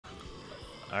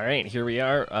All right, here we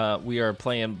are. We are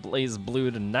playing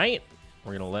Blazblue tonight.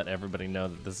 We're gonna let everybody know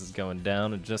that this is going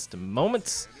down in just a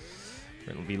moment.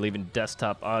 We're gonna be leaving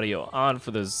desktop audio on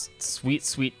for those sweet,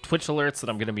 sweet Twitch alerts that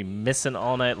I'm gonna be missing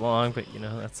all night long. But you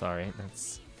know, that's all right.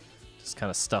 That's just kind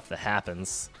of stuff that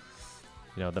happens.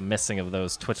 You know, the missing of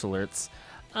those Twitch alerts.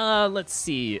 Let's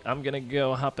see. I'm gonna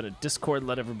go hop in a Discord,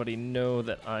 let everybody know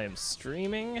that I am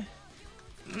streaming.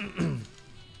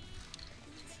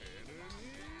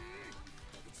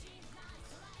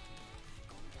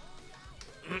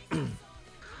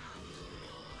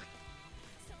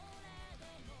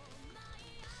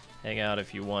 Hang out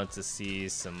if you want to see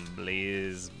some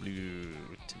Blazblue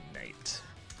tonight.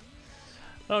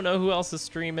 I don't know who else is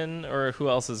streaming or who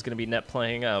else is going to be net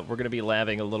playing. We're going to be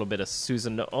labbing a little bit of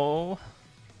Susanoo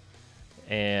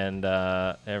and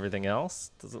everything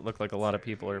else. Doesn't look like a lot of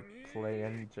people are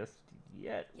playing just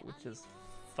yet, which is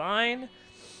fine.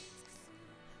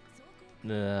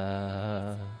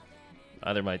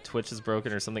 Either my Twitch is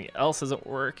broken or something else isn't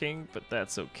working, but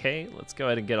that's okay. Let's go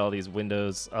ahead and get all these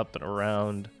windows up and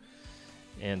around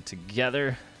and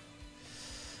together.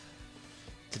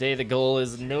 Today the goal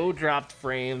is no dropped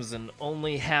frames and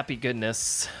only happy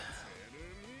goodness.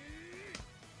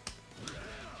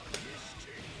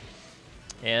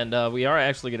 And we are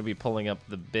actually going to be pulling up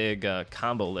the big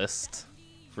combo list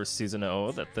for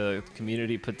Susanoo that the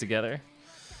community put together.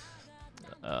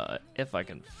 If I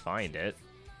can find it.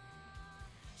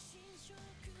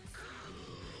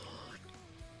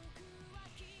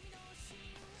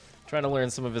 Trying to learn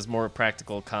some of his more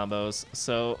practical combos,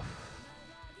 so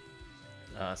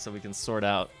we can sort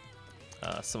out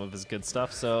some of his good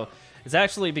stuff. So it's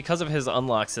actually because of his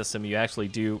unlock system, you actually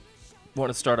do want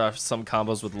to start off some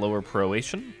combos with lower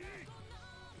proration,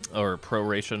 or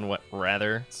proration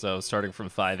rather. So starting from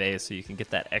 5A, so you can get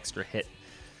that extra hit.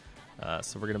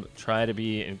 So we're gonna try to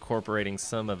be incorporating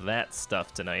some of that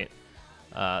stuff tonight.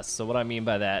 So what I mean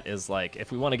by that is, like,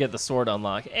 if we want to get the sword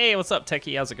unlock, hey, what's up,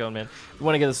 Techie? How's it going, man? If we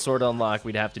want to get the sword unlock,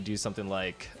 we'd have to do something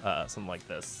like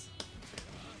this.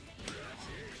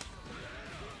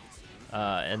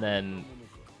 And then,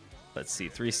 let's see,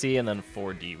 3C and then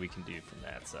 4D we can do from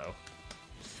that, so.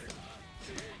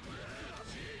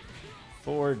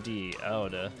 4D,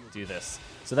 to do this.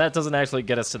 So that doesn't actually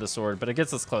get us to the sword, but it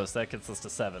gets us close. That gets us to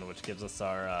 7, which gives us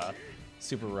our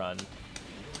super run.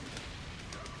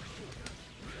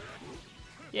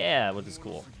 Yeah, which is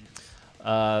cool.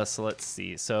 So let's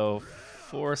see. So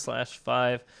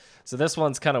 4/5. So this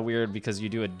one's kind of weird because you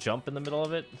do a jump in the middle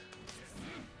of it,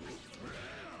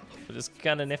 which is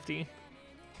kind of nifty.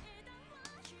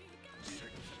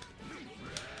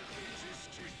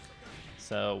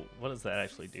 So what does that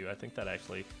actually do? I think that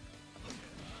actually...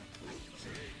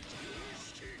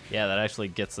 Yeah, that actually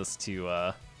gets us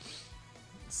to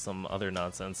some other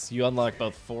nonsense. You unlock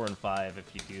both 4 and 5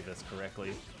 if you do this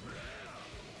correctly.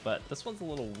 But this one's a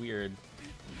little weird.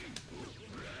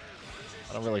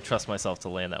 I don't really trust myself to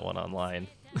land that one online.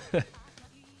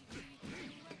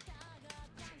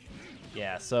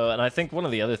 Yeah, so, and I think one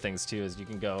of the other things too is you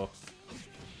can go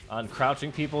on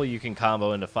crouching people, you can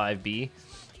combo into 5B.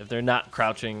 If they're not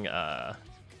crouching,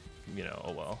 you know,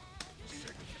 oh well.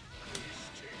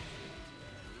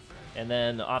 And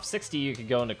then off 60, you can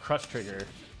go into crush trigger.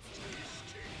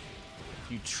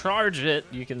 If you charge it,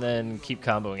 you can then keep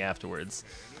comboing afterwards,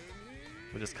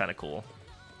 which is kind of cool.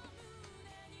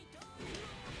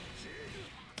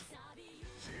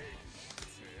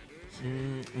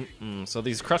 So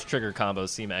these crush trigger combos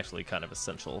seem actually kind of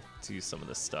essential to some of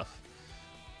this stuff.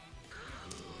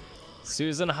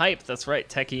 Susan hype, that's right,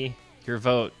 Techie. Your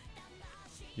vote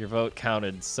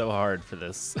counted so hard for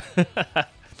this.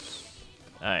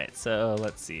 All right, so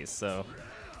let's see. So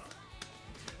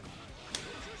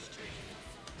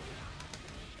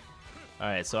all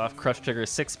right, so off crush trigger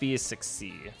 6B,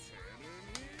 6C.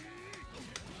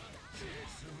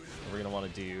 We're gonna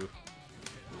want to do.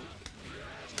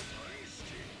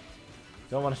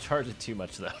 Don't want to charge it too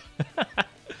much though. All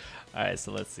right,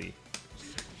 so let's see.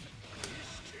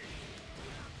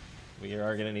 We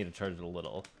are gonna need to charge it a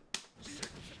little,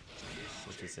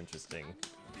 which is interesting.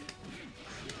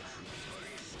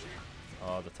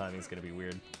 Oh, the timing's gonna be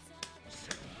weird.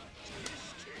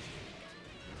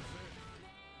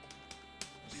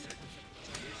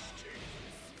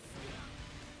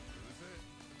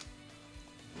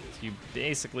 So you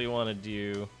basically want to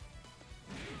do...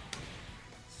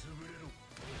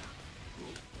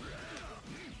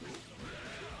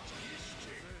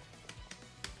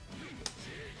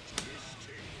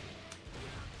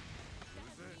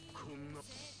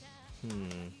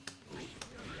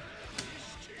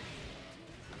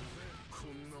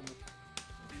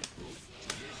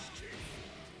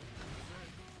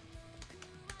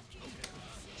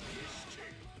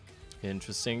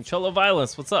 Interesting. Cholo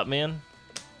Violence, what's up, man?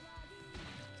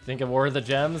 Think of War of the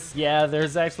Gems? Yeah,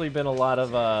 there's actually been a lot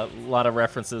of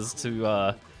references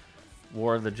to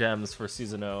War of the Gems for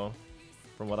Susanoo,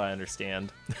 from what I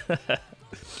understand. Oh,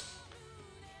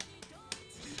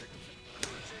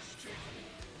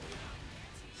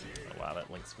 wow, that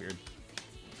link's weird.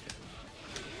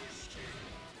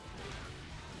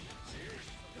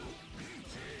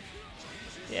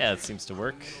 Yeah, it seems to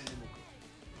work.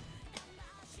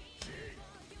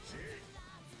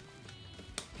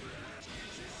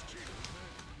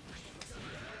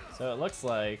 So it looks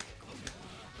like...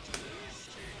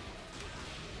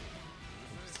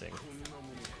 Interesting.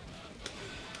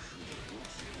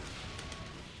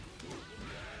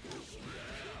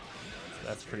 So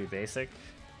that's pretty basic.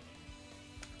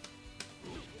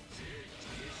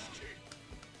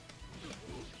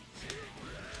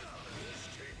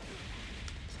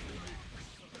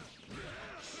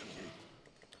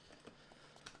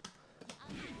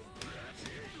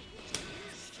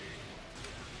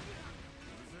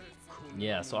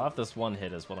 Yeah, so off this one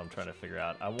hit is what I'm trying to figure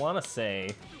out. I want to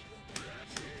say...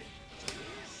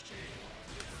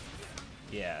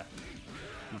 Yeah,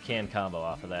 you can combo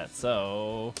off of that,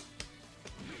 so...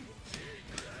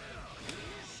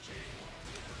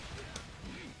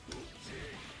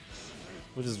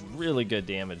 Which is really good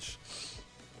damage.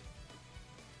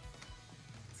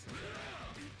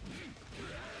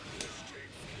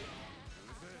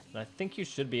 And I think you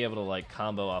should be able to, like,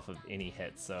 combo off of any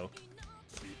hit, so...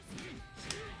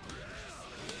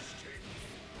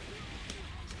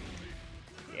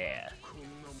 Yeah.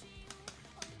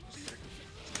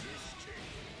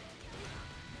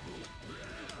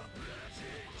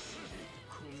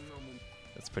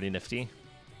 That's pretty nifty.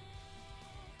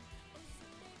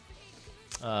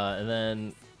 And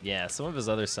then, yeah, some of his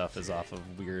other stuff is off of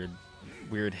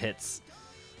weird hits.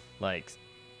 Like...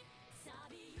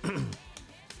 Let's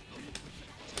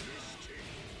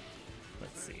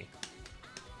see.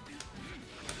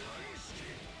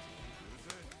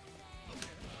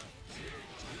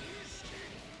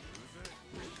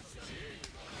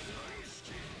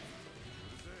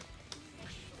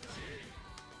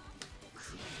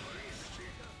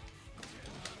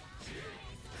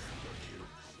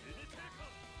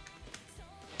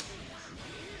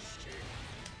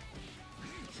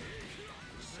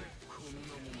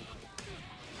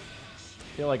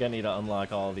 I feel like I need to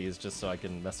unlock all of these just so I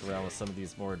can mess around with some of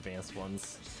these more advanced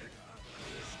ones.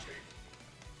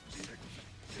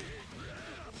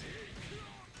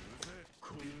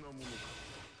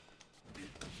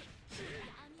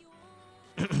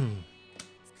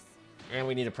 And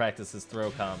we need to practice his throw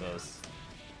combos.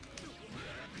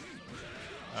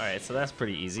 Alright, so that's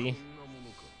pretty easy.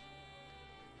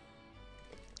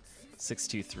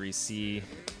 623C.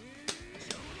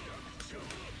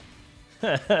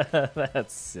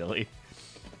 That's silly.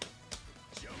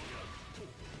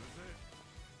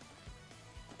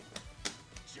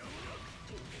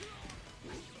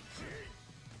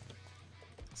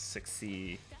 Six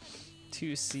C,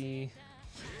 2C.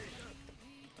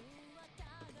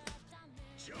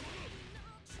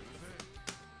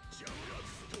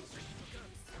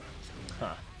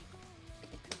 Huh.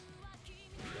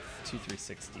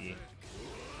 2360.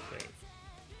 Wait.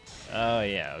 Oh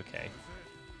yeah, okay.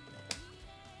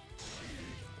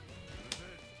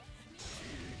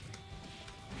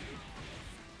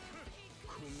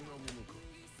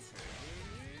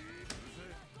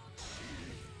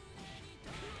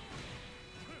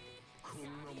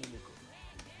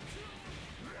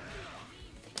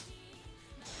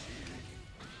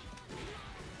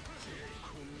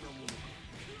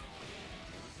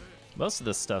 Most of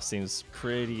this stuff seems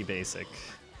pretty basic.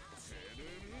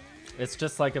 It's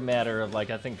just like a matter of, like,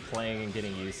 I think playing and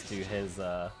getting used to his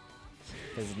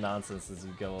nonsense as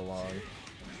you go along.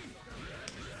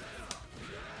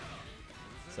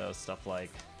 So stuff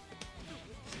like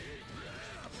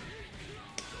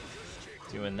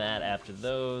doing that after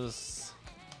those.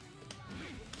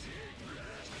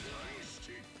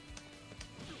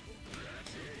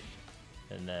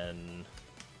 And then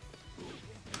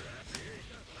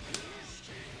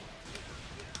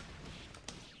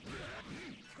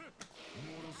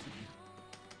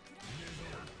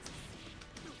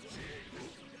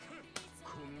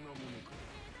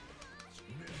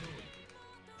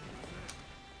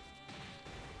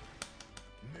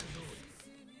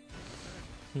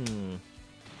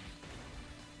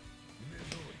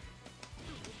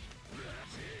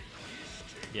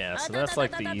yeah, so that's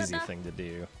like the easy thing to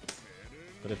do.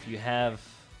 But if you have...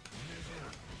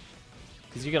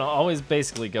 Because you can always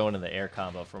basically go into the air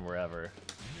combo from wherever.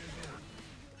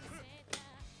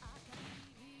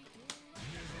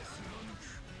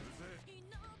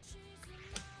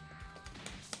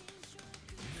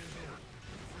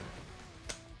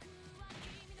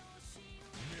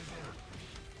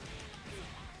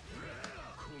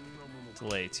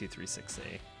 Delay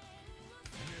 236A.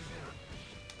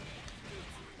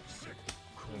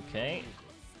 Okay.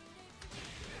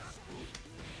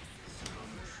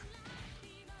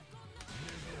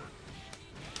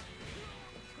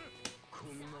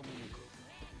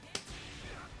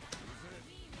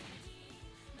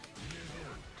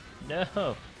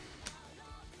 No.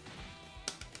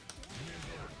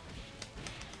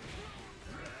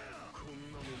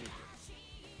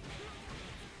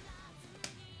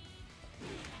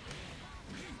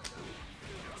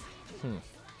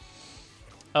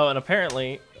 Oh, and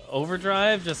apparently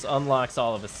Overdrive just unlocks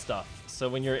all of his stuff. So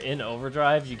when you're in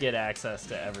Overdrive, you get access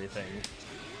to everything.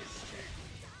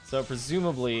 So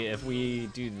presumably, if we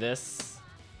do this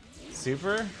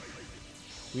super,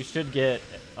 we should get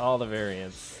all the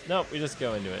variants. Nope, we just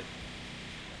go into it.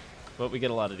 But we get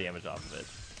a lot of damage off of it.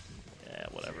 Yeah,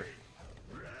 whatever.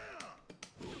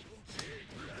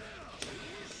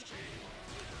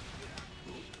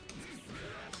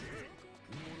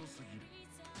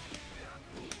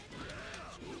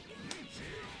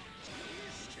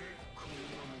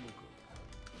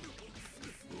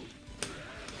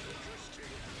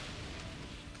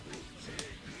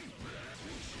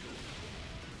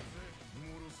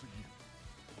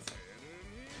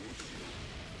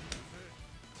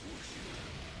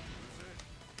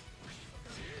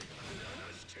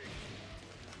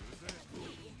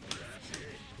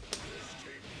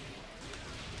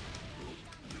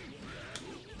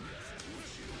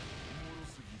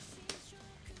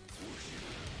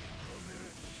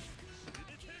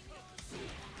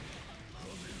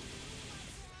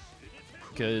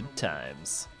 Good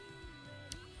times.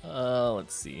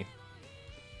 Let's see.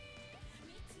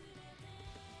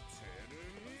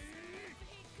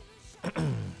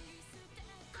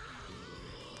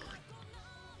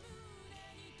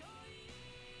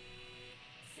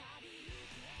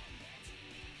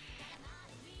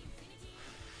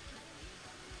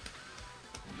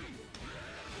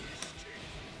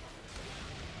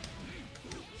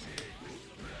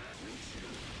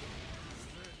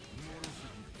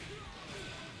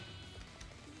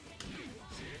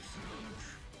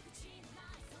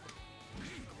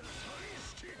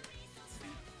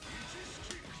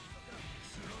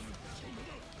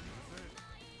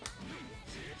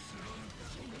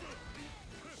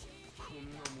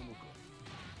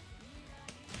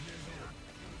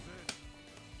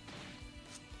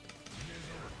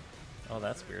 Oh,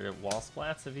 that's weird. It wall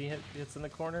splats if he hits in the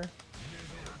corner.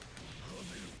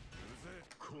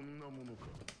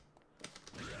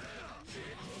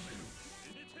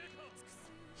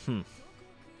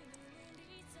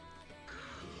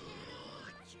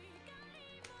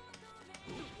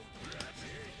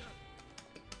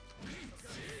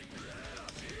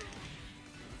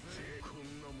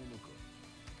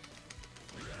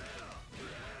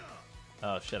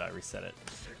 Oh shit, I reset it.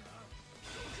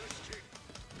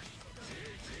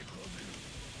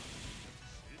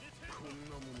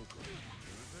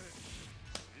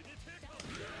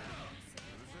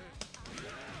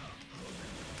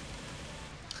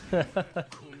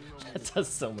 That does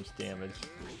so much damage.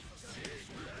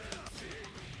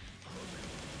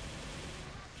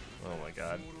 Oh my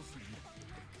god.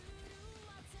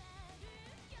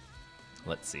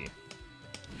 Let's see.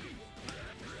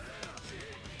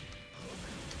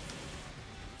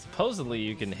 Supposedly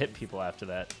you can hit people after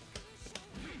that.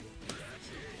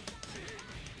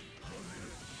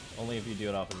 Only if you do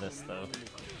it off of this though.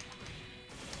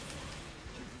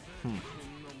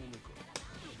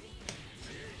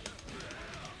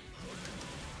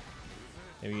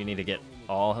 Maybe you need to get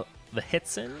all the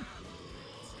hits in?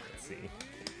 Let's see.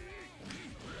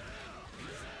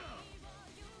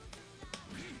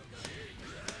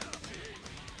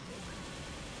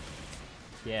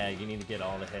 Yeah, you need to get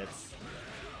all the hits.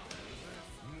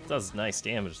 Does nice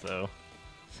damage though.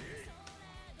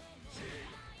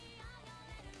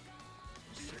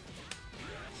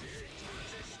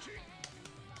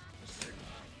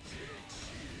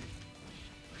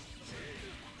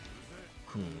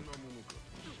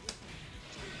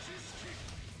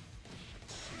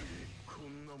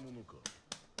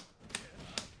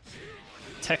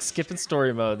 Text skip and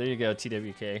story mode. There you go,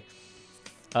 TWK.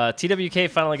 TWK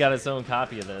finally got his own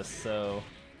copy of this, so.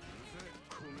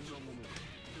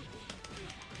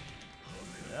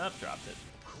 Yep, dropped it.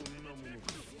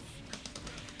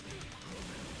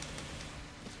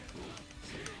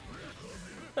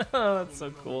 That's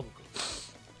so cool.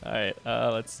 Alright,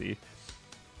 let's see.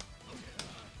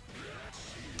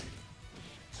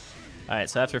 Alright,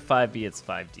 so after 5B, it's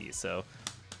 5D, so.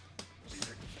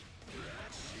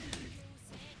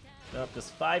 Nope,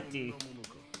 just 5D.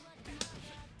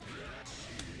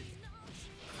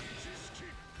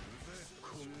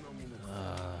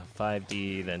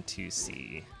 5D, then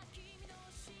 2C.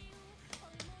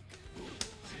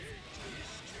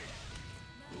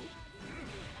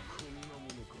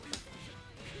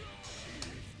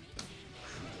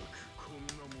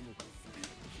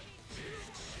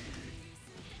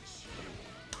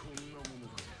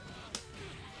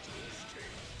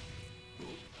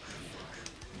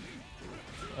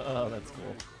 Oh, that's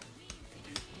cool.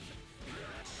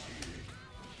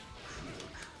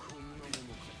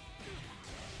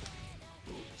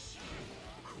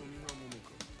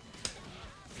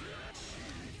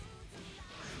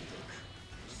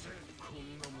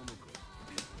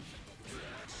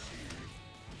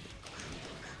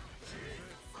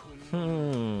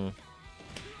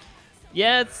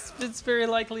 Yeah, it's very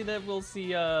likely that we'll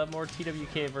see more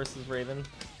TWK versus Raven.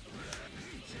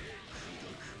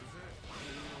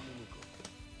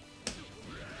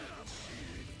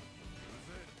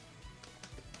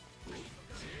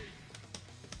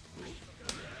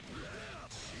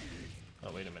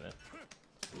 Oh, wait a minute.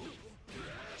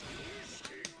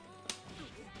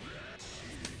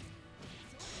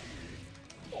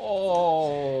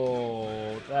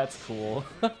 Oh, that's cool.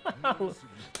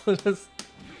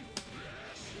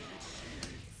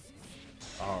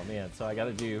 Oh man, so I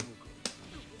gotta do.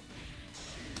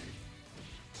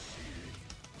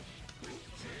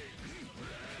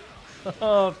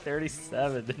 Oh,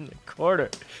 37 in the quarter.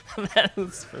 That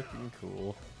is freaking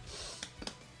cool.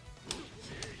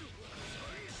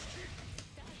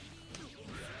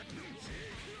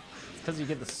 It's because you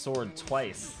get the sword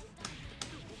twice.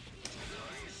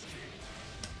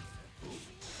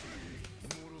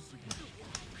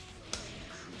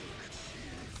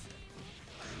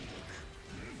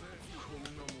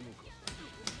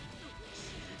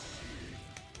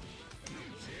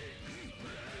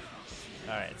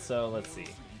 Alright, so let's see.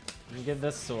 You get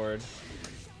this sword.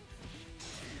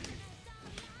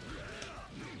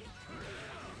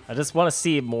 I just want to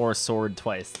see more sword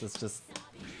twice. That's just...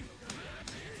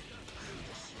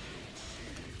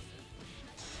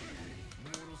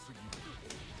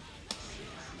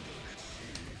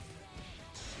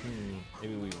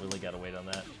 maybe we really gotta wait on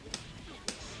that.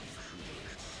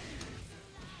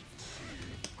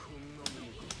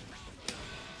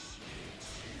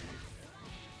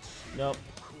 Nope.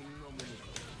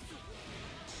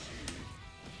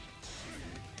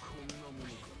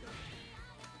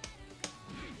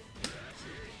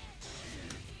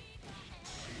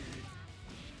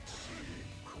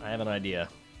 I have an idea.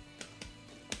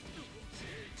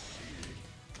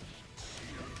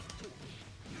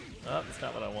 Oh, that's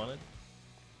not what I wanted.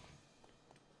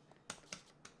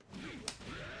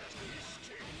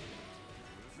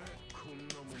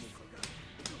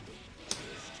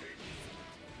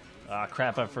 Ah,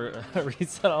 crap, I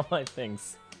reset all my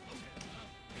things.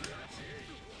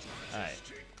 Alright.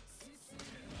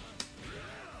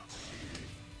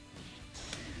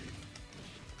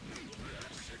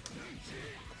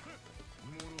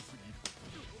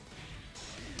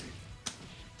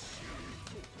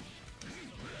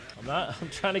 I'm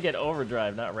trying to get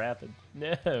overdrive, not rapid.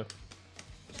 No.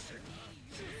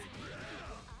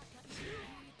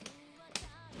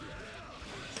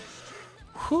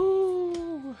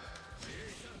 Whoo.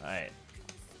 Alright.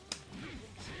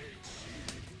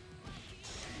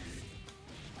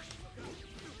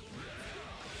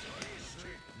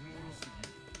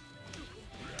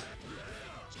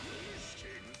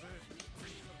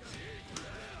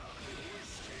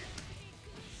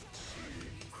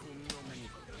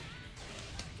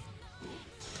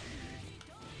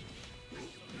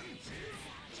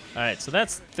 Alright, so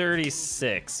that's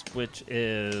 36, which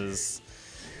is,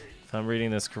 if I'm reading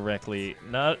this correctly,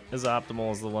 not as optimal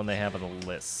as the one they have on the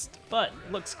list, but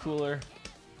looks cooler.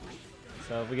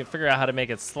 So if we can figure out how to make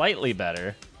it slightly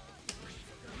better.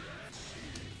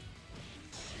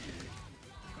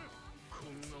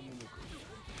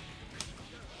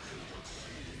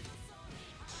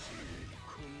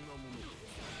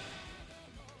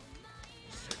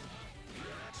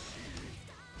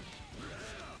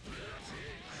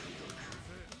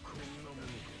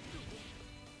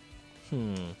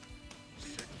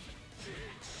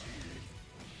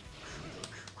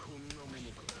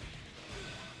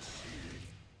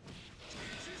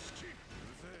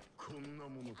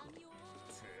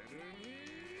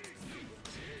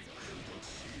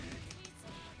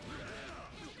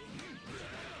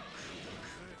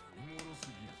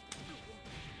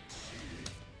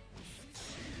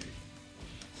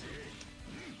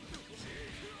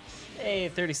 Hey,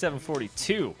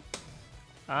 3742.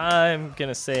 I'm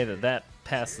gonna say that that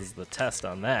passes the test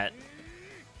on that.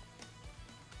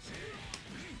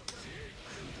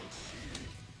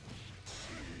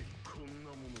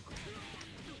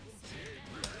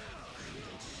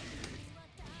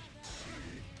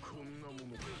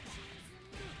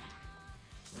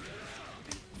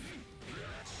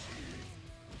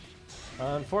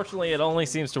 Unfortunately, it only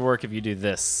seems to work if you do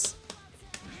this.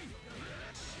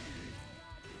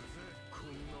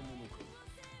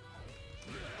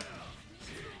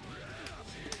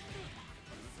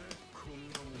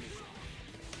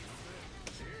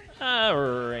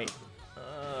 Alright.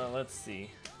 Let's see.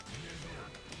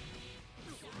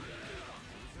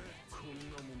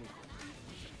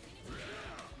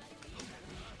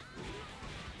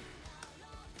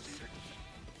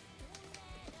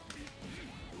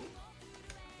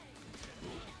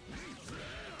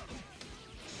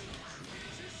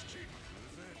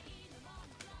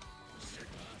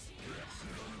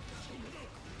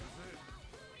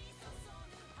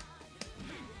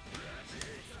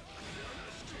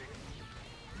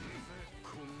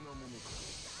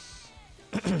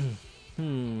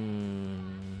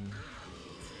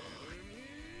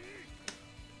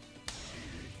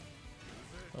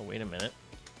 Oh, wait a minute.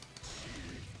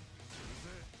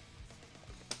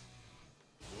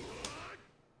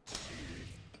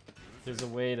 There's a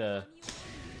way to...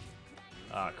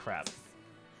 Ah, crap.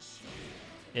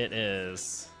 It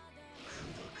is...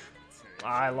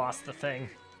 I lost the thing.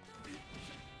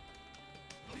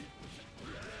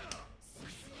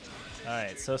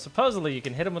 Alright, so supposedly you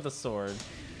can hit him with a sword,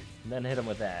 and then hit him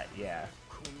with that, yeah.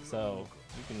 So,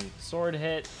 you can sword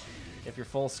hit if you're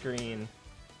full screen,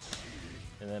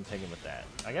 and then ping him with that.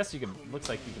 I guess you can, looks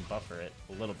like you can buffer it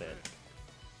a little bit.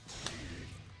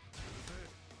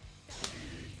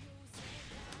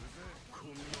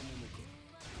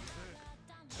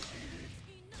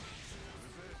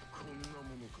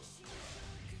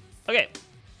 Okay.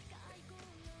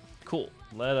 Cool.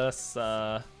 Let's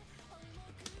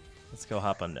go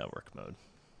hop on network mode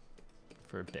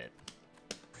for a bit.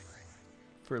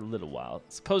 For a little while.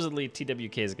 Supposedly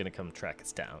TWK is going to come track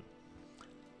us down.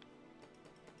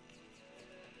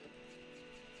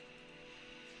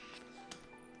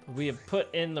 We have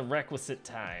put in the requisite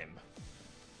time.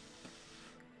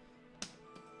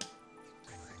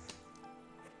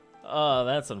 Oh,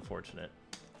 that's unfortunate.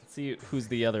 Let's see who's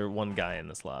the other one guy in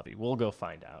this lobby. We'll go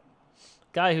find out.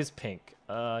 Guy who's pink.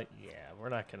 Yeah, we're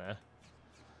not gonna...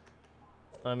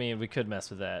 I mean, we could mess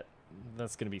with that.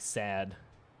 That's gonna be sad.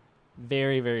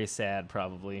 Very, very sad,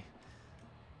 probably.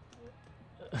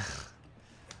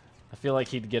 I feel like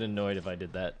he'd get annoyed if I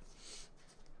did that.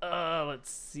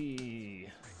 Let's see.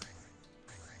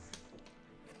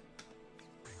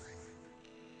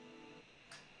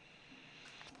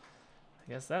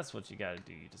 I guess that's what you gotta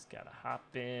do. You just gotta hop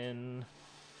in.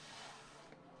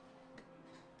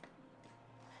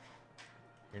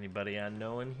 Anybody I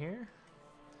know in here?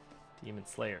 Demon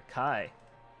Slayer. Kai.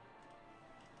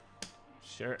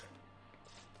 Sure.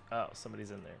 Oh,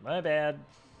 somebody's in there. My bad.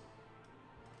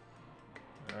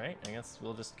 Alright, I guess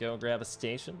we'll just go grab a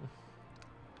station.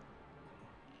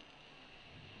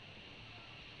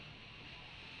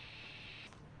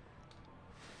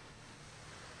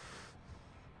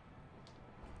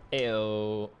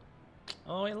 Ayo.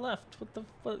 Oh, he left.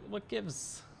 What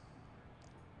gives?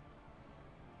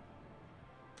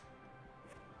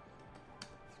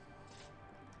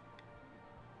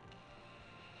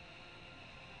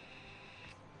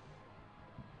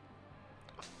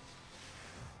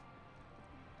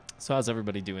 So how's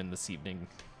everybody doing this evening?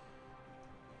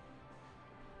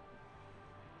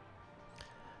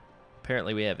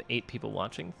 Apparently we have 8 people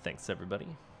watching. Thanks, everybody.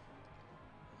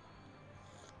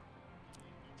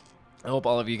 I hope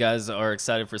all of you guys are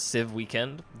excited for Civ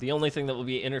Weekend. The only thing that will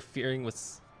be interfering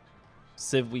with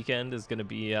Civ Weekend is going to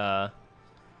be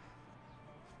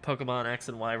Pokemon X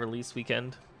and Y release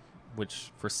weekend,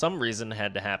 which for some reason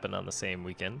had to happen on the same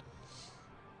weekend.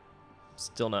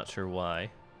 Still not sure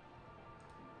why.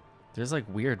 There's like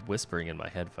weird whispering in my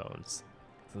headphones.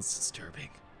 That's disturbing.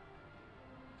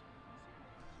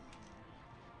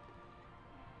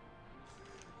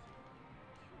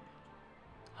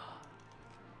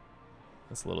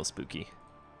 That's a little spooky.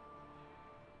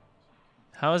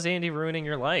 How is Andy ruining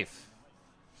your life?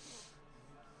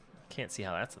 Can't see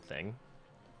how that's a thing.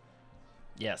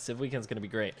 Yeah, Civ Weekend's gonna be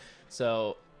great.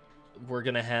 So we're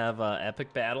gonna have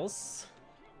epic battles.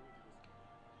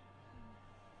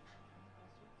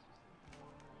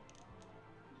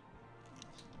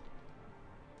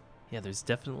 Yeah, there's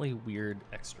definitely weird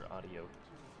extra audio.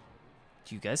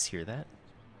 Do you guys hear that?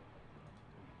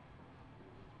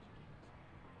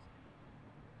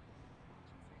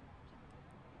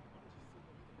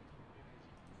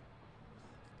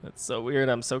 That's so weird.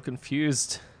 I'm so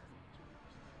confused.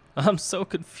 I'm so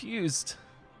confused.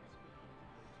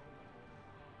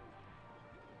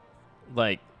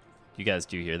 Like, you guys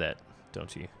do hear that,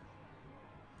 don't you?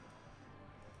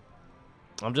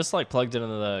 I'm just like plugged into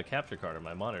the capture card on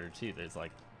my monitor too. There's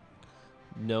like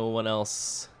No one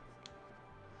else.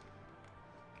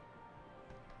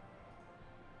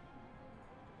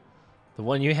 The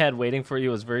one you had waiting for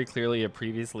you was very clearly a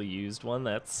previously used one.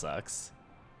 That sucks.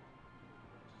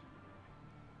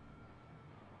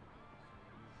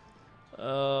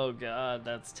 Oh god,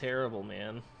 that's terrible,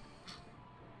 man.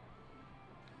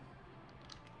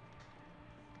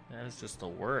 That is just the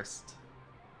worst.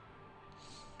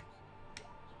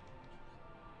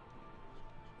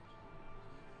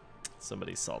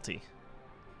 Somebody's salty.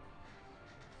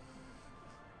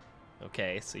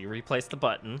 Okay, so you replace the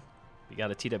button. You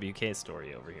got a TWK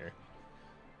story over here.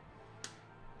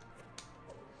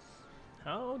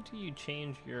 How do you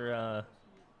change your,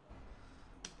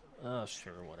 oh,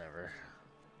 sure, whatever.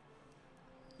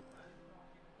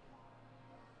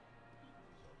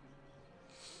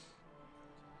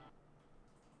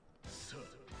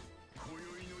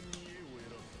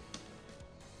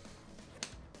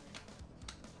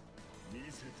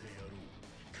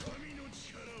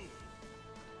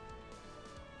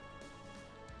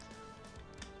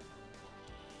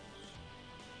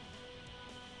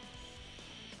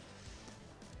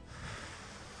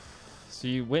 So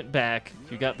you went back,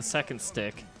 you got the second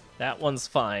stick. That one's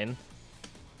fine.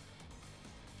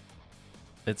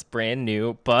 It's brand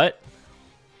new, but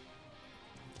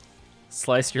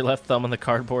slice your left thumb on the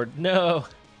cardboard. No!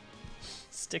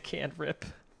 Stick hand rip.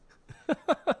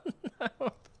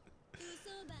 No.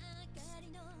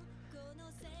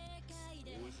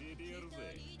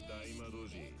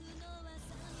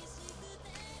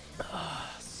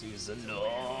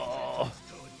 Susanoo.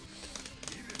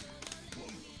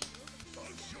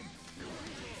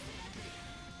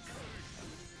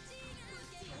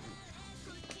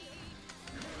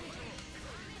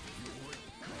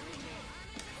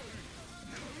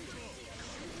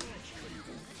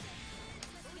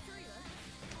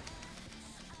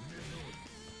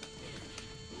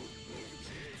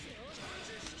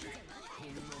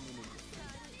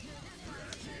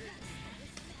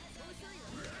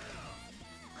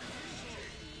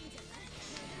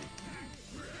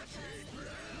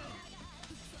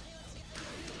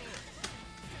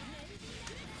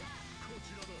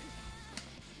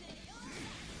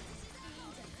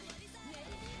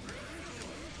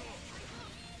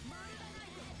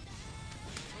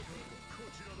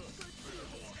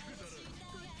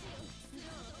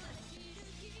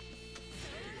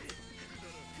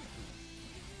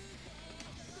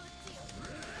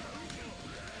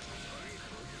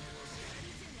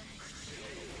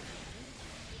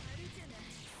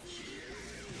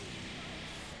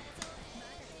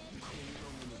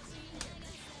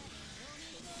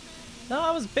 No,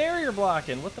 I was barrier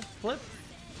blocking. What the flip?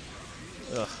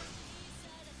 Ugh.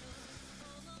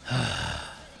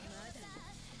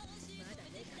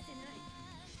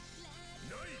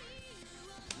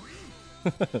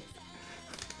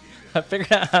 I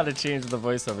figured out how to change the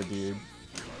voiceover dude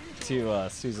to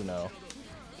Susanoo.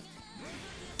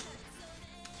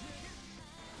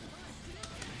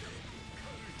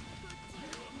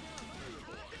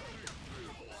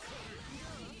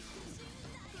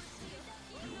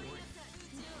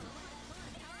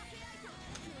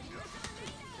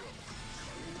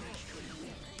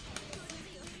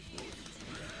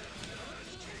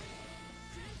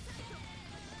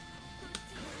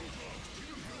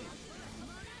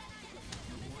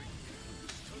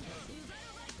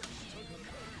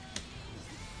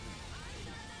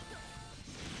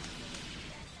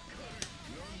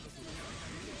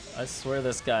 I swear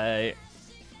this guy,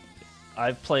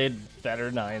 I've played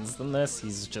better 9s than this.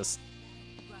 He's just,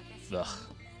 ugh.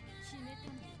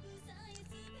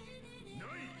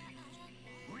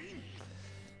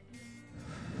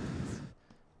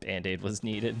 Band-Aid was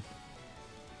needed.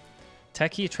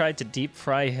 Techie tried to deep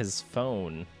fry his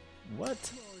phone.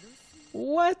 What?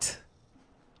 What?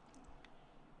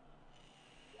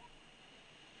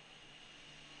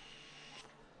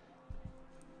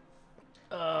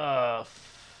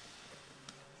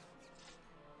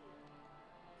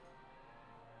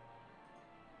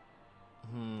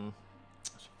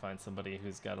 I should find somebody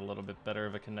who's got a little bit better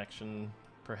of a connection,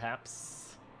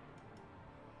 perhaps.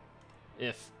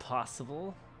 If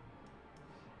possible.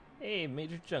 Hey,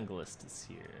 Major Junglist is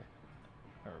here.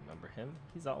 I remember him.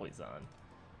 He's always on.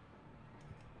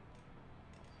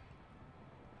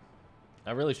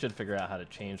 I really should figure out how to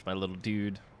change my little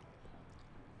dude.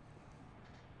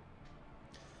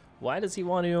 Why does he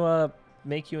want to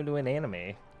make you into an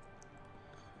anime?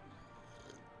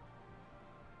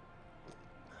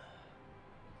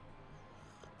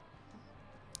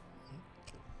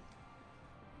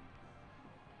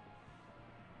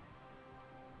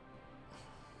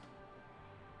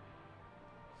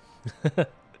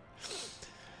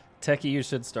 Techie, you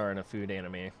should star in a food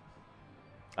anime.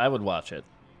 I would watch it.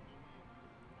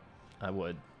 I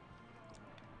would.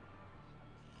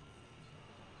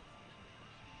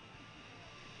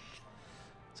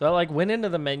 So I like went into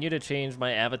the menu to change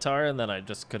my avatar and then I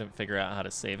just couldn't figure out how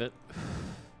to save it.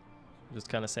 Just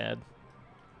kind of sad.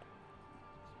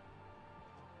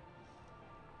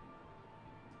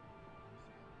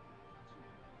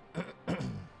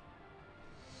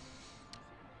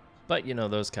 But you know,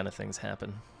 those kind of things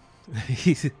happen.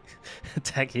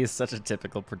 Techie is such a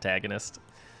typical protagonist.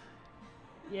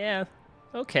 Yeah,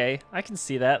 okay, I can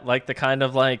see that. Like the kind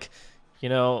of like, you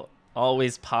know,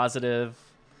 always positive,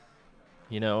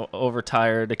 you know,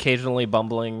 overtired, occasionally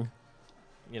bumbling,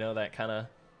 you know, that kind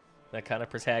of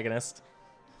protagonist.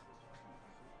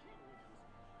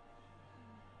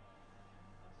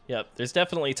 Yep, there's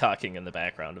definitely talking in the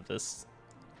background of this.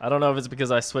 I don't know if it's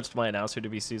because I switched my announcer to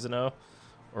be Susanoo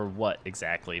or what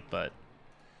exactly, but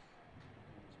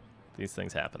these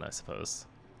things happen, I suppose.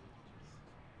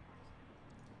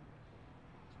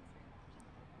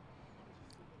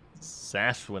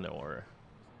 Sashwinor.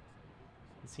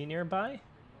 Is he nearby?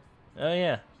 Oh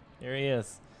yeah, here he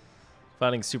is.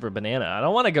 Finding Super Banana. I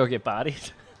don't want to go get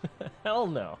bodied. Hell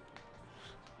no.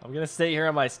 I'm gonna stay here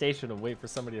on my station and wait for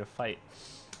somebody to fight.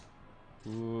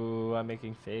 Ooh, I'm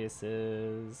making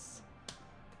faces.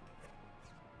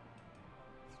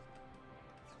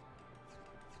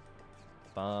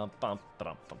 Bum, bum,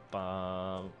 bum, bum,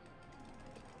 bum.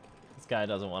 This guy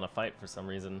doesn't want to fight for some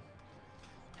reason.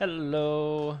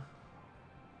 Hello.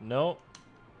 Nope.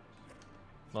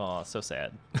 Oh, so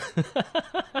sad.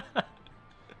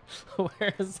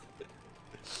 Where's...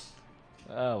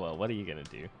 Oh, well, what are you gonna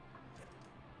do?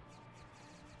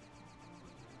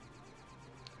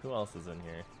 Who else is in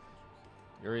here?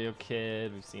 Uriel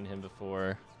Kid, we've seen him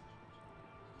before.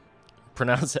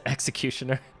 Pronounce it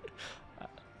Executioner.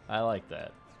 I like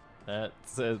that.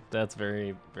 That's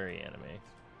very, very anime.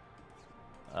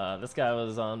 This guy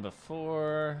was on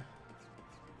before.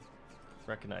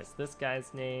 Recognize this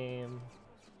guy's name.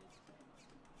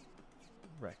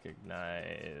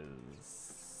 Recognize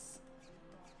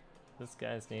this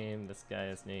guy's name, this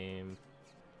guy's name.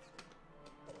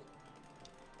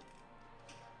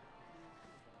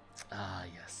 Ah,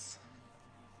 yes.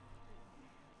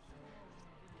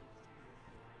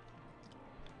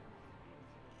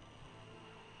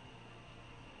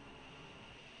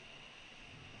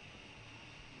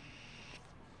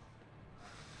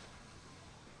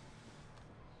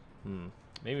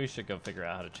 Maybe we should go figure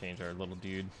out how to change our little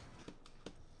dude.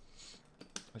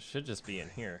 It should just be in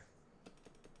here.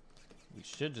 We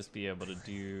should just be able to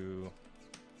do,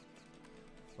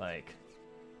 like,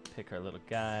 pick our little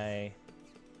guy.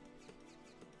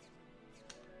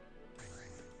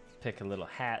 Pick a little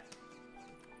hat.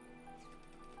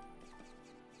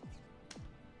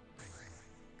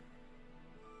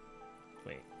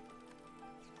 Wait.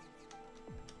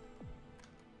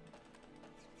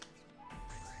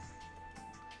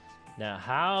 Now,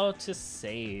 how to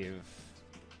save?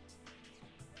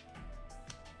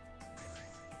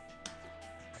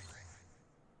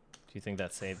 Do you think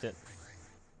that saved it?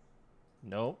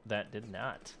 Nope, that did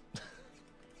not.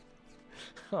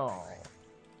 Oh.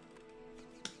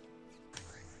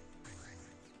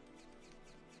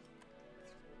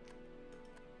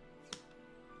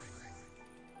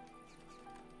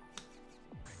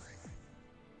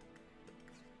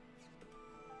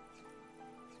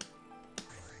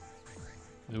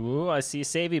 Ooh, I see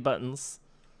savey buttons.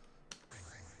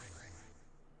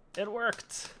 It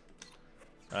worked.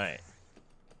 All right.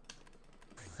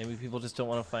 Maybe people just don't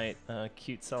want to fight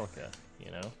cute Celica,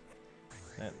 you know?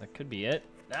 That could be it.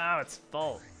 No, it's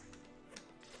full.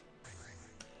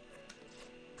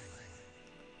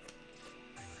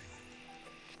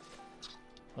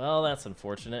 Well, that's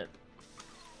unfortunate.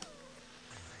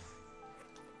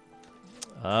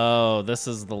 Oh, this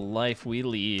is the life we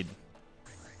lead.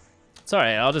 It's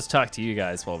alright, I'll just talk to you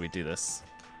guys while we do this.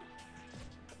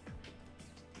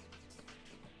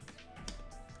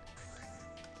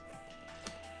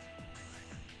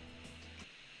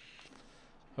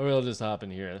 Or we'll just hop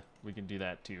in here. We can do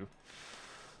that too.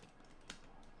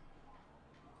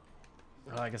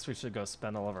 Oh, I guess we should go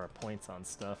spend all of our points on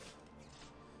stuff.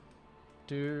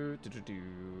 Do.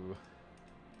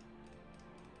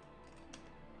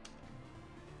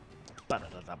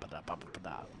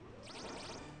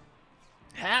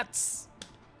 Hats!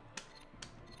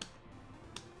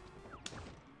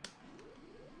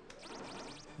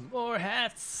 More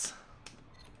hats!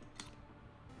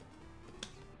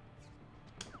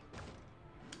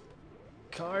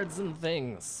 Cards and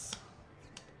things.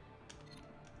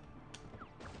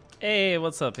 Hey,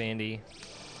 what's up, Andy?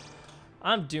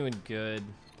 I'm doing good.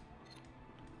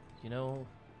 You know,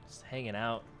 just hanging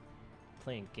out,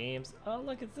 playing games. Oh,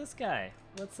 look, it's this guy.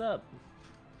 What's up?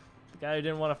 The guy who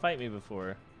didn't want to fight me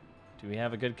before. Do we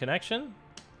have a good connection?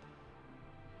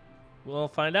 We'll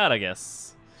find out, I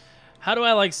guess. How do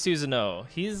I like Susanoo?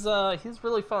 He's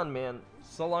really fun, man.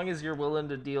 So long as you're willing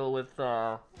to deal with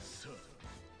the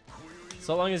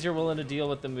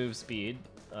move speed,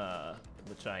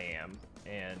 which I am,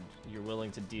 and you're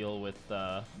willing to deal with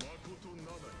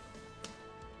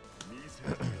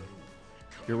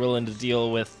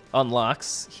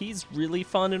unlocks, he's really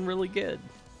fun and really good.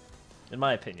 In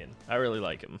my opinion, I really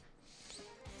like him.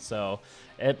 So,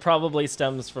 it probably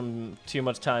stems from too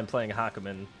much time playing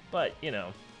Hakumen, but, you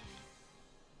know.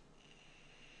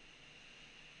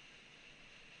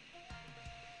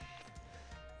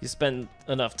 You spend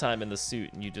enough time in the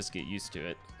suit and you just get used to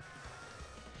it.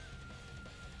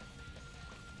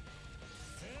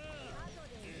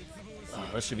 Oh,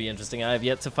 this should be interesting. I have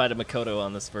yet to fight a Makoto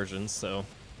on this version, so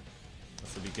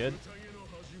this will be good.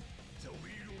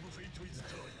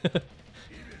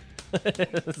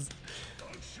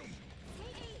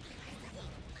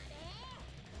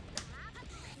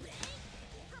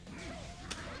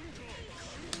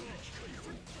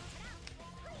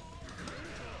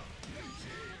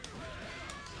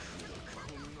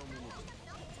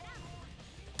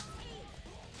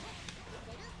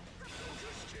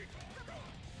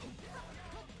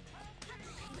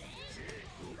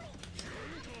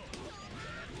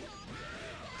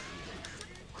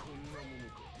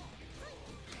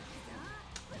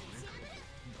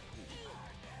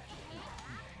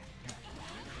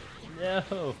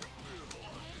 No.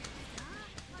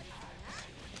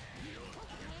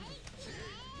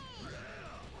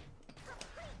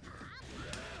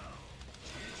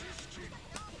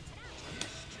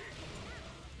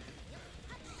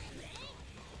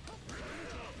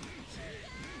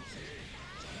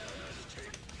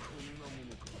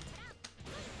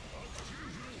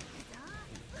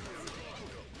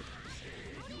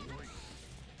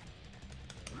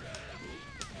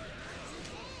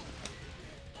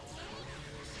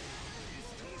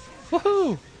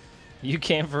 Woohoo! You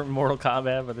came for Mortal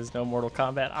Kombat, but there's no Mortal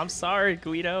Kombat. I'm sorry,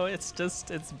 Guido. It's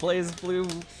Blazblue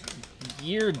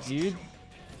year, dude.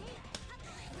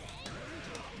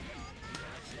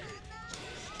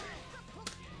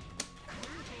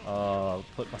 Oh,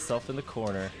 put myself in the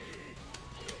corner.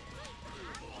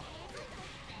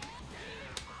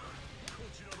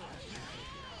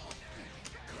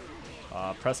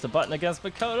 Press the button against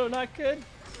Makoto, not good.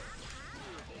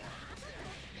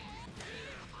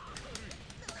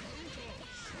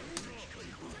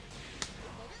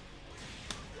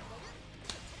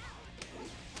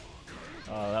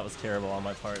 Oh, that was terrible on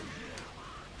my part.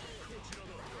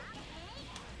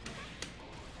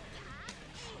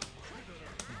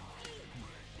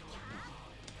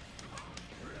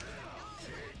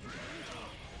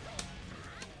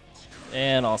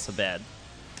 And also bad.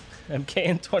 MK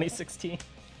in 2016.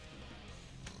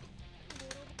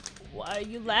 Why are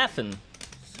you laughing?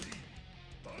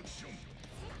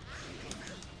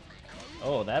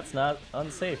 Oh, that's not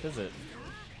unsafe, is it?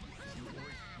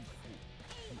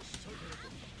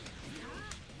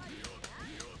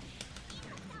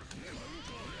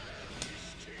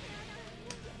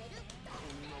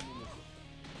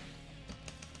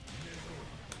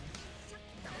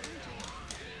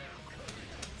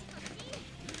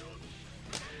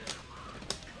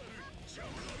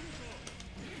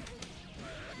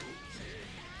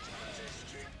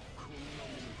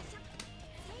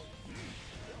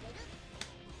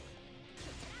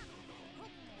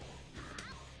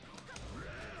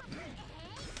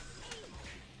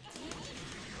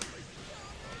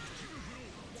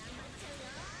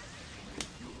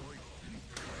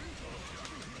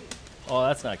 Oh,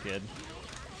 that's not good.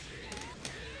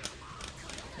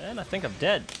 And I think I'm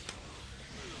dead.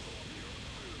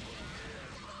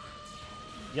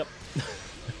 Yep.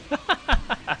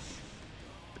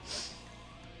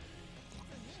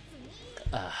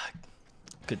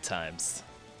 Good times.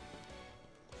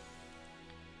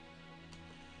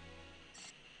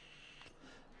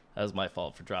 That was my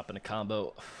fault for dropping a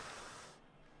combo.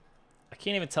 I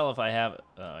can't even tell if I have...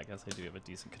 I guess I do have a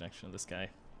decent connection to this guy.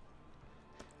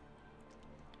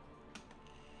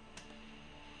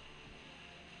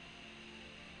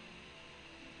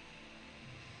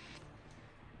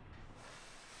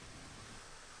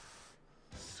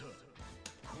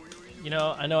 You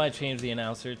know I changed the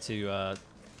announcer to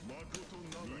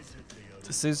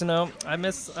Susanoo. I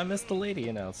miss the lady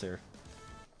announcer.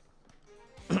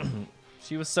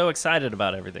 She was so excited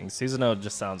about everything. Susanoo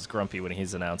just sounds grumpy when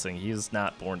he's announcing. He's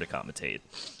not born to commentate.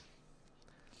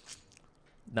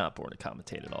 Not born to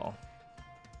commentate at all.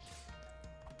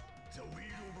 The wheel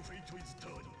of fate is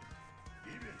turning.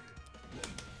 Event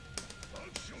 1.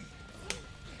 Action.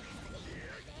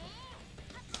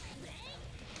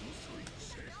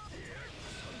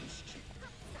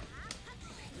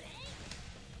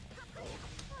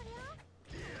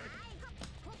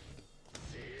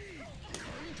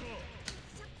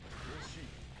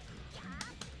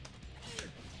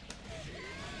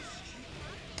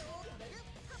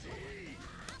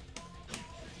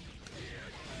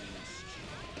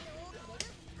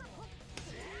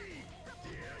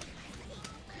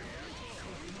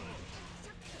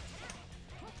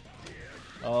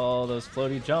 Oh, those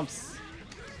floaty jumps.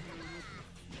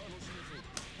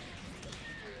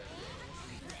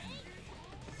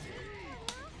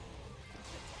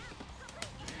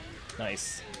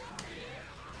 Nice.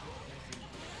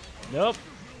 Nope.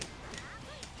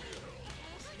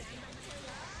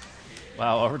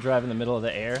 Wow, overdrive in the middle of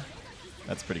the air.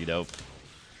 That's pretty dope.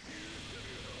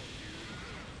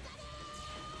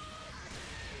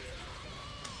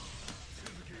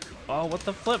 Oh, what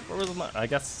the flip? Where was my... I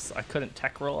guess I couldn't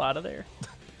tech roll out of there.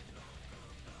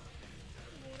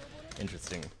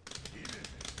 Interesting.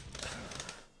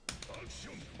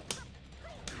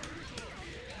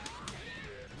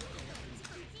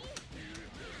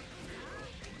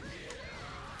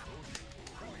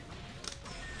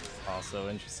 Also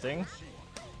interesting.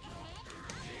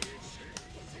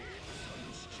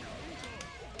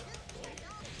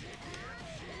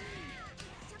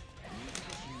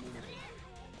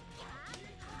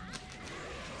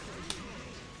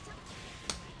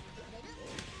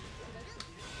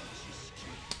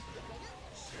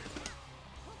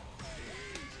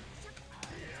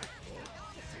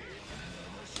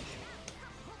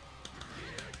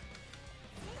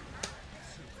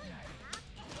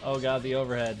 Oh god, the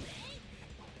overhead.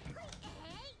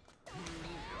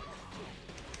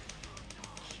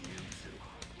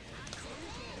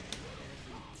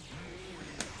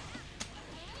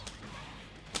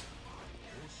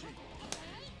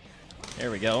 There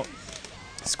we go.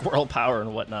 Squirrel power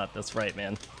and whatnot. That's right,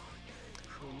 man.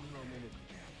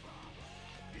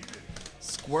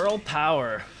 Squirrel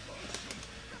power.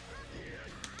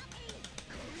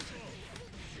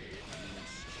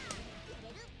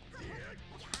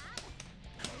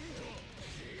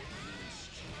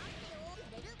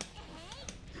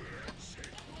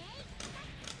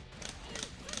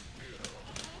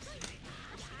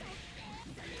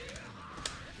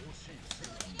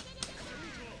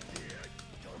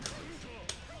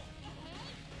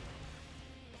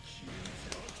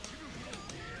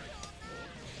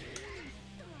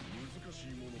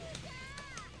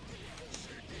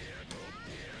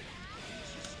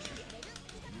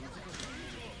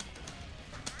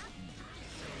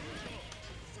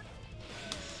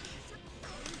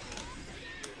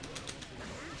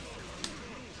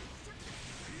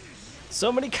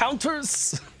 So many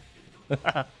counters!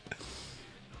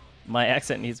 My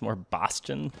accent needs more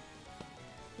Bastion.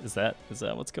 Is that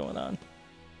what's going on?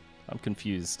 I'm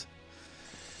confused.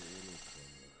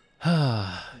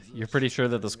 You're pretty sure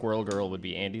that the Squirrel Girl would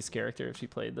be Andy's character if she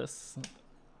played this?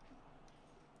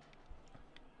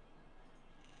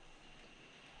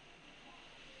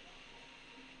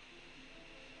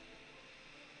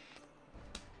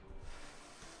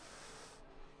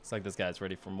 Looks like this guy's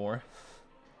ready for more.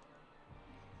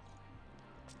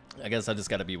 I guess I just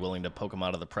gotta be willing to poke him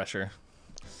out of the pressure.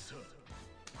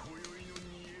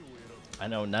 I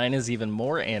know 9 is even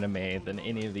more anime than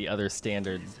any of the other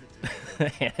standard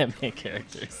anime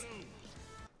characters.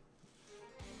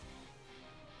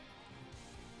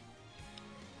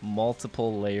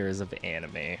 Multiple layers of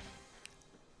anime.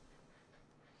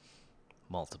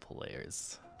 Multiple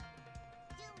layers.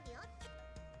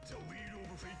 The wheel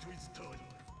of fate is turning.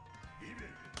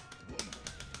 Event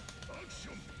 1.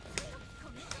 Action.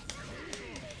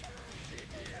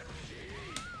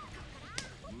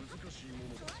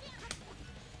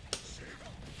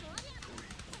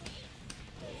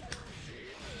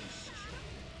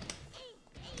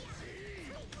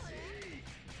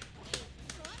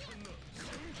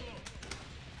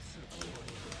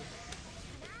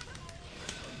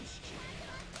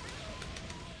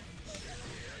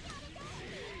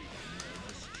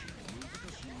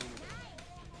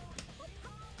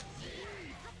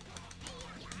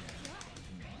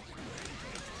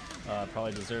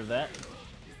 Probably deserve that.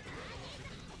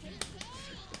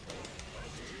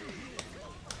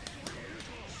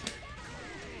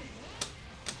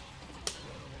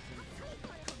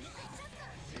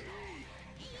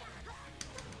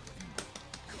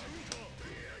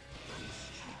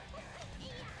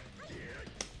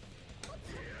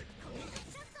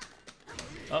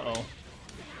 Uh-oh.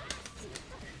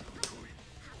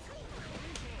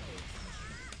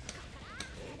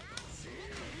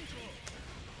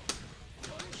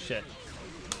 Shit.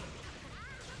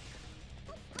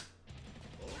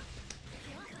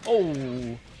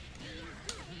 Oh.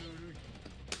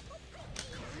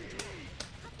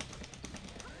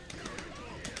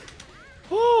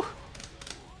 Woo!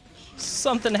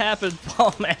 Something happened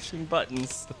while mashing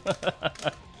buttons. Oh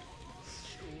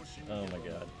my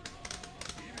god.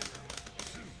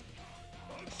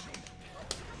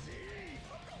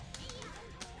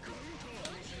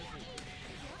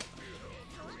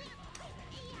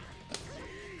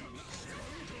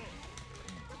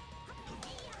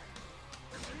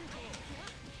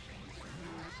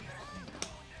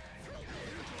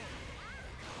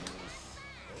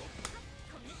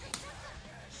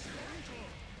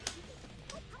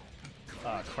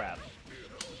 Ah, crap.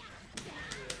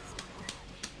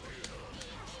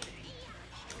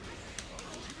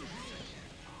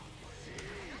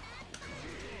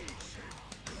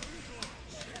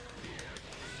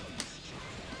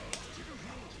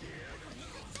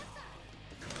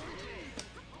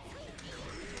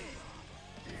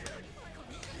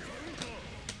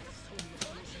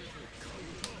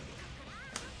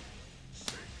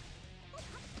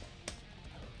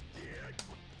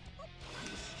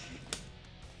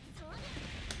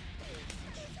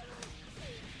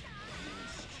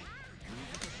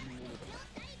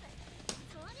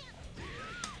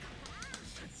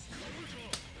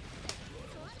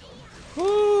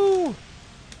 Woo!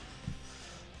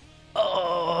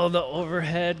 Oh, the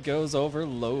overhead goes over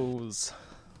lows.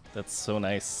 That's so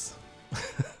nice.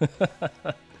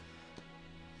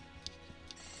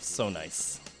 So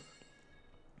nice.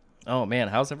 Oh man,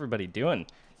 how's everybody doing?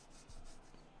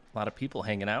 A lot of people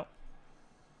hanging out.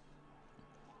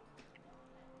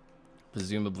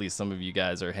 Presumably some of you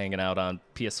guys are hanging out on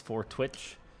PS4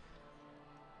 Twitch.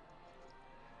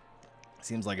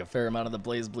 Seems like a fair amount of the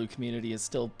Blazblue community is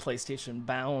still PlayStation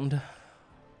bound.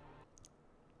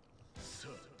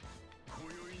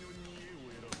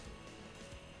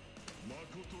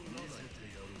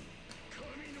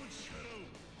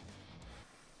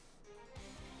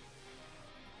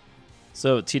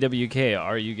 So, TWK,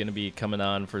 are you going to be coming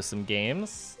on for some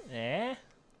games? Eh?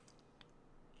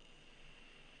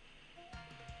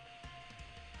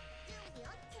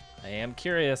 I am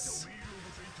curious.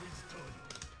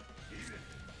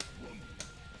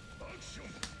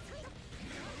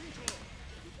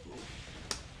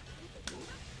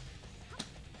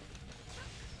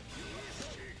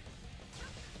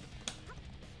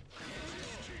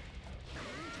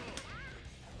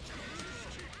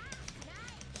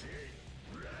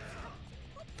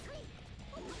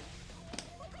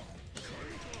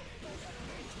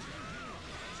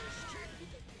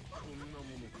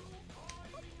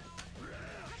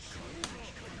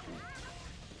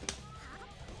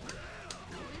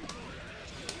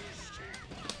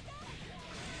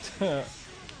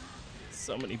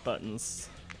 So many buttons.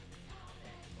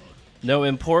 No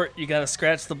import, you gotta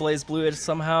scratch the Blazblue edge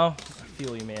somehow. I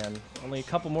feel you, man. Only a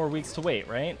couple more weeks to wait,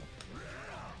 right?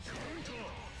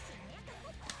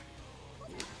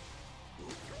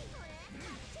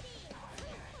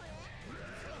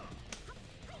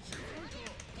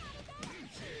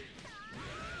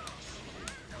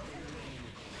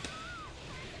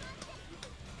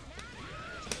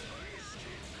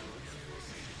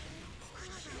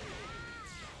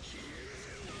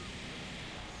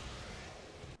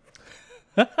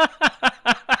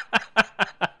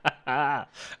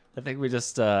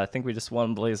 I think we just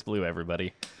won Blazblue,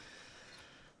 everybody.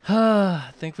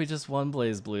 I think we just won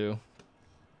Blazblue.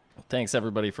 Thanks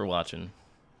everybody for watching.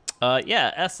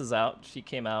 Yeah, S is out. She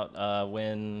came out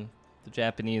when the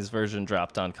Japanese version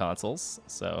dropped on consoles,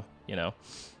 so you know,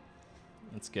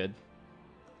 that's good.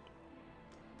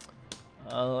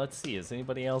 Let's see, is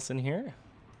anybody else in here?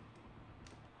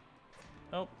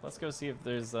 Oh, let's go see if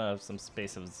there's some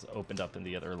spaces opened up in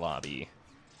the other lobby.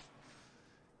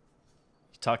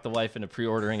 You talked the wife into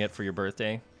pre-ordering it for your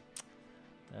birthday.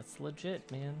 That's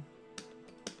legit, man.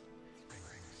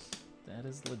 That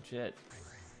is legit.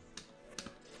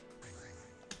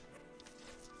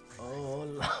 Oh,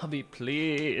 lobby,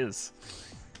 please.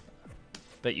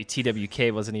 Bet you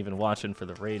TWK wasn't even watching for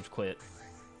the rage quit.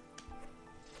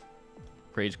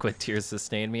 Rage quit tears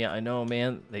sustain me. I know,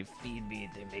 man. They feed me.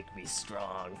 They make me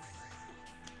strong.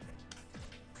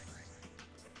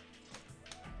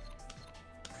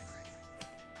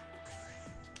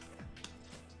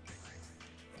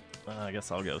 I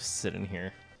guess I'll go sit in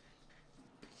here.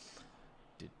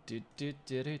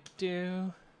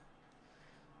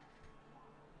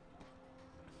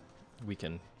 We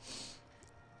can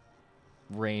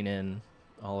rain in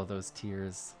all of those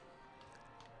tears.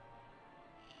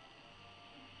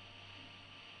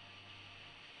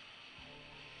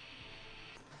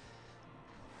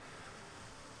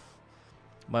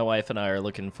 My wife and I are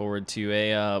looking forward to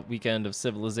a weekend of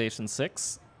Civilization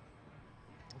 6.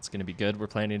 It's going to be good. We're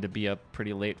planning to be up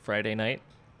pretty late Friday night.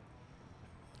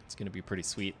 It's going to be pretty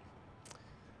sweet.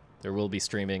 There will be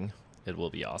streaming. It will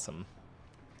be awesome.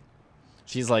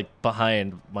 She's like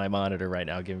behind my monitor right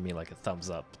now giving me like a thumbs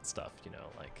up and stuff, you know,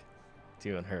 like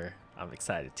doing her I'm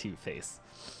excited too face,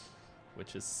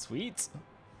 which is sweet.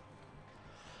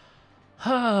 It's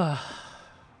a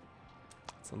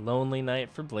lonely night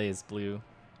for Blazblue.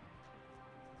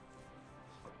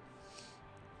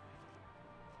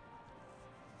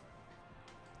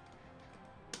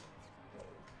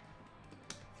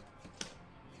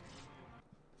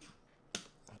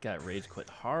 Got rage quit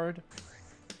hard.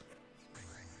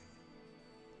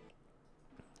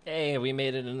 Hey, we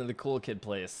made it into the cool kid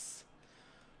place.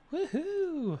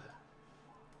 Woohoo!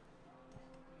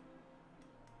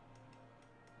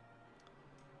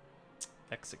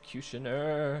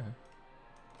 Executioner.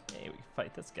 Hey, we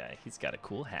fight this guy. He's got a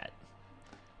cool hat.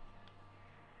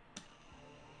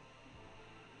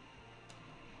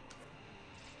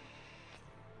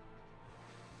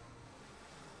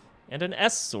 And an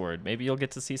S sword. Maybe you'll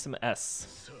get to see some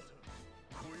S.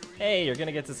 Hey, you're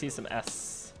gonna get to see some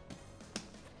S.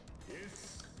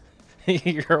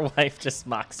 Your wife just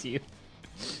mocks you.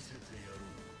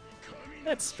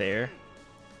 That's fair.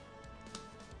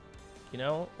 You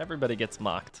know, everybody gets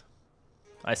mocked.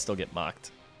 I still get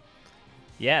mocked.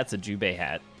 Yeah, it's a Jubei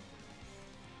hat.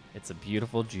 It's a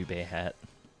beautiful Jubei hat.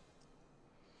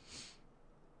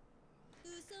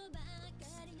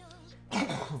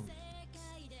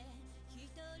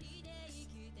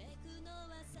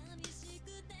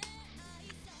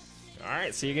 All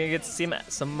right, so you're gonna get to see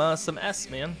some S,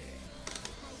 man.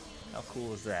 How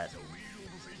cool is that?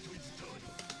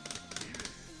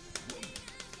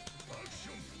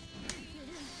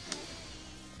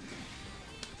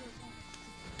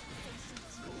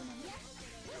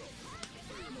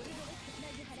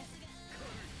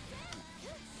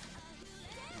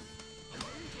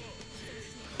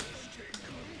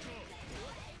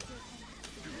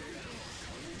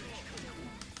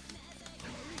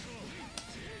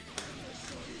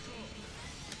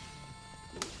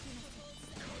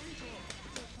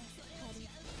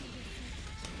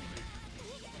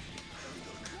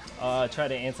 Try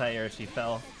to anti-air, she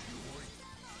fell.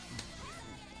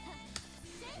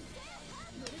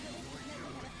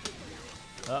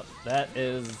 Oh, that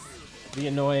is the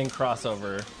annoying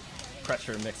crossover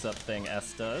pressure mix-up thing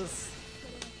S does.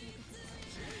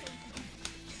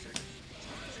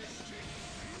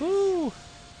 Woo!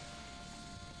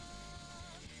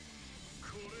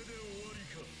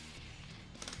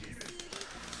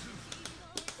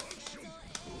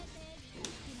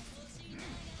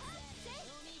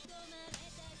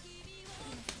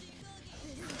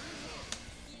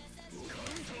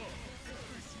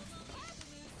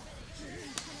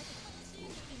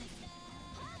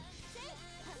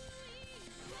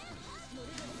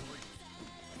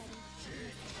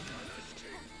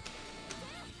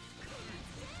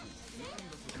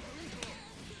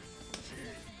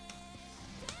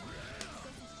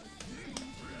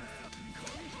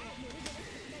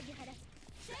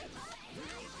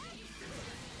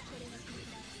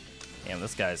 Damn,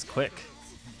 this guy's quick.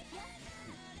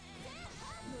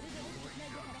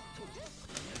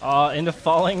 Into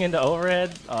falling into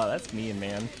overhead? Oh, that's mean,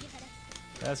 man.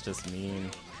 That's just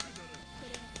mean.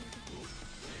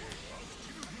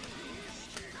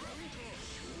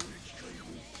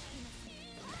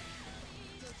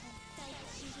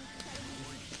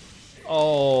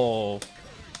 Oh.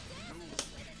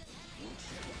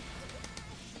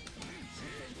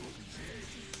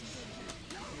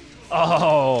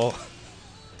 Oh.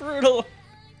 Brutal.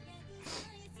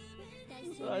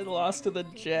 I lost to the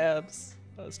jabs.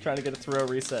 I was trying to get a throw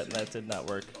reset and that did not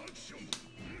work.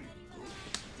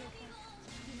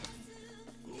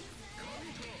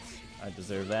 I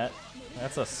deserve that.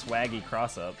 That's a swaggy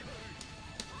cross-up.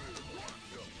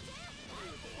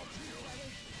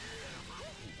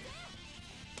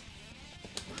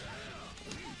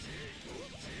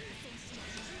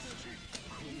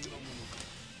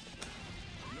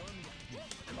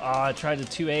 Oh, I tried to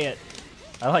 2A it.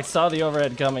 I like saw the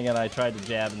overhead coming and I tried to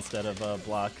jab instead of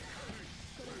block.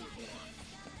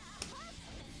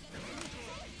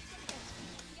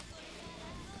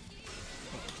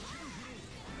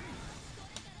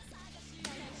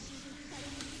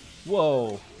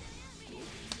 Whoa.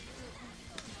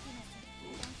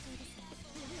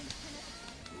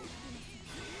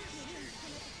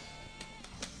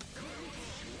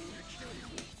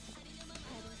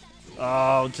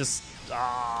 Oh, just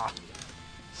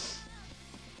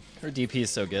her DP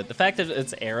is so good. The fact that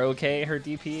it's arrow K, her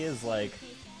DP is like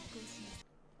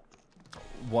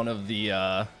one of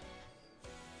the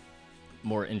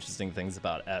more interesting things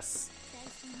about S.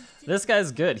 This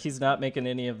guy's good. He's not making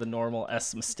any of the normal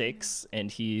S mistakes,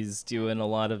 and he's doing a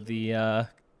lot of the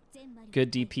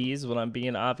good DPs when I'm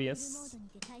being obvious.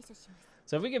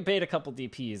 So if we can bait a couple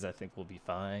DPs, I think we'll be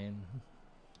fine.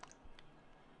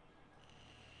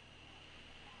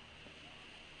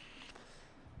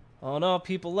 Oh no,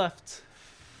 people left.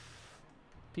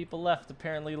 People left.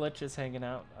 Apparently Lich is hanging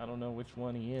out. I don't know which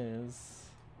one he is.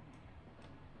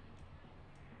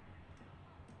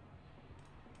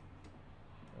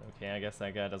 Okay, I guess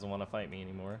that guy doesn't want to fight me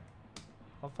anymore.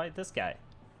 I'll fight this guy.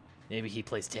 Maybe he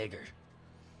plays Tager.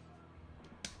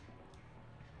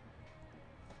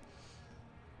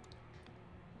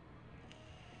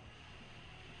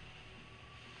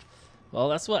 Well,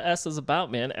 that's what S is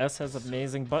about, man. S has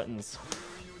amazing buttons.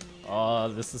 Oh,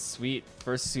 this is sweet.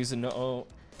 First Susanoo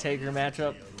Tager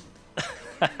matchup.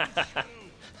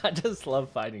 I just love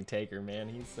fighting Tager, man.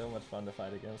 He's so much fun to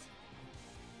fight against.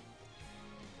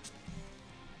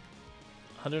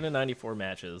 194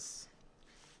 matches.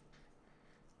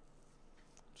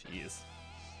 Jeez.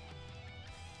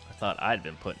 I thought I'd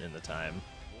been putting in the time.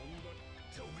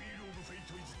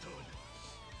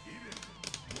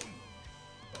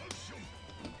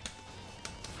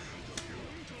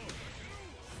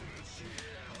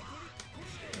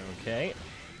 Okay.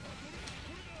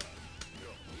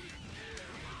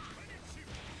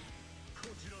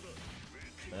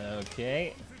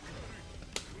 Okay.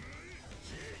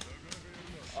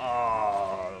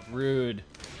 Oh, rude.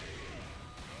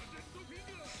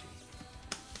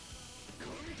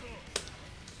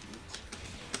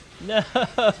 No.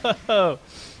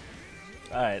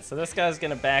 Alright, so this guy's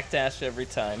gonna backdash every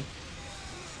time.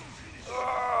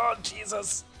 Oh,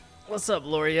 Jesus. What's up,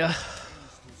 Loria?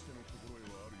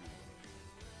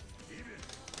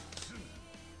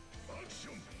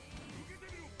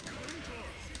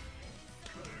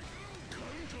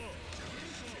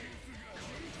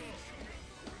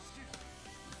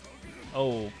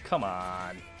 Oh, come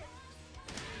on.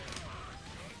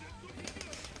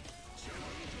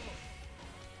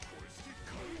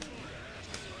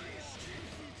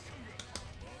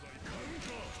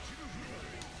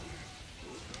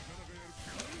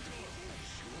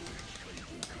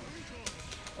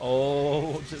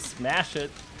 Oh, just smash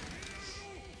it.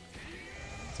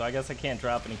 So I guess I can't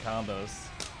drop any combos.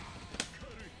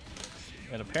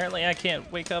 And apparently I can't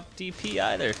wake up DP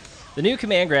either. The new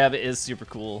command grab is super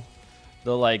cool.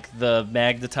 The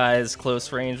magnetized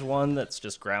close range one that's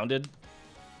just grounded.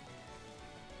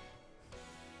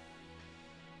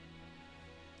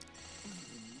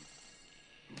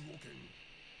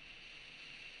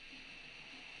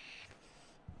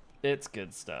 It's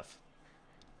good stuff.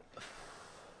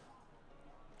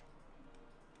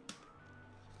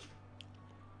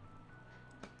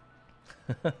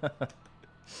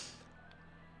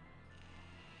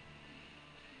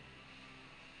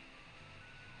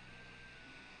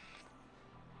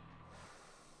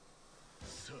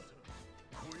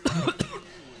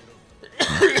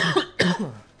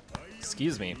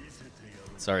 Excuse me.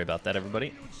 Sorry about that,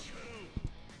 everybody.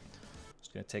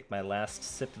 Just gonna take my last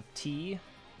sip of tea.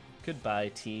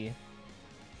 Goodbye, tea.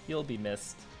 You'll be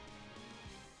missed.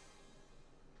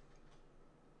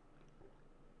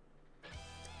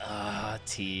 Ah,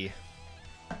 tea.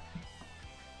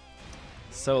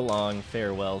 So long,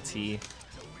 farewell, tea.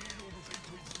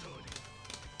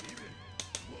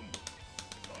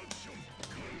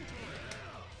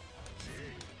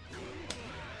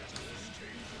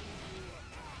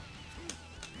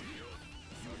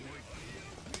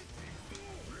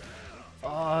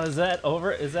 Oh, is that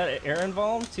over? Is that air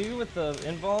involve too with the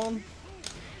involve?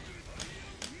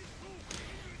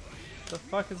 What the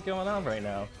fuck is going on right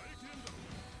now?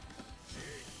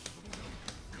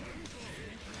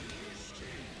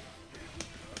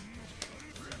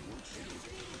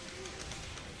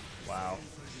 Wow.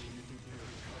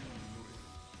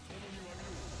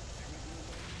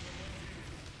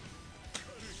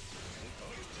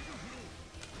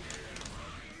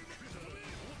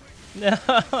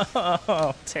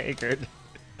 No, Tagered.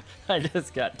 I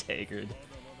just got Tagered.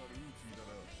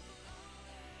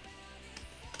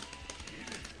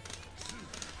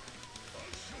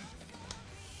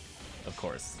 Of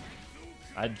course.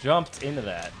 I jumped into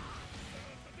that.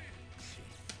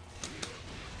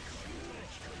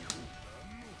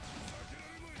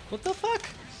 What the fuck?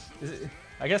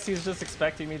 I guess he's just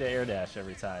expecting me to air dash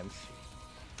every time.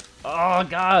 Oh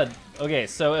god. Okay,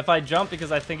 so if I jump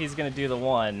because I think he's gonna do the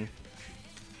one,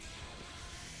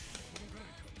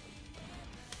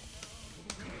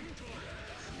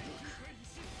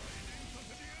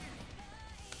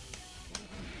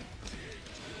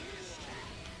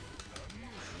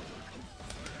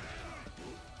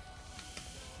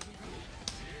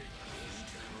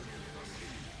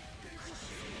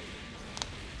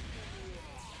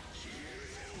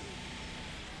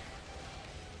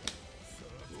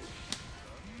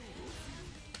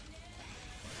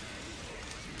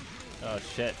 Oh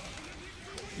shit.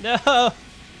 No!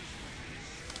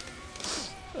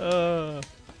 Oh,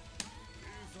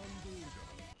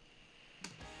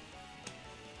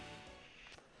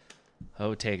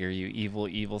 Tager, you evil,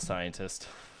 evil scientist.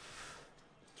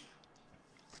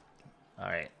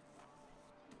 Alright.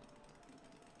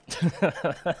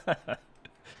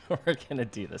 We're gonna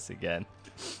do this again,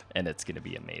 and it's gonna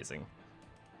be amazing.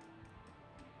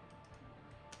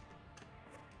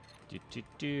 If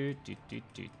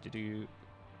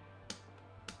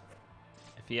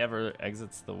he ever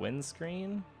exits the win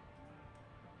screen.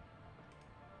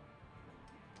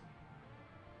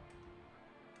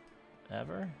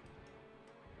 Ever?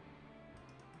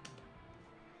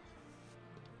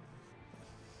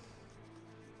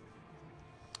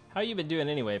 How you been doing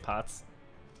anyway, Potts?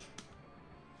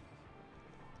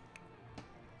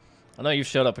 I know you've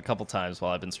showed up a couple times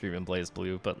while I've been streaming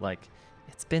Blazblue, but like,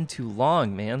 it's been too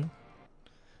long, man.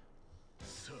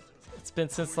 It's been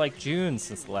since like June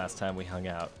since the last time we hung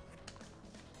out.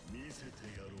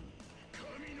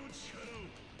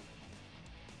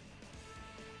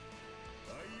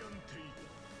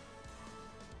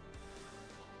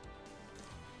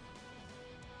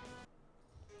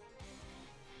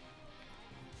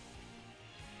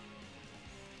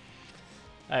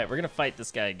 Alright, we're gonna fight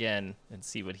this guy again and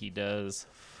see what he does.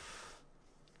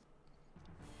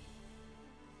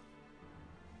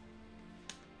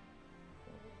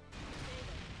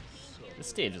 This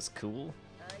stage is cool.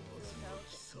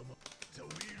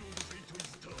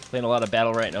 Playing a lot of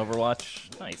Battle Right in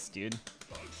Overwatch. Nice, dude.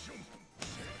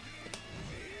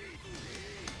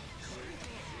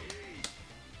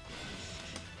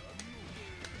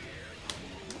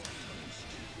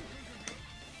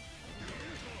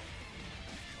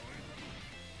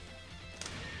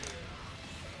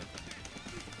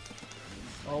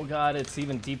 Oh god, it's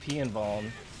even DP involved.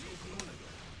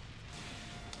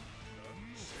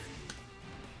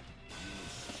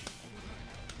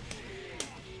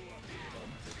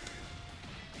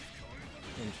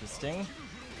 Interesting.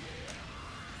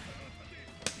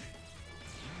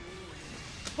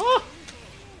 Oh!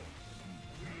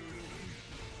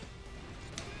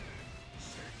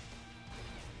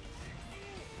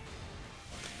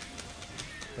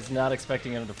 Was not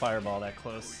expecting him to fireball that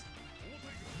close.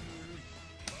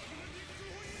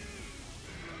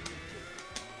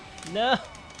 No!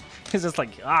 He's just like,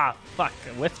 ah, fuck, I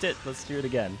whiffed it, let's do it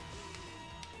again.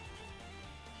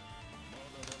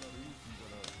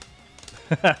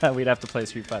 We'd have to play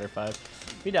Street Fighter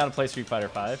 5. We'd down to play Street Fighter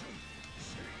 5.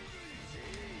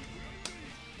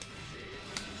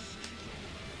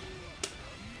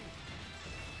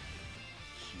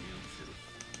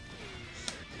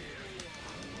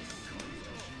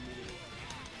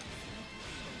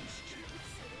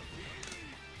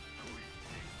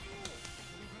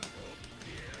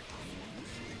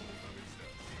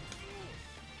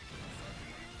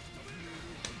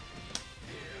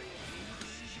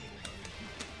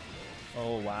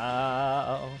 Oh,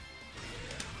 wow.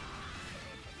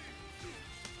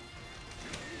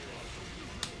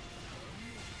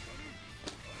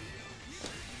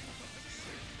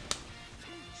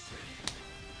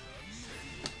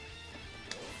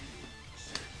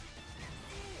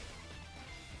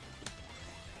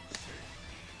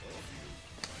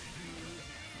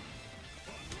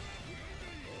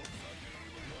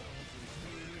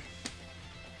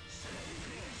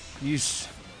 Yeesh.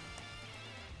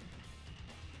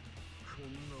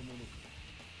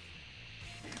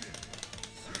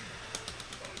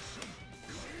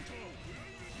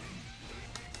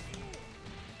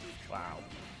 Wow.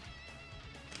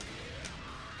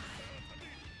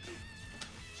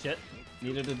 Shit.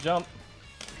 Needed to jump.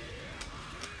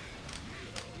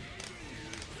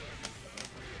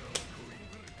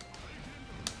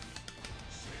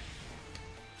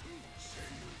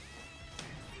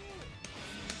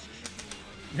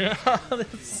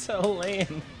 That's so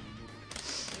lame.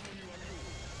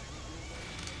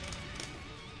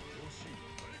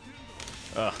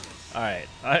 Ugh. Alright,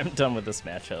 I'm done with this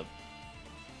matchup.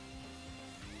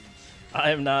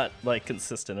 I am not, like,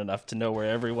 consistent enough to know where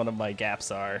every one of my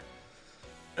gaps are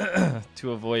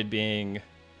to avoid being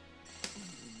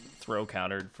throw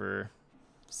countered for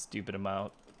stupid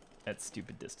amount at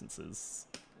stupid distances.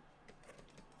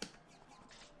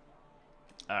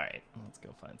 Alright, let's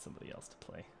go find somebody else to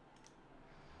play.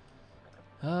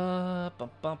 Bum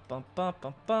bum bum bum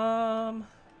bum bum.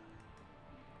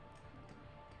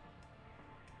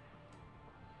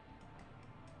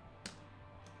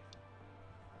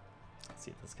 Let's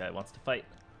see if this guy wants to fight.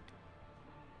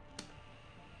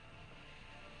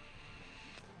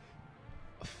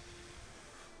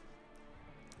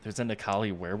 There's a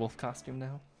Nikali werewolf costume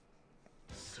now?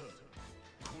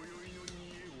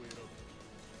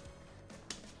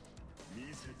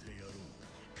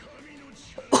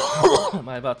 Am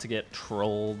I about to get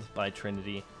trolled by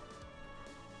Trinity?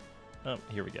 Oh,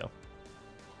 here we go.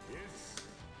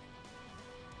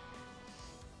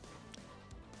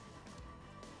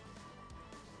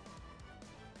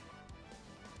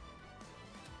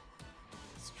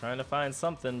 Just trying to find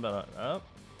something, but oh.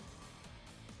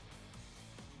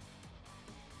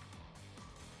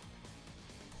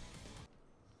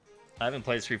 I haven't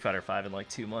played Street Fighter V in like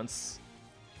 2 months.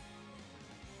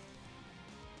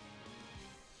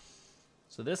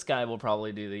 So this guy will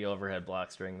probably do the overhead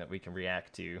block string that we can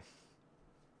react to.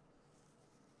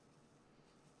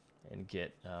 And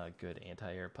get good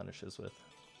anti-air punishes with.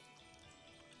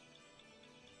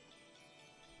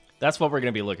 That's what we're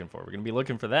going to be looking for. We're going to be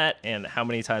looking for that and how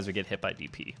many times we get hit by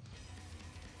DP.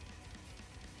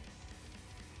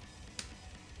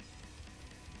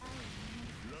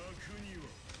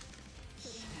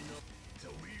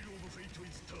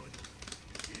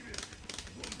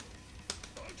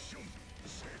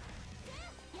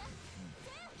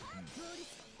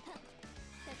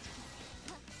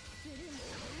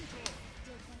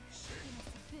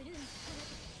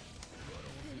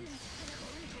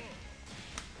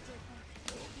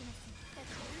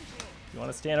 You want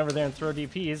to stand over there and throw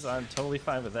DPs, I'm totally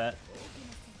fine with that.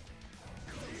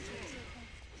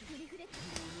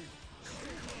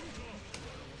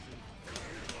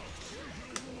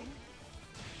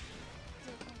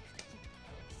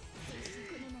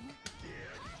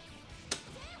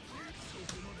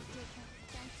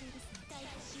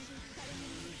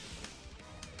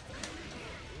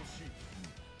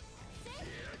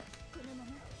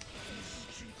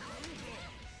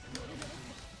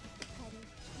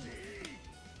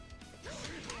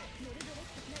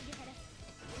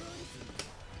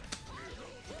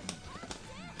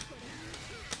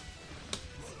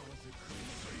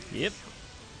 Yep.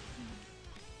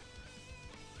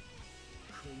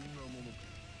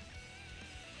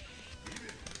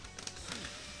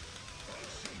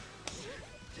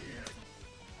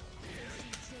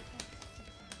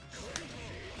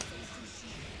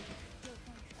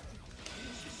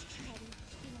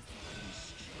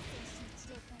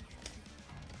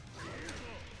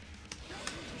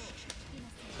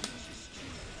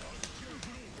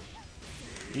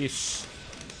 Yeesh.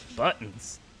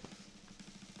 Buttons.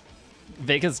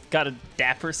 Vega's got a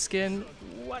dapper skin?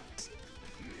 What?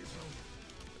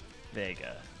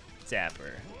 Vega.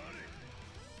 Dapper.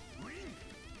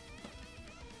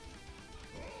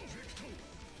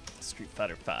 Street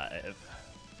Fighter V.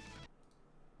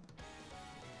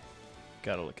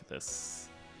 Gotta look at this.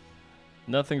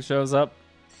 Nothing shows up.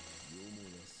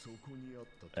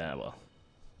 Ah, well.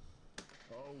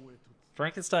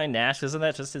 Frankenstein Nash, isn't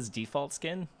that just his default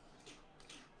skin?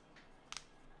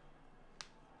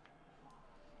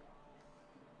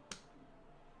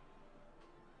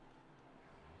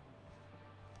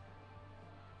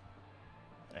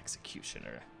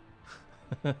 Executioner.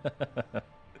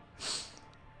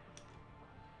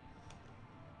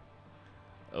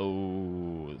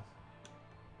 Oh,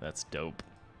 that's dope.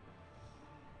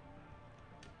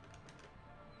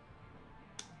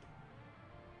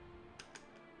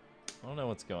 I don't know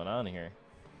what's going on here.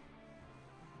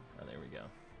 Oh, there we go.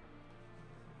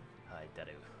 Hi,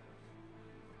 Daru.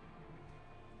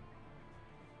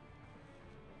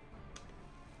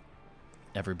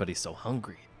 Everybody's so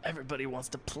hungry. Everybody wants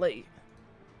to play.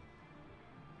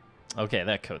 Okay,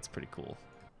 that coat's pretty cool.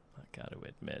 I gotta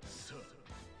admit.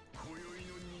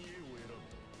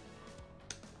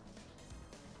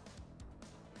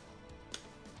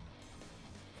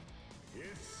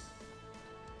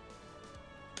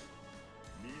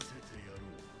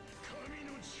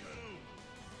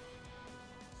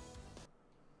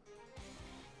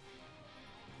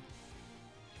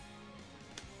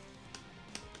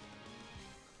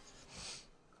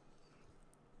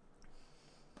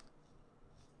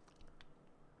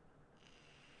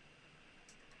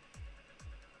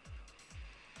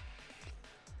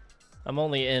 I'm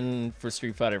only in for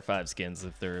Street Fighter V skins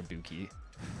if they're Ibuki.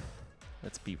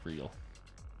 Let's be real.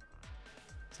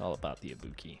 It's all about the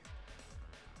Ibuki.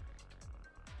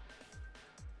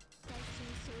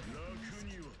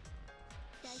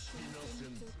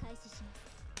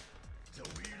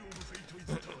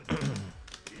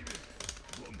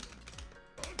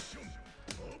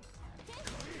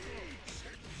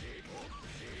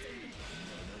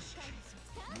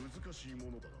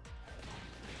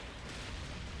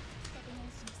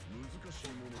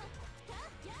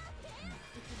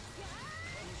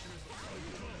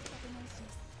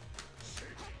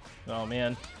 Oh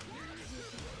man.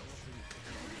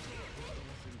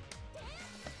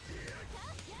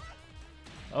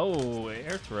 Oh,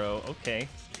 air throw. Okay.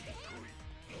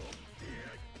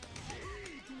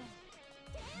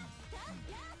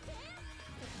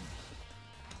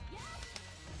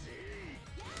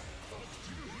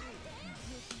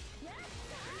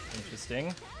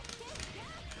 Interesting.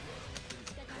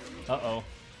 Uh-oh.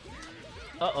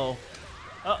 Uh-oh.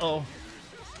 Uh-oh.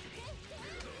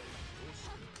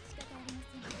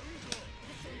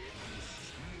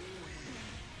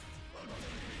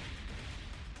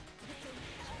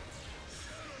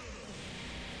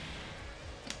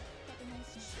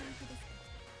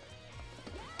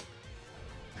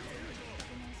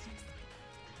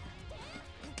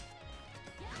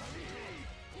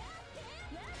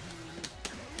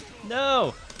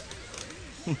 No!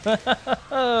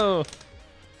 No!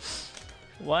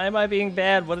 Why am I being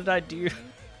bad? What did I do?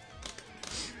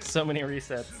 So many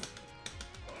resets.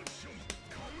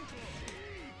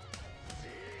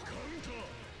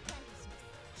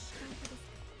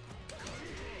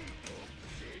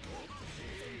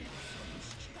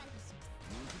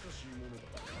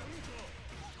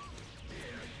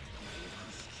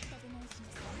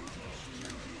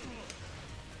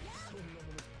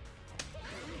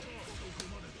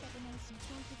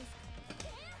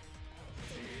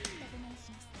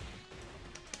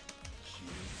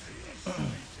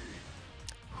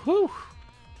 Whew.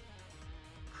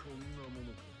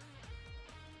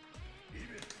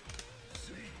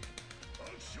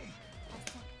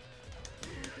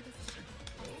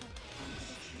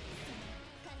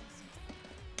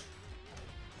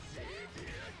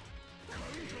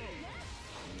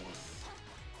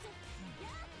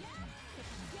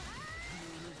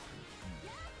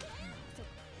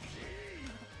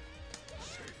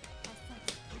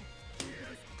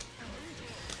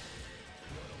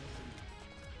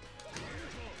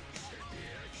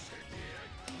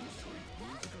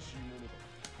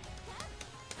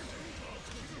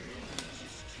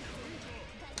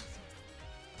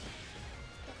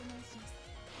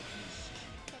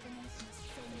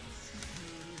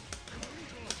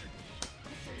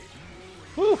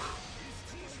 Whew.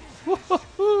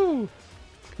 Woo-hoo-hoo.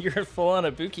 You're full on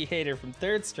a Buki hater from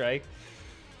Third Strike,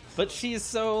 but she's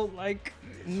so like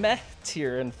meh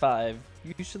tier in 5.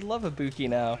 You should love a Buki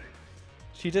now.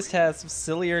 She just has some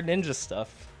sillier ninja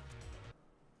stuff,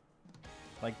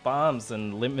 like bombs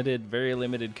and limited, very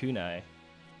limited kunai.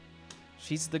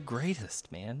 She's the greatest,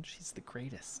 man. She's the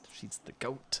greatest. She's the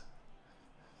GOAT.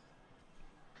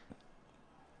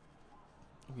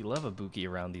 We love a Buki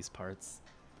around these parts.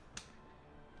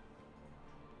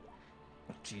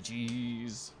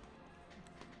 GG's.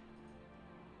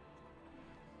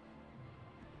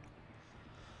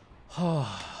 Well,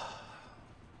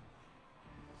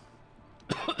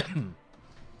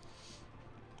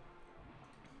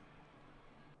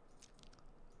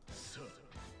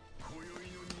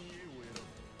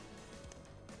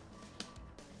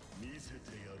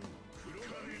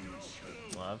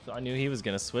 if I knew he was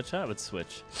gonna switch, I would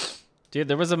switch. Dude,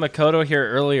 there was a Makoto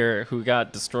here earlier who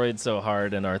got destroyed so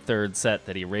hard in our third set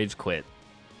that he rage quit.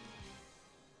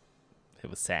 It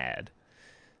was sad.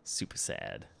 Super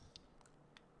sad.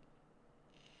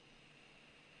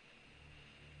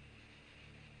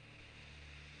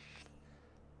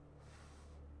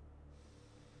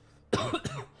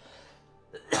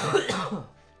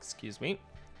 Excuse me.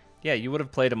 Yeah, you would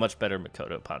have played a much better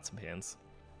Makoto, Pots and Pans.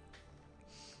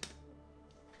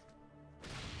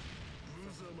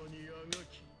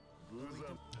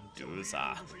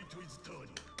 Duza.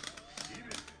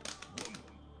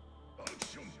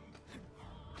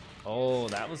 Oh,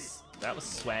 that was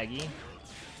swaggy.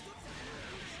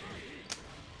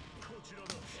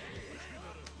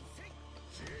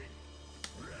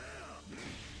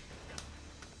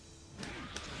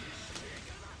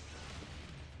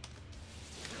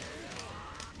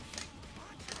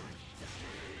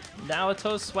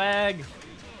 Naoto swag.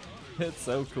 It's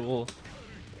so cool.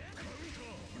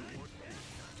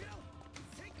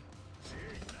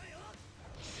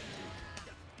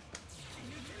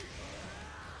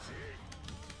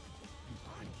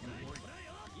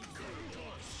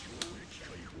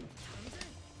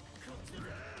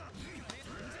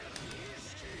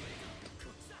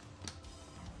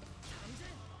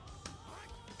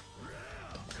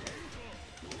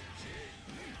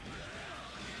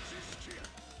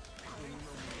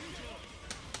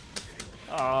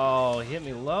 Oh, he hit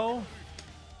me low.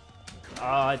 Oh,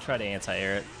 I tried to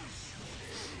anti-air it.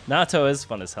 Nato is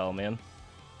fun as hell, man.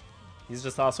 He's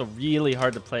just also really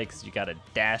hard to play because you gotta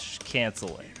dash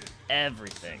cancel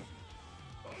everything.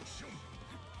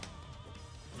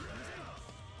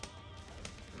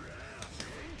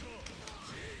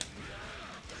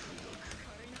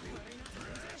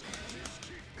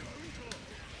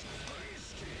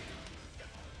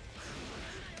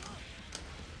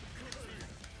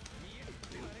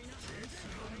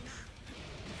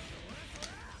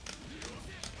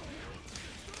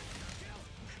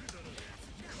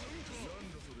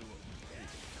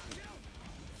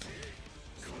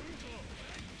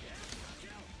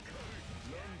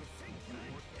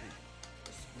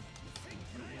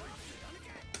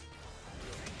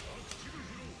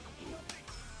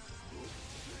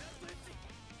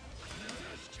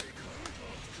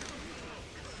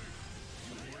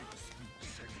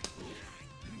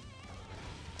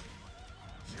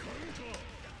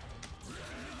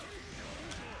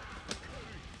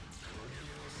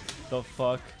 The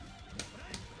fuck?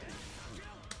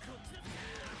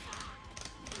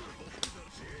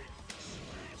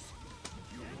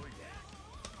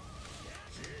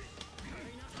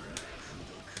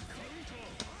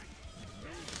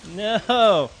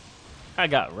 No! I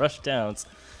got rush downs.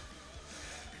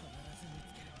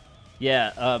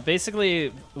 Yeah, basically,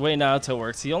 the way Naruto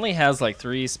works, he only has like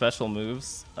 3 special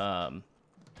moves and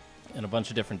a bunch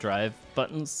of different drive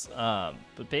buttons.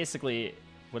 But basically,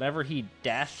 whenever he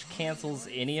dash cancels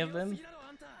any of them,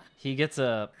 he gets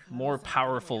a more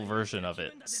powerful version of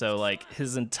it. So, like,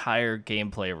 his entire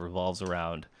gameplay revolves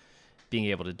around being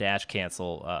able to dash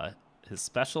cancel his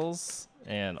specials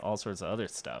and all sorts of other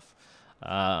stuff.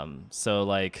 So,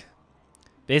 like,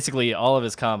 basically, all of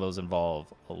his combos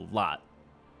involve a lot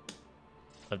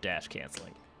of dash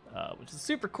canceling, which is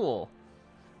super cool.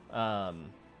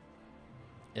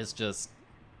 It's just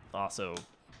also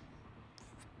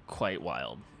quite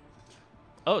wild.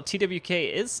 Oh,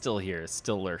 TWK is still here,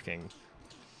 still lurking.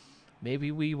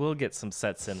 Maybe we will get some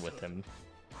sets in with him.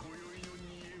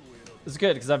 It's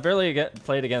good, because I've barely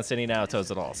played against any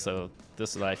Narutos at all, so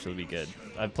this will actually be good.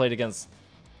 I've played against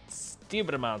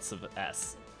stupid amounts of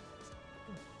S.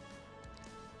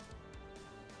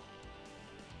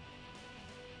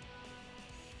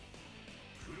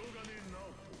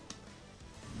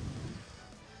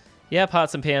 Yeah,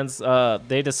 pots and pans.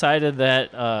 They decided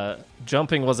that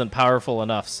jumping wasn't powerful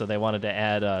enough, so they wanted to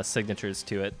add signatures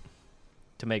to it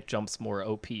to make jumps more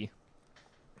OP.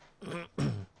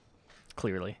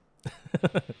 Clearly.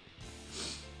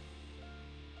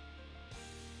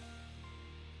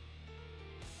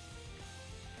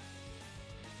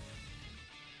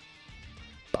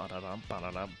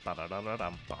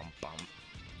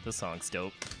 This song's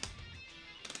dope.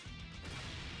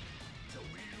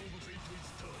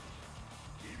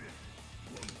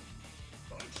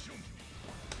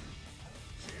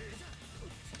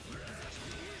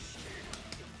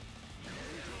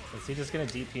 Is he just gonna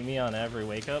DP me on every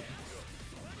wake up?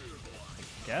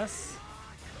 Guess?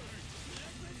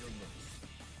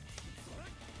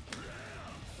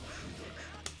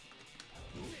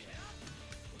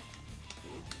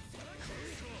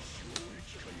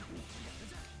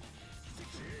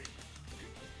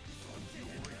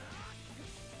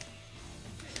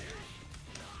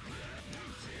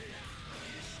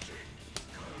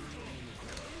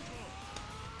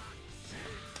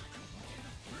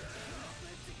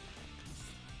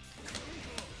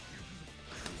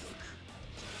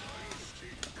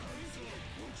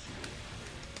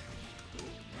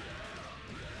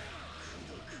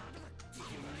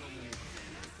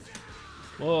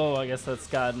 Whoa, I guess that's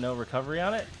got no recovery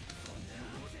on it.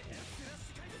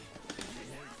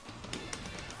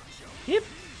 Yep.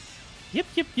 Yep,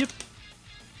 yep, yep.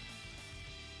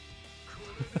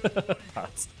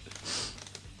 Pots.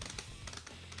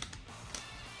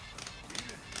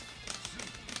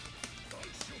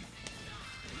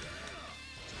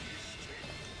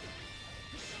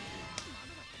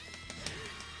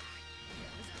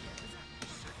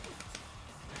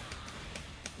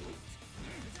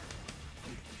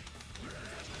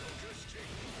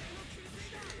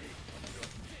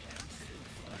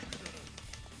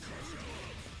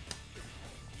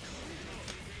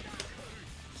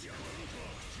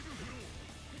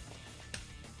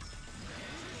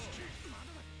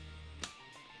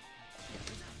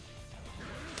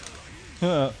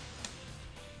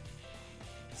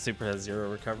 Super has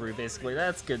 0 recovery, basically.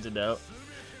 That's good to know.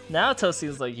 Naruto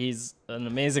seems like he's an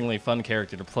amazingly fun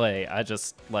character to play. I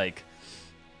just, like,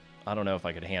 I don't know if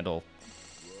I could handle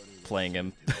playing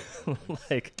him.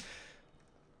 Like,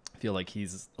 I feel like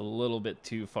he's a little bit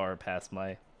too far past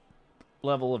my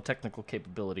level of technical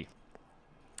capability.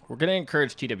 We're going to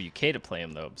encourage TWK to play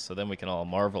him, though, so then we can all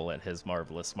marvel at his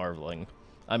marvelous marveling.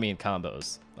 I mean,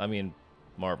 combos. I mean,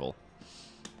 marvel.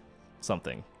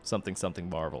 Something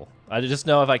Marvel. I just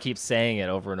know if I keep saying it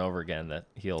over and over again that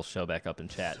he'll show back up in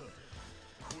chat.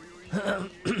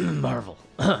 Marvel.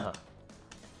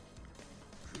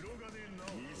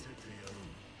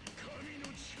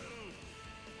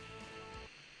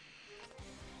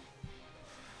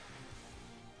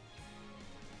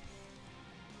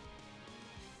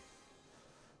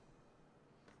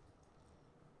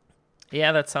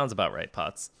 Yeah, that sounds about right,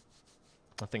 Potts.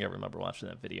 I think I remember watching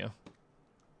that video.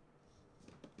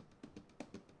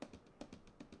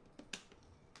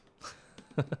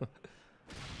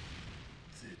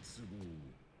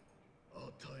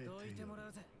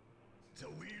 The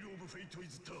wheel of fate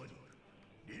is turning.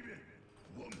 Even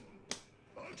one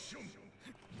action.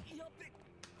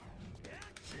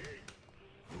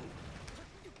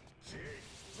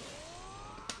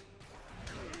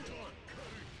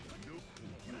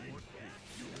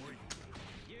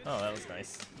 Oh, that was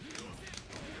nice.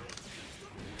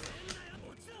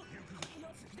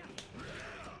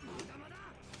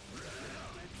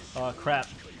 Oh, crap.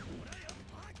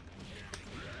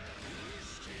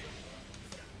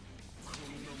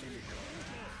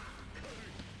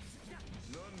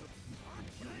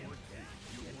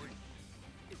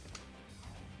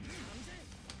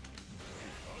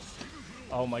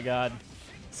 Oh my god.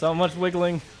 So much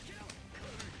wiggling.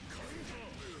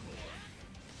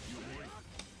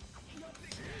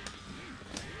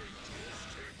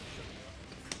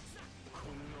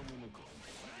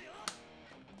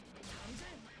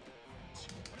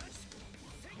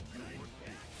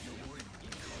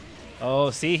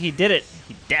 Oh, see, he did it.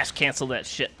 He dash canceled that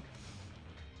shit.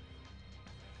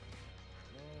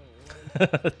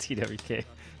 TWK.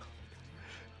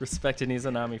 Respected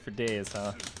Izanami for days,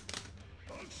 huh?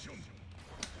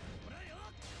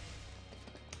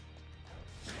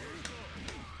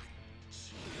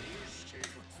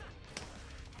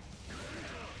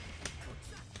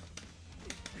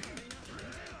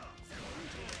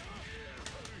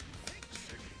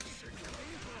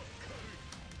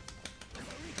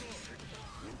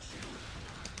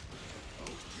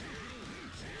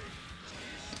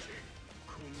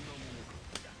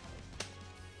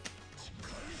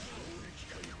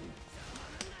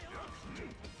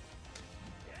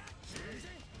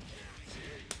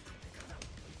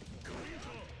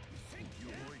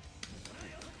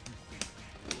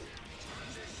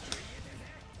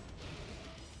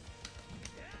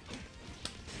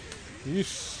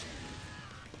 Yeesh.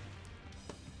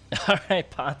 All right,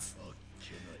 Potts.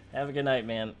 Have a good night,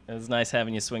 man. It was nice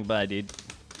having you swing by, dude.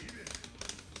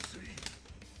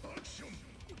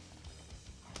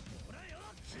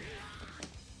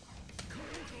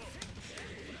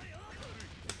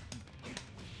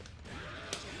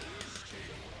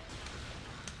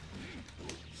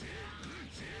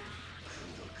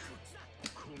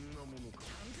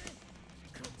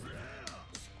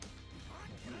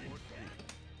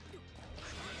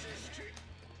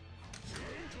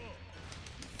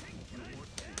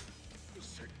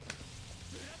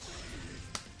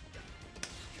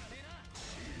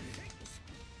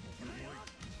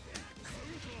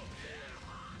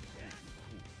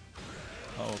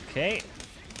 Okay.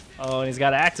 Oh, and he's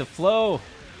got active flow.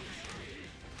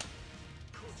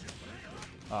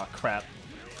 Oh, crap.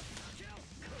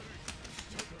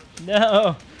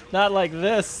 No, not like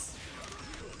this.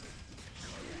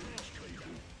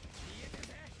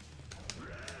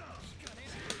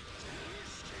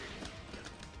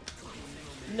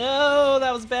 No,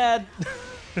 that was bad.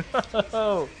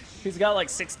 Oh, he's got like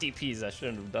 6 DPs. I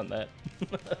shouldn't have done that.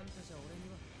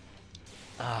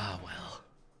 Ah, well.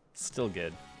 Still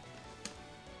good.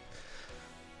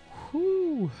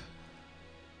 Whew.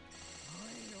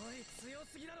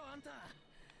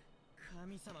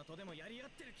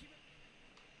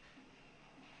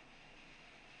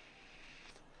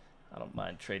 I don't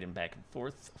mind trading back and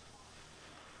forth.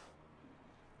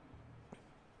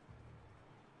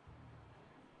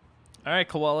 All right,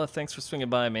 Koala, thanks for swinging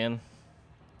by, man.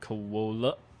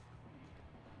 Koala.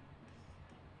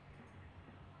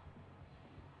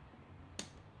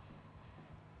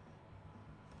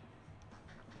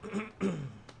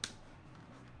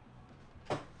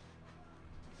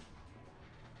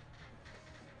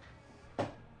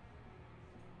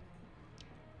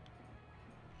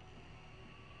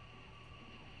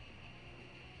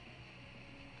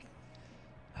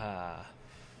 Ah.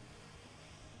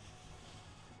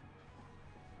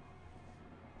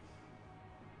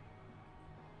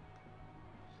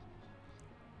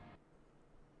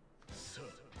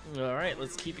 All right,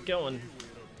 let's keep it going.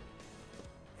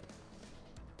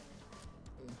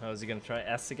 How is he gonna try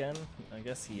S again? I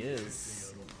guess he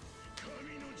is.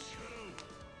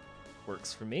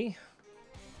 Works for me.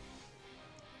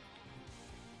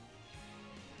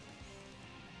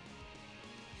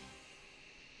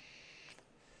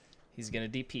 He's gonna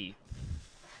DP.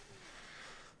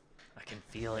 I can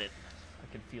feel it.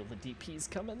 I can feel the DPs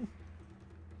coming.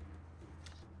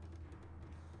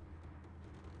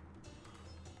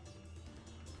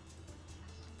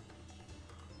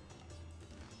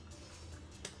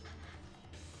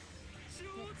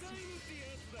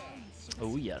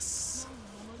 Oh, yes.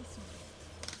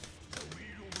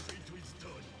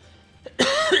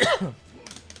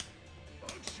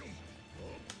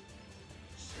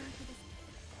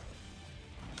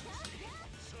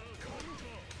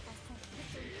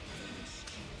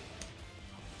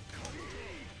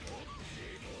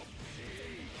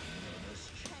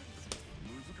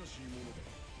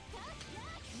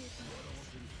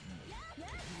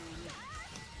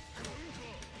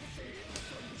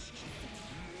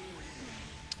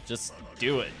 Just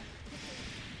do it.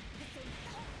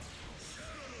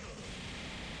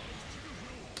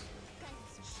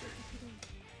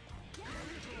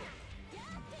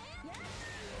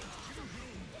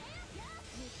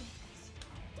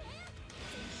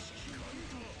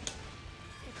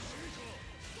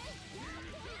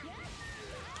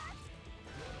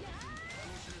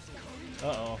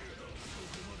 Uh-oh.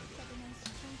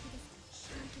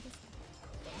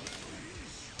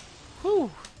 Whew.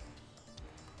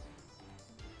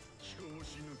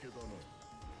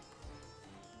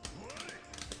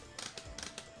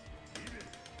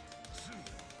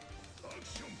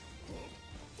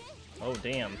 Oh,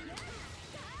 damn.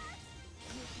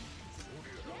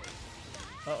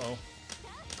 Uh-oh.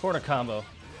 Corner combo.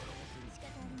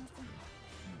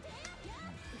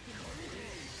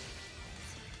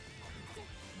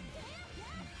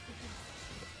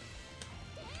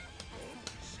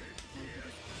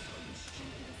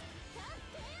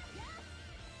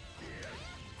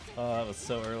 Oh, that was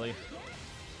so early.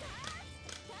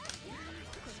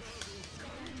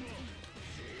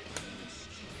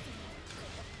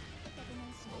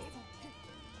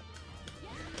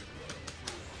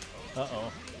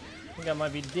 Uh-oh. I think I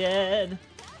might be dead.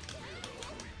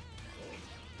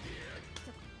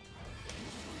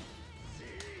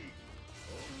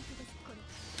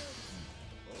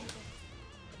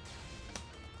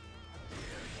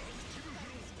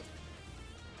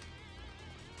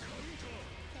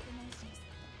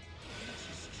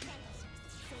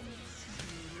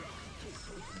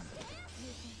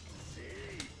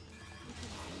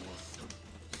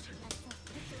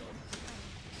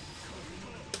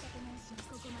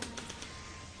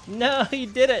 No, he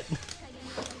did it!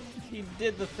 He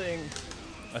did the thing.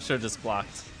 I should have just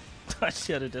blocked. I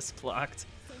should have just blocked.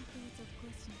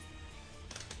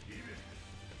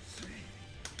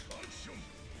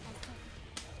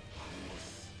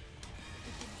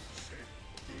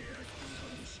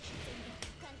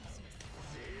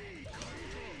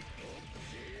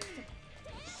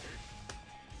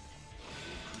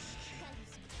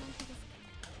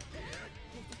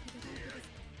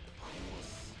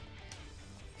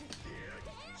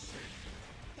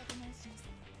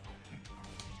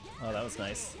 Oh, that was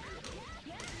nice.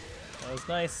 That was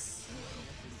nice.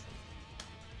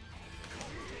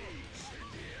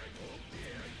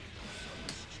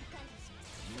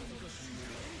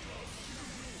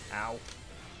 Ow.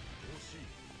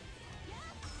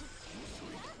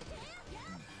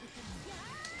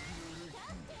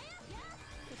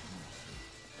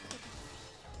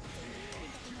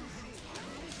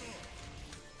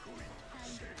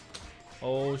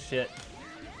 Oh, shit.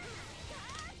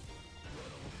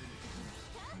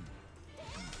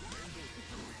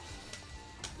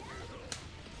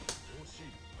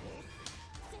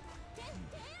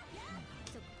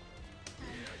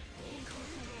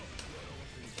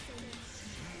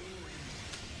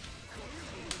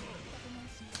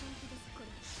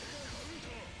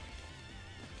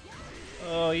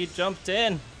 Oh, he jumped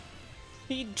in.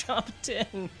 He jumped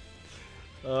in.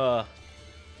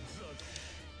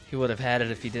 He would have had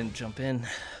it if he didn't jump in.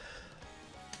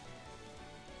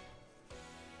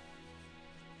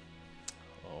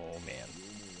 Oh, man.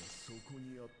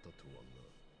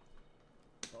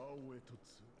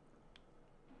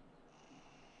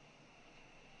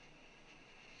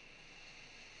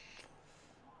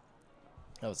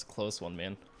 That was a close one,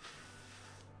 man.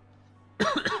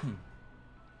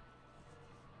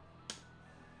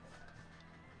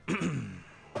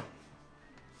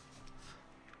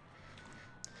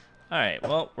 Alright,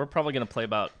 well, we're probably going to play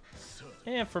about,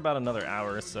 for about another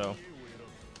hour or so.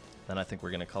 Then I think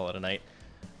we're going to call it a night.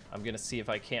 I'm going to see if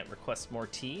I can't request more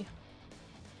tea.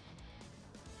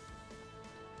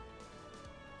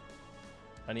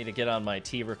 I need to get on my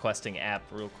tea requesting app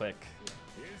real quick,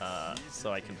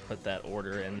 so I can put that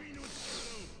order in.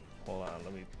 Hold on,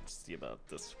 let me see about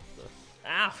this.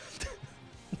 Ow!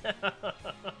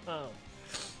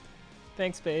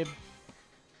 Thanks, babe.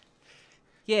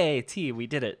 Yay, tea, we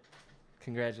did it.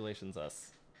 Congratulations,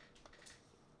 us.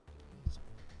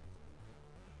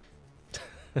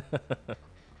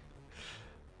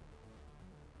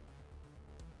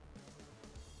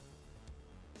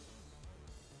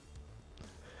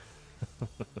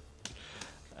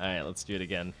 Alright, let's do it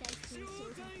again.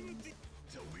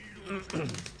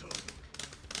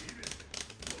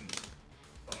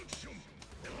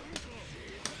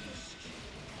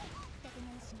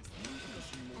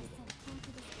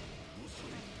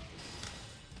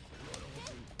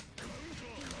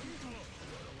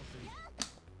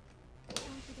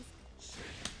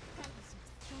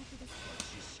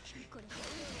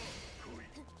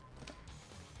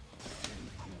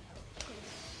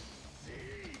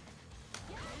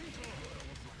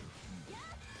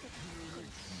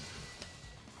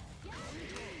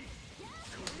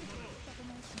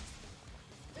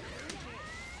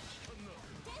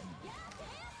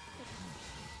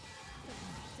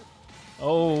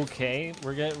 Okay,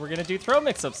 we're gonna do throw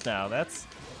mix-ups now. That's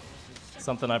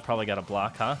something I probably got to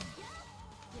block, huh?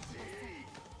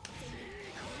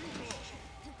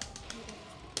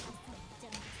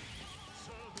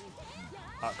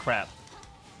 Oh crap.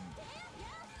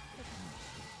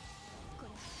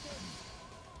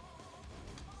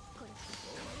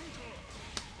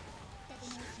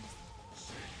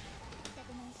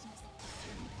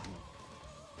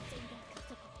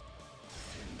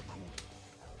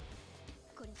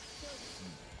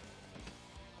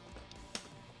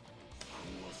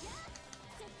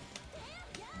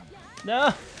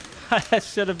 No, I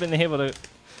should have been able to.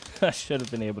 I should have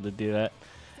been able to do that.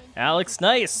 Alex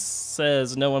Nice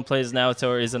says no one plays Naoto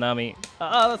or Izanami.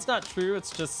 That's not true. It's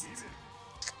just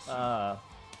I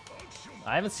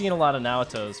haven't seen a lot of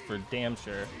Naotos for damn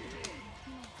sure.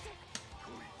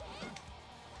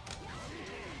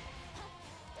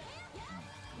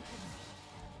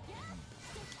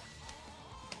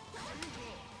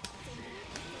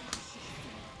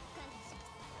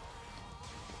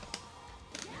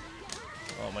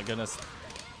 Oh my goodness.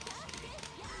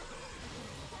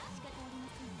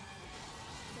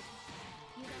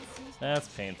 That's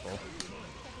painful.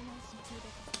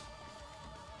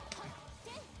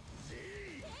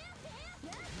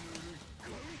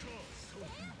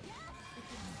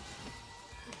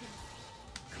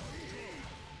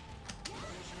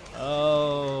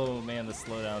 Oh man, the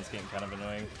slowdown's getting kind of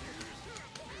annoying.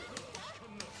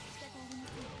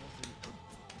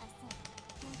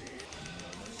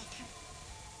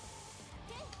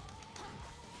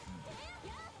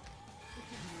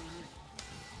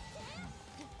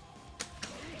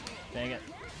 Dang it.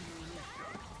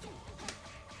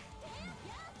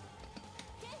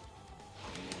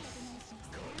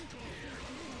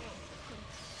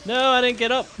 No, I didn't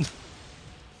get up.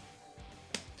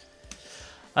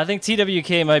 I think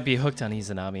TWK might be hooked on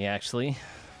Izanami, actually.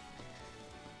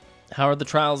 How are the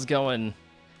trials going?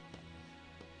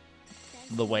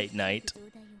 The White Knight.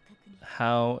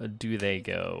 How do they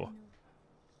go?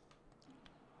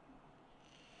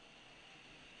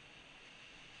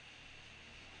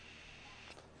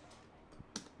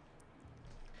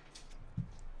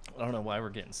 I don't know why we're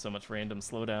getting so much random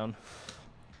slowdown.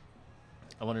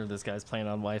 I wonder if this guy's playing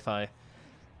on Wi-Fi.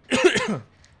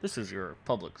 This is your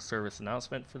public service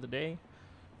announcement for the day.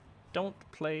 Don't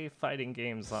play fighting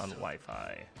games on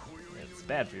Wi-Fi. It's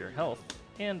bad for your health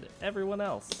and everyone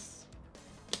else.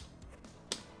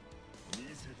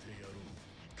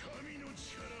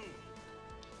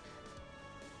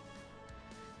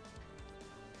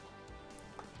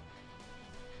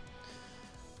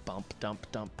 Bump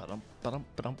dump dump dump dump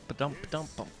dump dump dump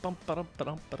bump dump dump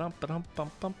dump dump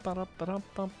bump bump dump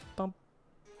dump bump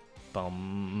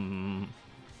bum.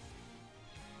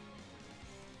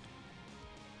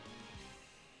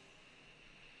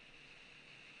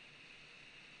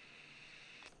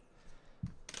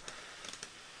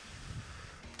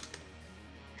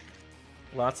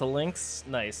 Lots of links,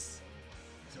 nice.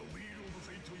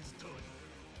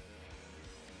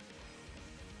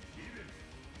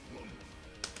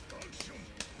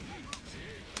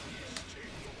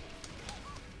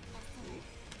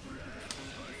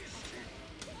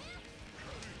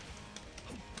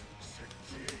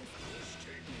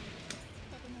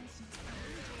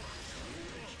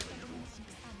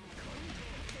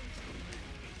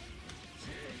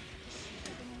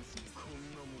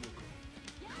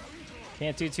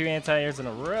 Can't do two anti-airs in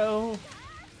a row.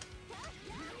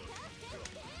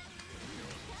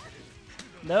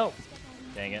 Nope.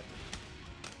 Dang it.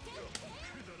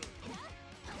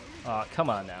 Aw,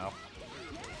 come on now.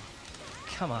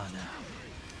 Come on now.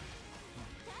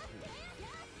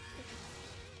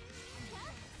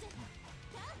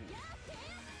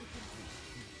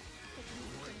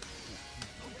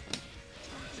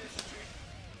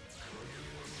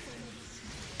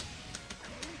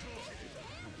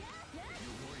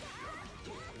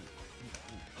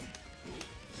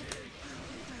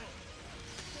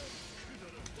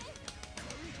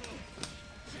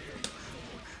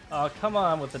 Oh, come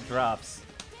on with the drops.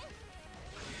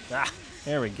 Ah,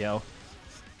 there we go.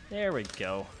 There we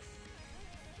go.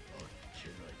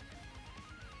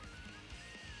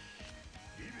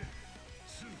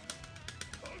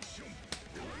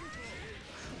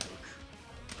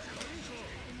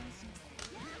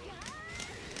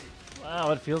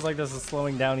 Wow, it feels like this is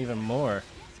slowing down even more.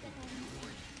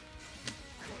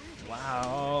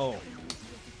 Wow.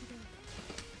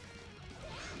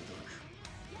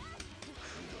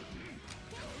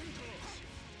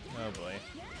 Oh boy.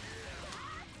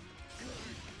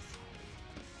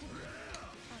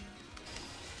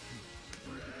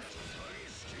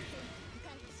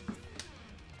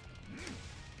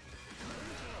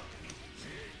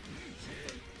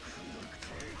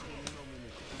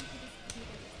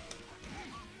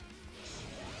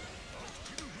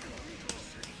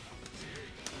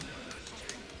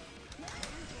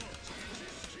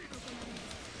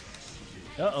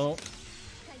 Uh-oh.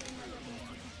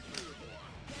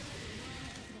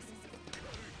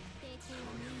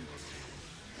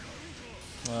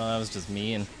 Well, that was just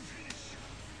mean.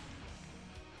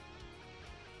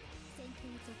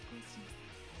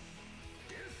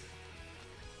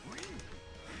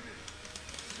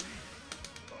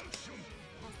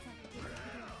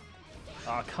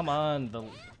 Oh, come on, the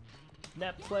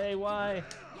Netplay, why?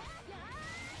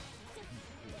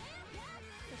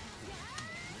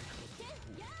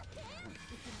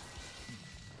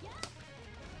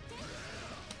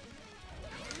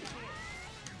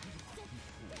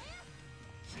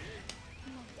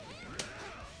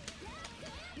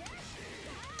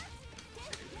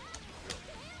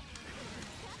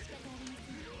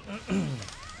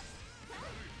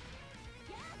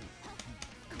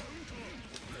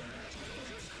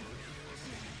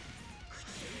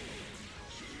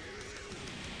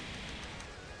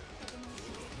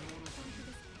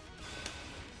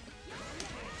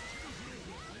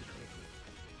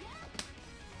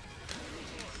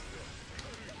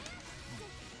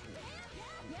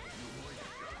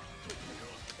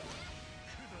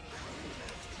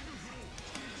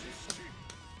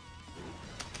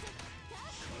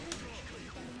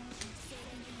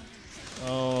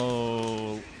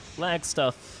 Oh, lag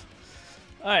stuff.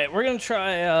 Alright, we're gonna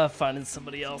try finding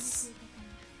somebody else.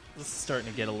 This is starting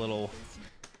to get a little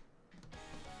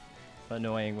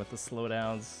annoying with the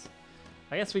slowdowns.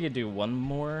 I guess we could do one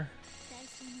more.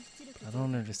 I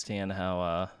don't understand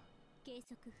how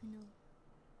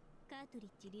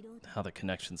the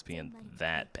connection's being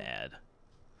that bad.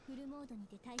 The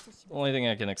only thing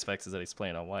I can expect is that he's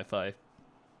playing on Wi-Fi.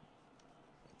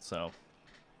 So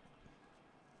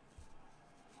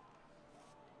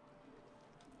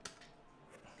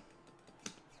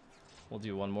we'll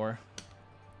do one more.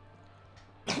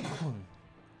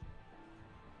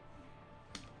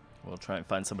 We'll try and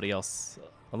find somebody else,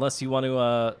 unless you want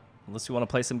to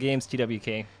play some games,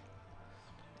 TWK.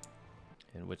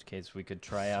 In which case, we could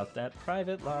try out that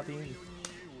private lobby.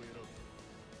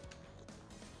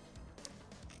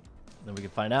 Then we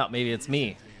can find out. Maybe it's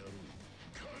me.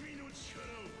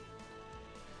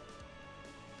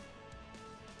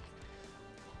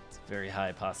 It's a very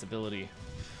high possibility.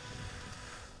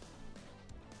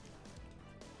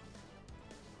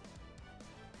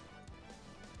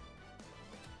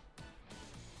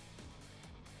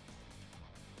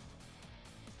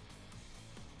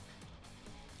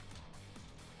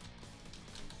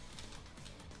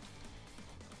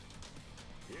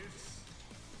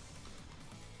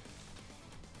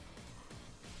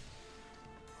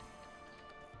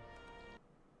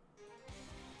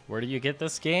 Where do you get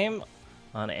this game?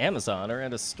 On Amazon or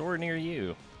at a store near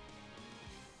you.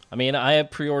 I mean, I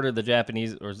have pre-ordered the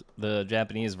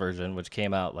Japanese version, which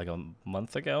came out like a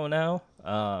month ago now.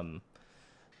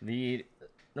 The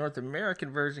North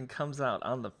American version comes out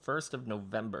on the 1st of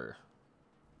November.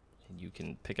 And you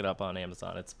can pick it up on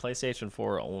Amazon. It's PlayStation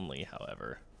 4 only,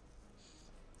 however.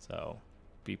 So,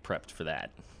 be prepped for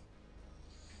that.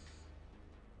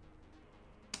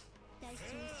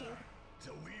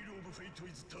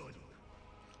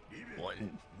 What?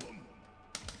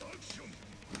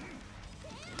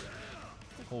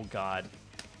 Oh God.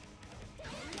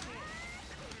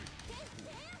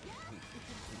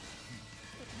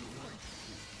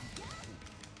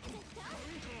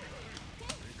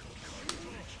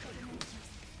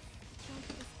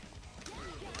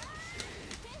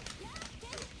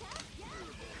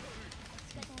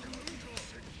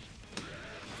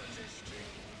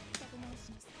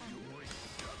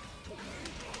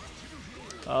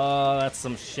 Oh, that's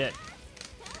some shit.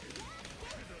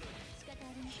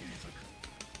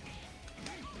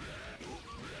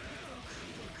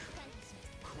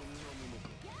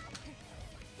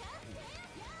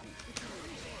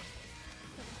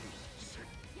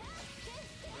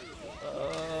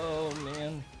 Oh,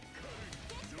 man.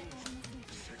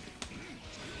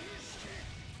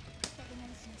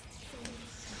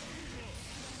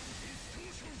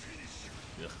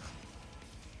 Ugh.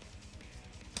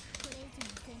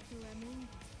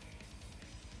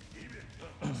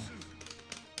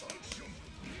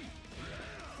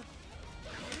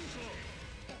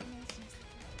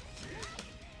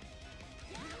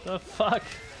 The fuck?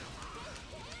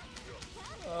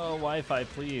 Oh, Wi-Fi,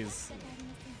 please.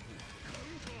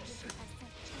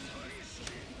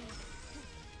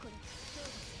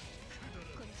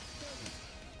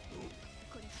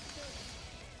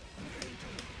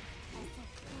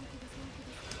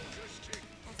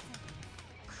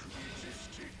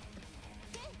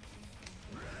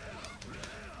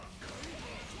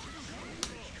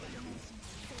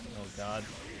 Oh God.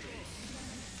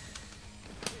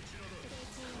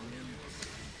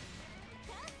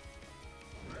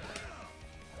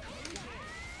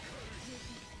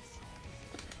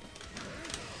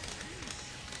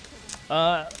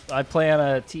 I play on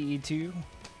a TE2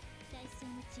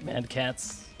 Mad Cat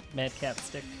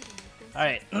stick. All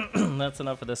right, that's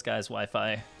enough of this guy's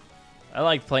Wi-Fi. I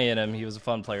liked playing him. He was a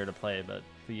fun player to play, but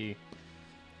the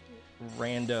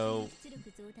rando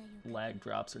lag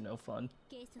drops are no fun.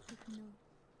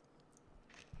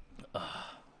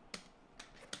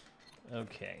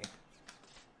 Okay.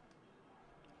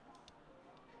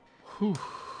 Whew.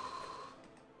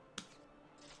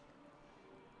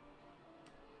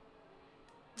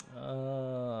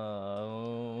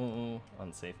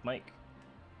 Unsafe mic.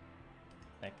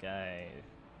 That guy.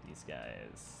 These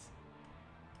guys.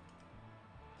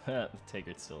 The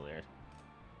Tigger's still there.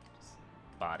 Just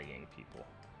bodying people.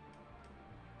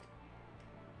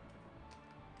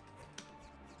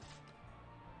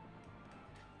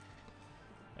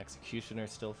 Executioner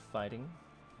still fighting.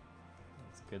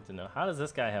 That's good to know. How does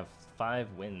this guy have 5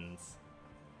 wins?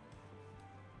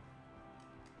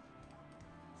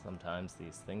 Sometimes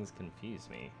these things confuse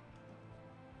me.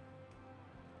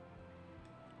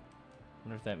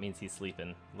 Wonder if that means he's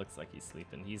sleeping. Looks like he's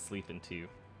sleeping. He's sleeping too.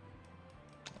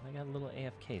 I got little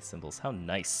AFK symbols. How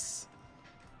nice.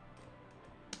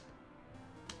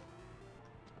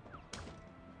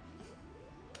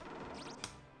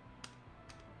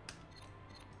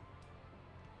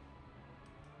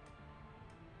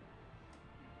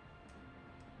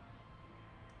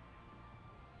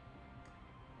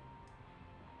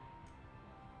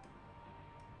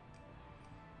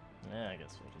 Yeah, I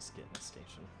guess we'll just get in the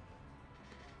station.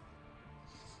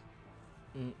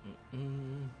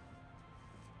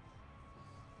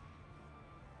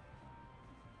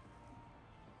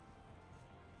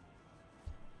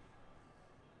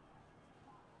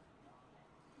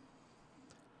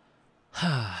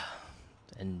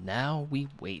 And now we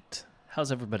wait.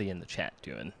 How's everybody in the chat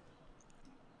doing?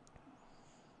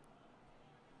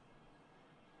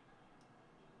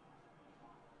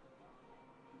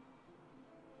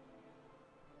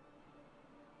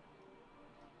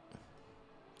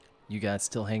 You guys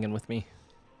still hanging with me?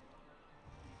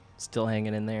 Still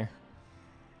hanging in there?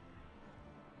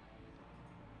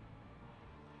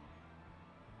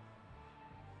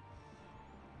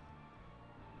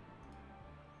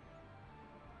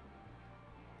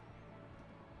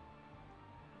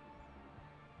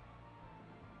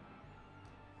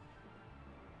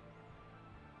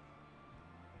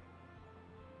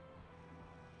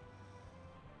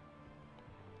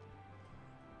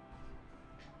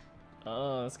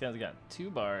 Oh, this guy's got 2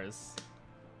 bars.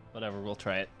 Whatever, we'll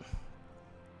try it.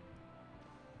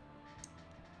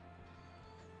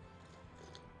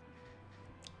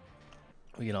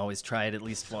 We can always try it at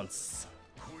least once.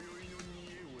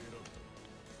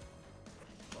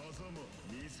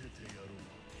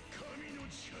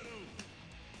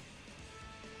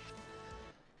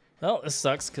 Well, this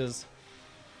sucks because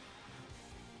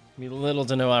we had little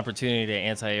to no opportunity to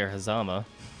anti-air Hazama.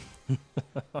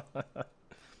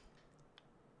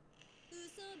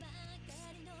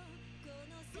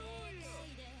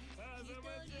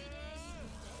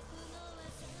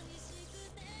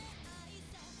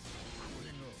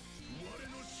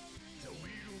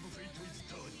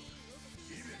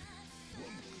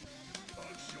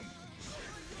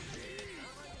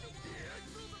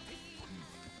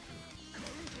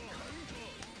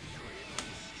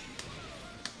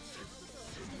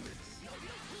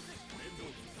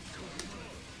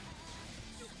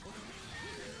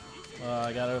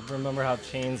 I gotta remember how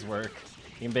chains work.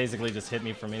 You can basically just hit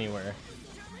me from anywhere.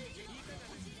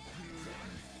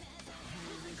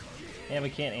 And we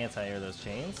can't anti-air those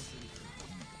chains.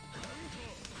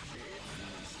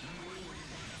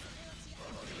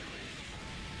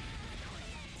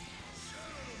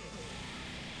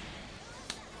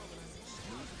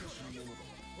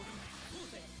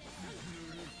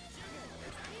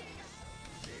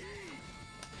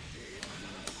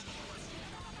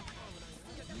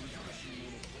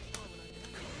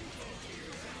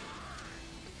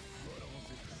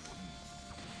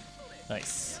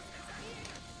 Nice.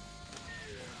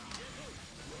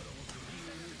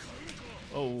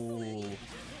 Oh,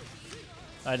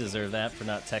 I deserve that for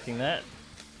not teching that.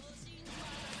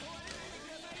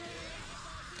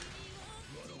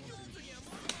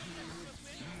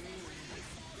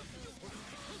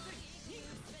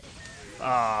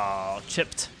 Oh,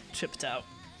 chipped out.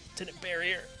 Didn't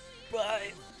barrier.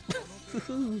 Bye.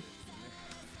 At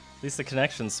least the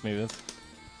connection's smooth.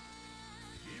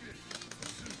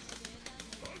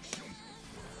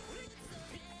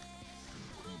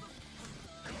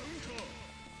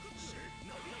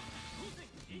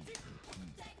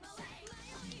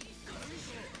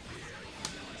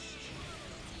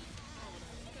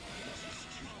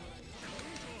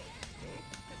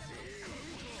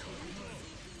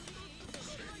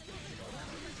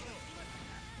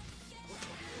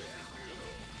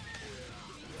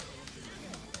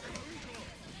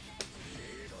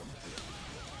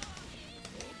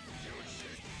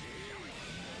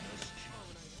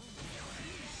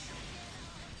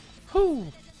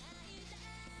 Whoo!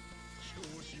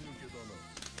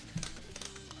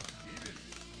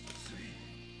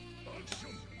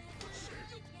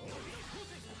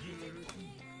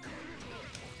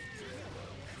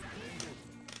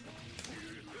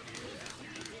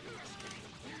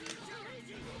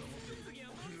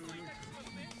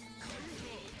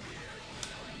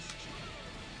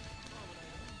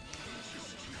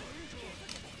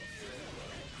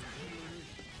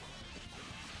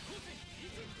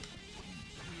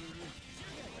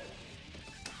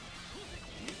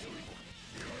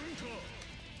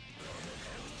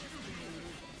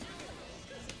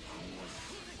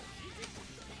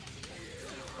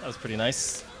 That was pretty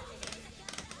nice.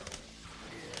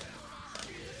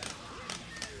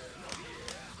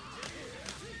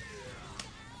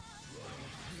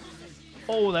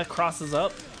 Oh, that crosses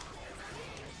up.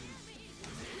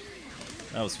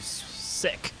 That was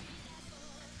sick.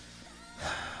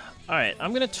 All right,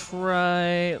 I'm gonna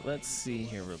try, let's see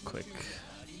here real quick.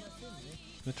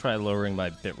 I'm gonna try lowering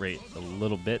my bitrate a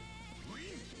little bit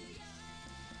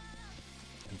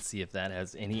and see if that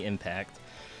has any impact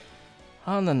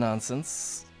on the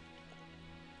nonsense.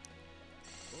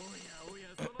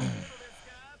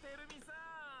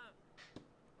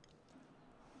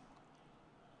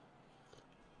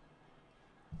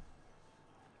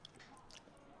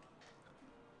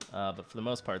 But for the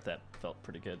most part, that felt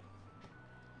pretty good.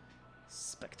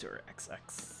 Spectre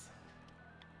XX.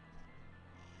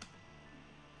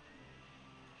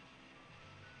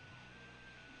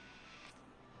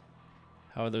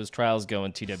 How are those trials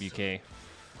going, TWK?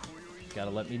 Gotta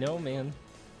let me know, man.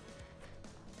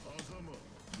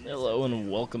 Hello and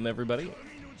welcome, everybody.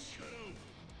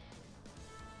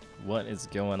 What is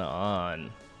going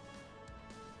on?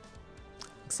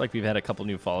 Looks like we've had a couple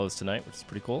new follows tonight, which is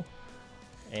pretty cool.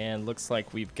 And looks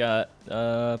like we've got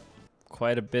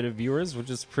quite a bit of viewers, which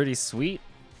is pretty sweet.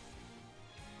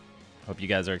 Hope you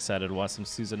guys are excited to watch some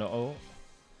Susanoo.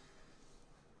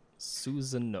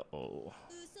 Susanoo.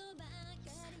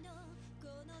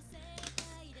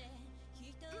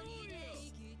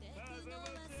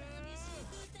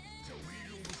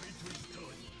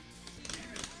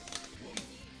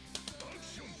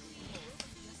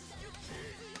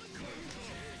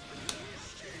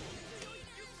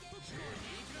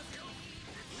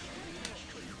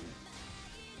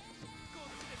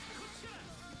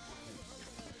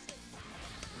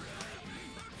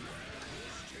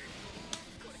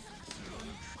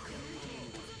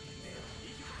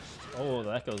 Oh,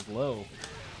 that goes low.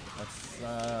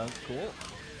 That's cool.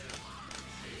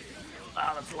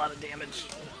 Wow, that's a lot of damage.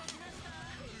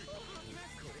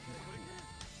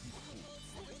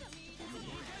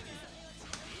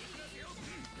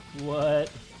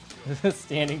 What?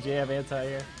 Standing jab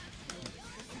anti-air.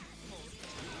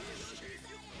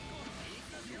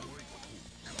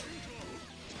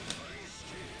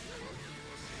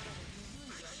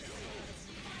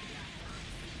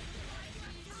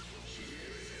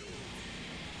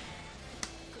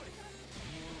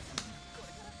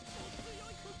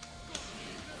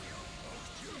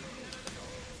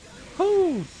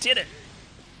 Who did it?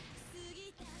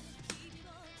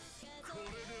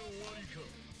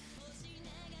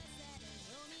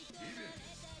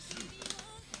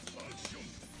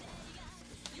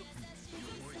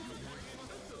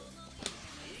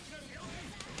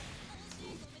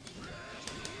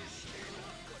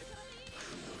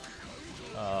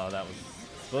 Oh, that was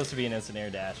supposed to be an instant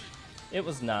air dash. It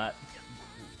was not.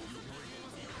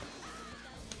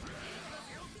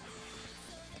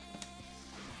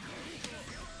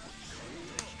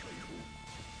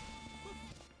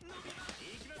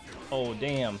 Oh,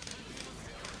 damn.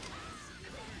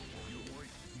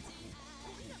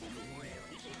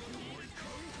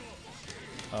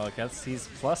 Oh, guess he's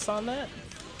plus on that?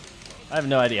 I have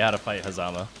no idea how to fight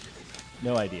Hazama.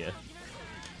 No idea.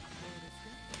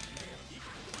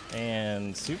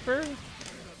 And super?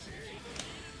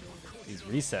 These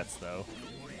resets, though.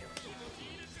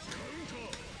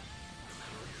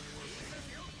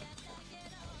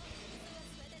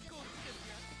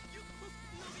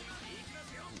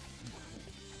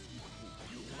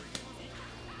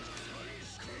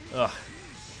 Ugh.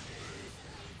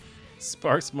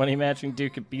 Sparks money matching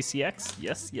Duke at BCX?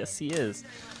 Yes, yes he is.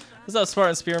 What's up,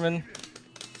 Spartan Spearman?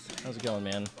 How's it going,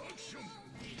 man?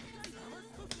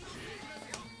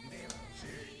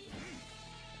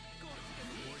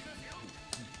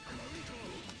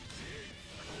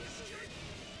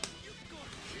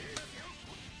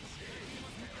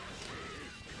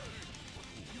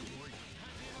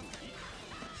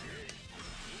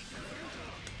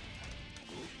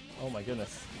 Oh my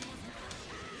goodness.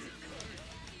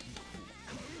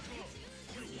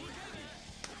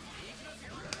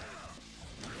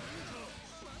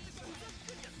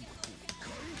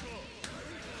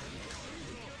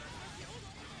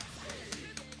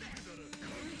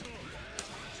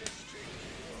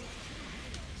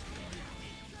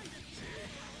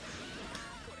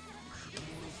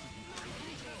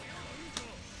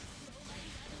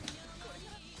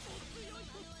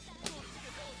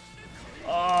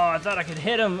 thought I could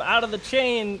hit him out of the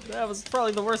chain. That was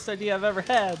probably the worst idea I've ever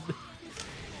had.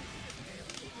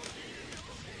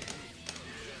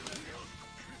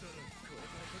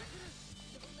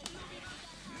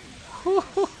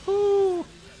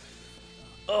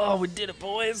 Oh, we did it,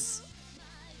 boys.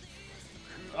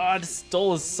 Oh, I just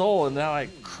stole his soul, and now I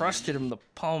crushed it in the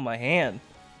palm of my hand.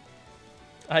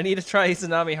 I need to try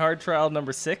Izanami Hard Trial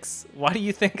number 6. Why do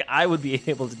you think I would be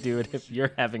able to do it if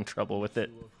you're having trouble with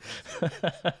it?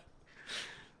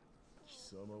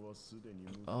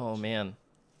 Oh, man.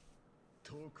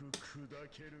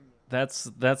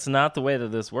 That's not the way that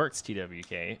this works,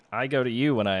 TWK. I go to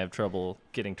you when I have trouble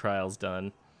getting trials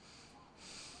done.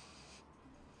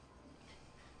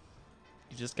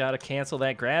 You just gotta cancel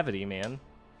that gravity, man.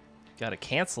 Gotta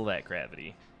cancel that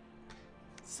gravity.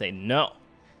 Say no.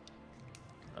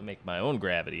 I make my own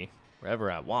gravity wherever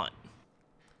I want.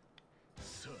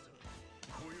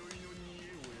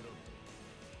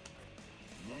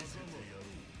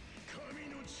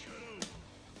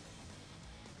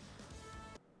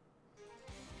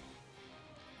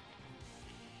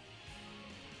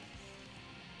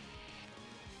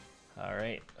 All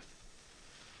right.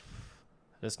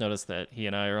 Just noticed that he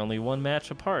and I are only one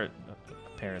match apart,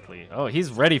 apparently. Oh,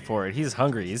 he's ready for it. He's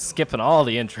hungry. He's skipping all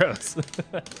the intros.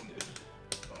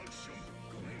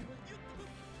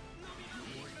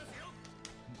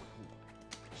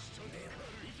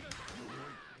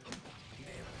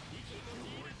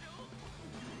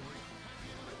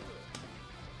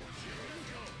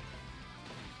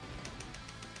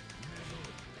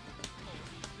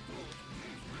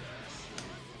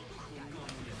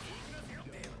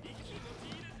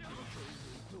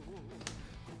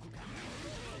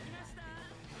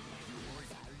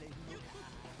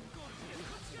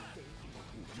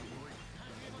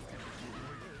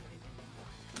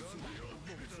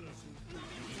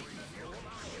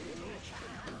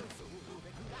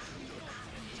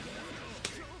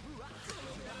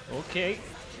 Okay.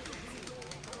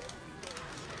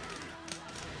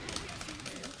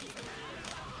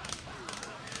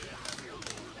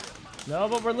 No,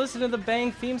 but we're listening to the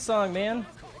Bang theme song, man.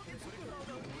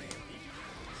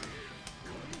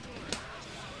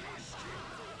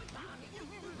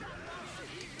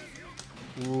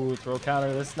 Ooh, throw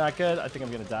counter. This is not good. I think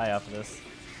I'm gonna die off of this.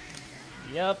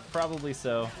 Yep, probably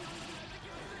so.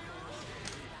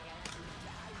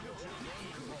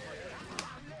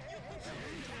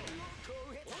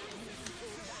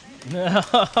 No,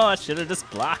 I should have just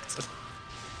blocked.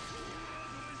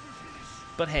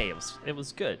 But hey, it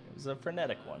was good. It was a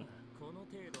frenetic one.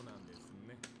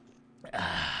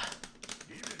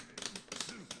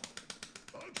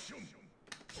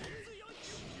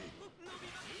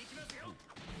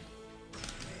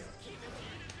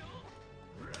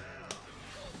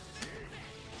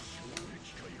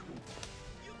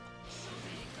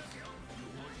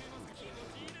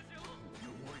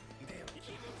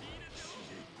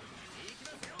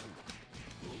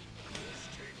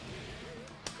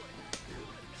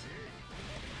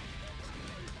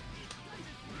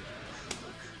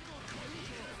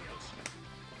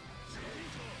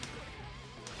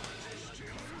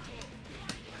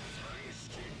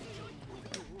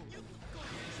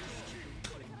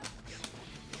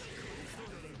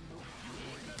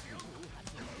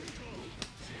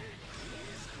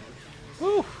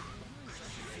 Woo!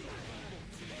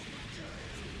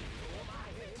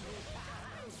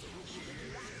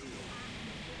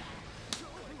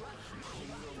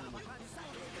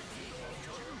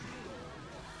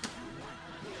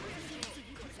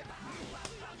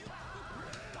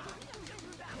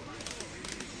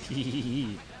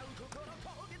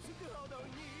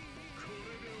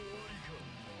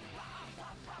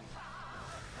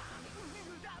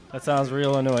 That sounds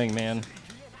real annoying, man.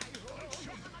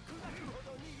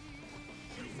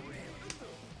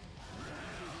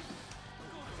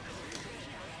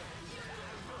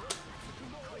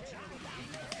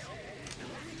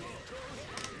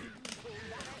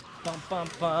 Bum, bum,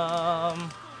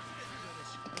 bum.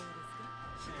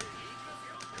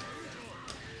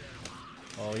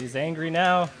 Oh, he's angry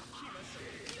now.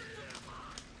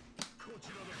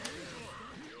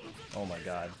 Oh my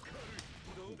god.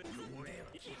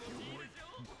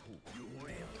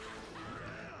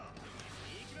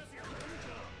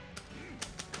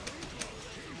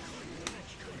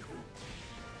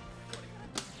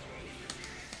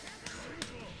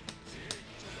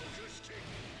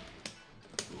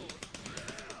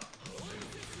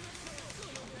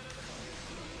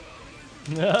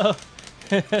 No,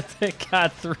 it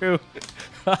got through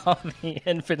all the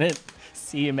infinite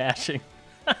C mashing.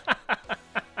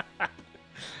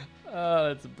 Oh,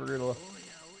 that's brutal.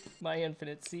 My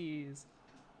infinite C's.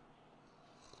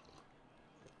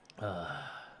 Oh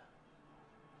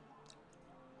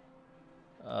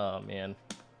man.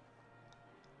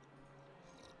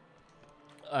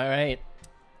 All right,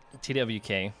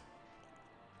 TWK.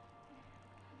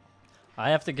 I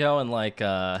have to go in like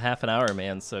half an hour,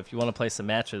 man. So if you want to play some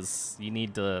matches, you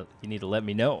need to let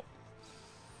me know.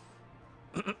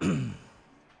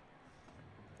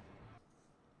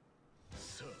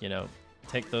 You know,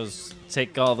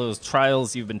 take all those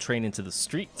trials you've been training to the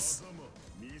streets.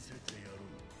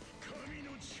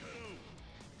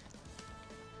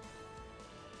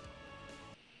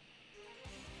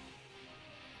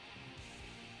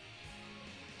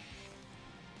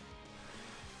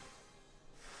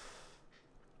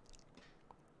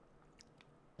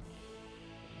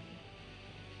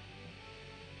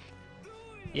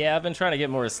 Yeah, I've been trying to get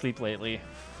more sleep lately.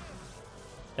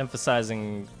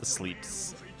 Emphasizing the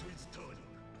sleeps.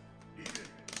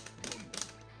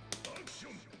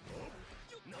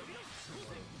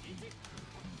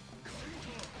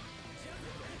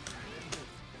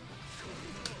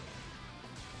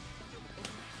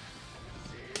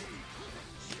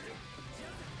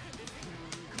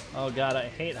 Oh god, I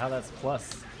hate how that's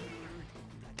plus.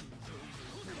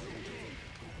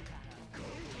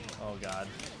 Oh god.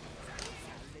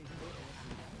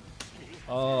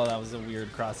 Oh, that was a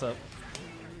weird cross-up.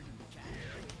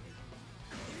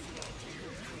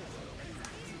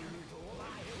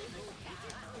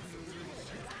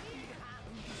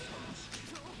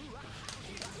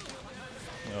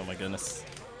 Oh my goodness.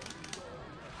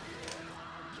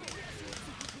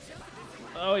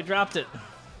 Oh, he dropped it.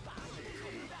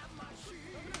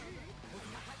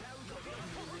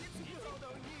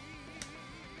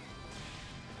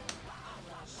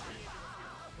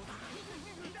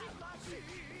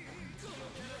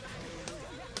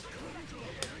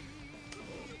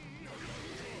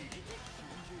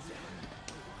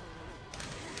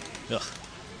 Ugh.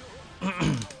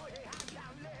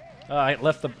 Oh, I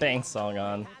left the bang song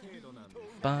on.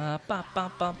 Ba ba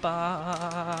ba ba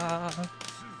ba.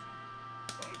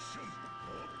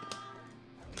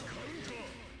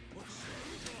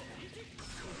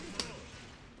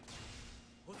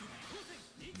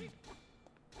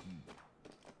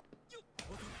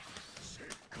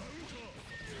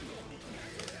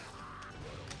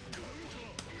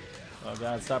 Oh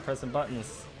god, stop pressing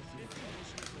buttons.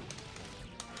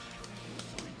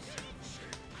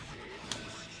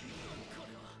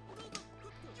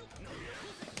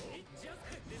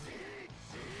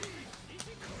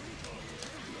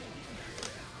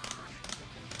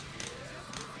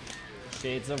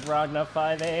 Shades of Ragna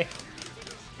 5A.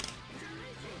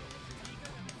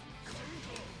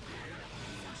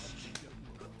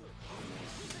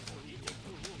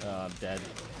 Oh, I'm dead.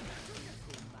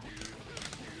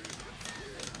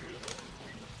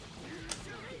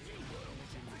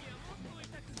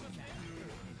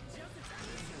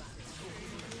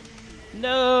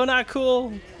 No, not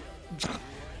cool.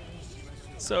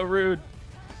 So rude.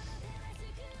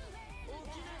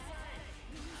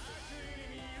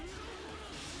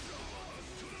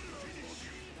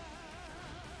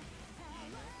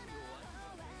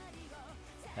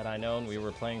 Had I known we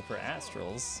were playing for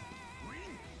Astrals.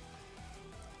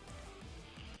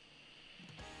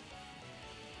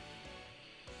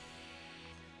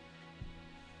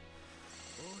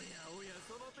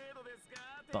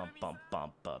 Bum bum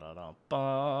bum ba da dum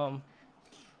bum.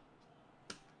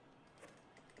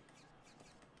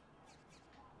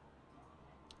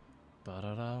 Ba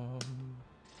da dum.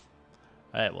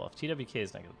 Alright, well, if TWK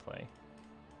is not gonna play,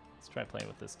 let's try playing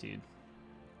with this dude.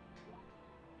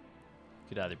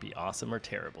 Could either be awesome or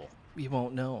terrible. We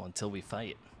won't know until we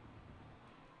fight.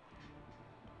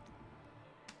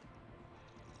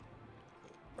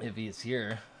 If he's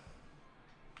here.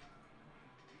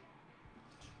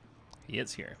 He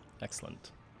is here.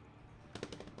 Excellent.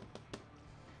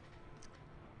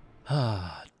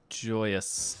 Ah,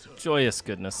 joyous. Joyous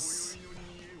goodness.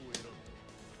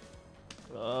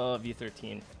 Oh,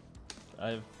 V13.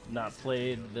 I've not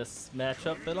played this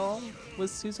matchup at all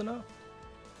with Susanoo.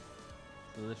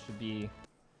 So this should be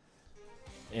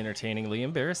entertainingly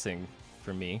embarrassing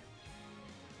for me.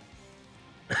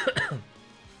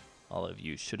 All of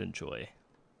you should enjoy.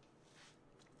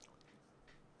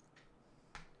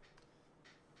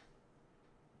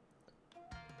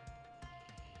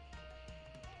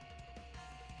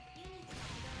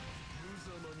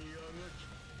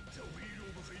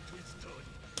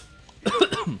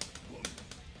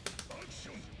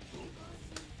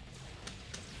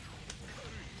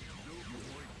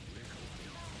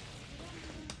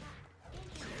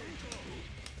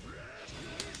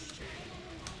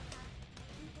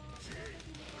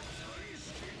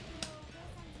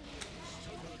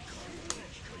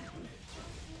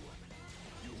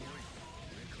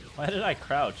 Why did I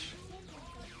crouch?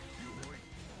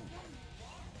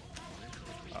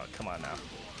 Oh, come on now.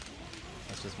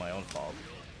 That's just my own fault.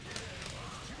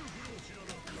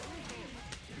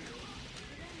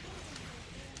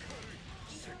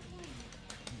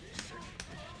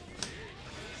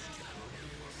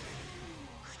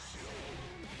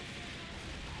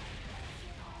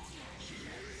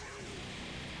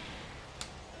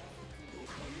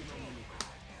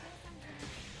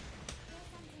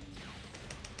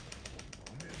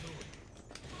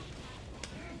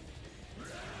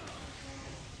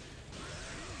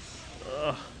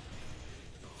 Ugh.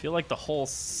 I feel like the whole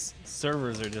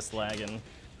servers are just lagging.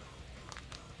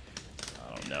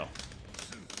 I don't know.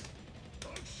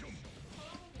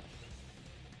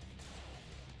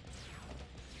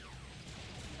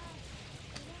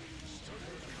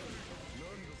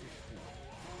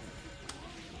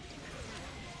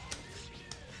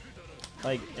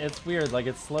 Like, it's weird, like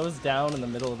it slows down in the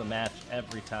middle of the match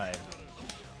every time.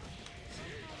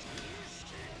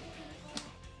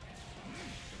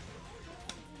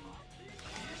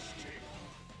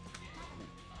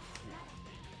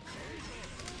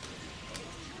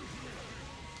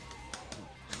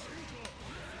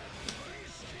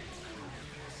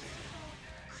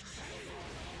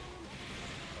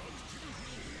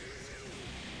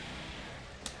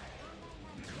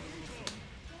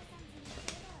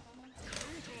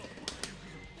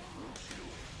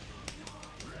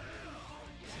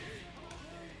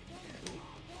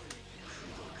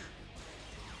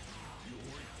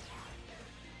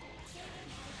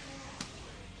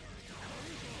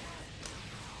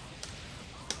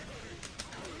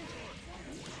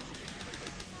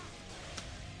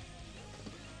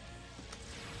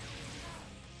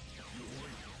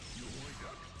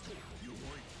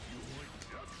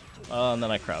 Oh, and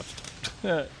then I crouched.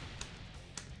 What?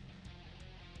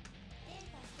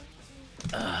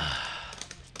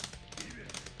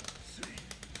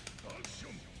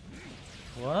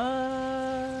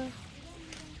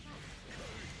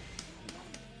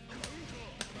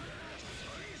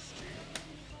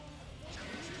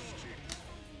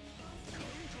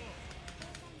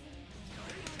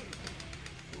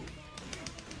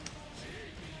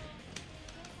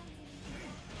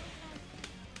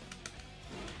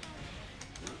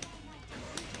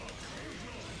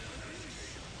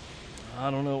 I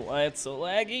don't know why it's so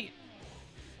laggy.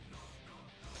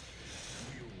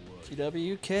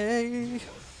 GWK.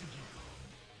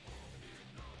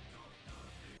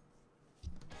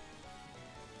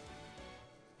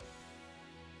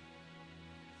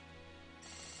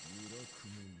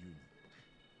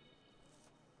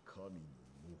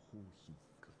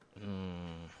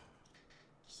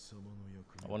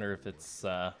 I wonder if it's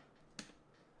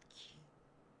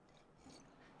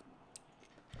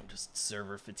just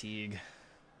server fatigue.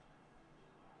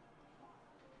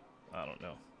 I don't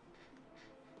know.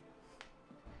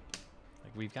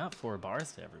 Like, we've got 4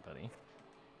 bars to everybody.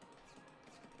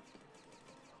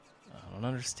 I don't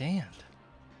understand.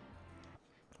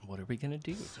 What are we gonna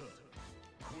do?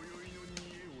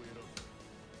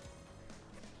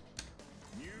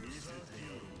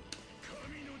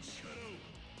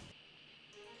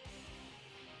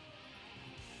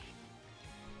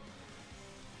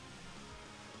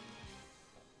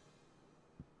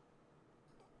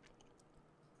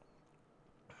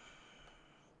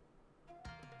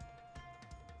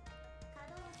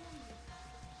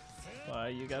 Why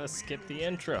you gotta skip the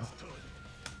intro?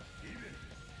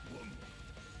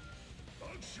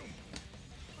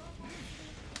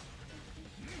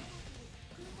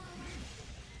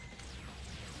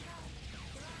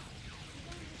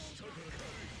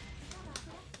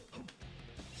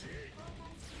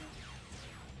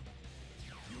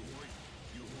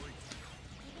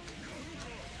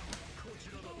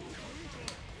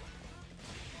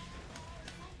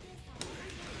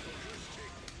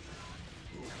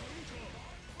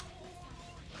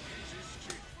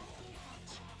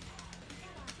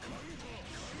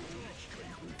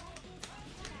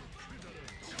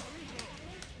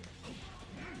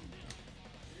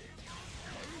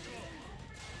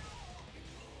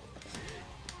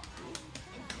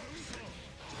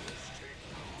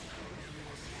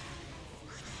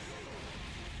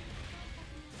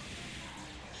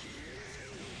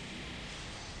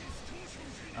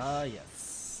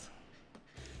 Yes.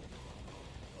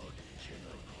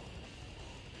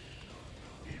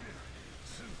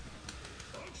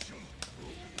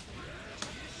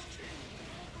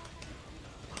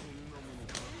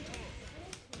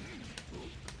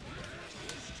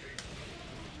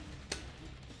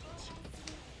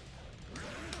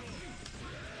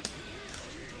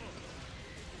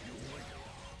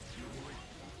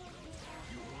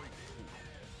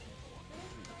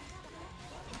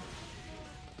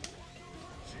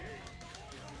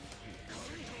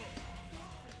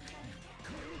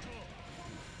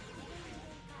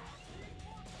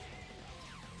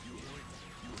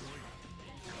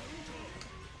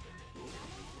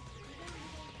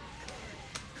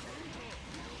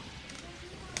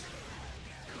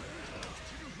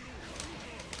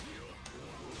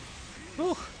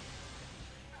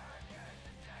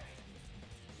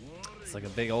 It's like a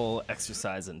big old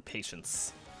exercise in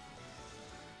patience.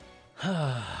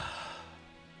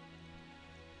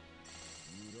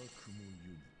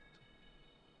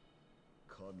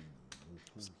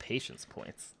 Those patience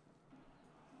points.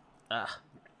 Ah.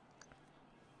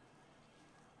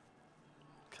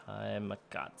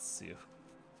 Kaimakatsu.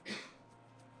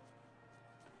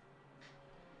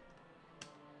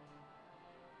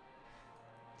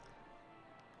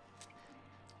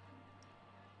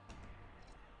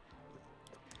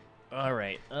 All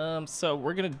right. So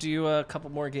we're gonna do a couple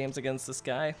more games against this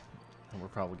guy, and we're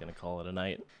probably gonna call it a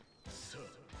night.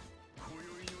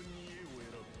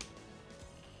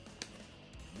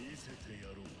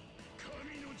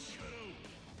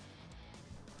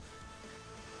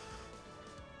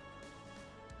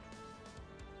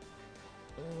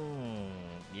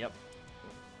 Yep.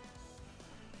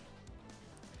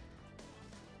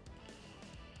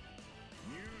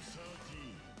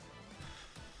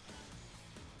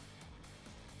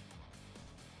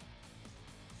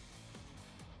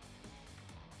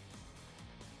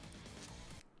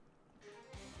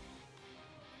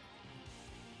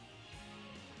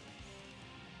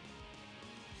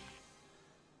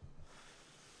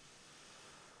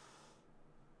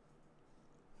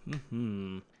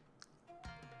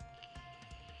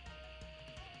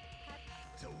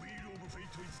 The wheel of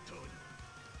fate is turning.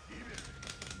 Event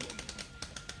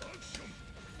 1. Action.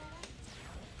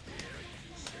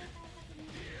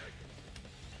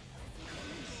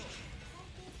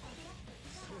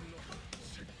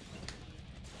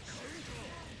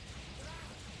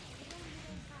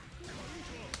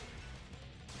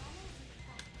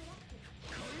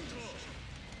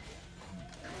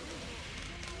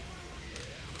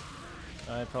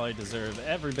 I probably deserve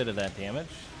every bit of that damage.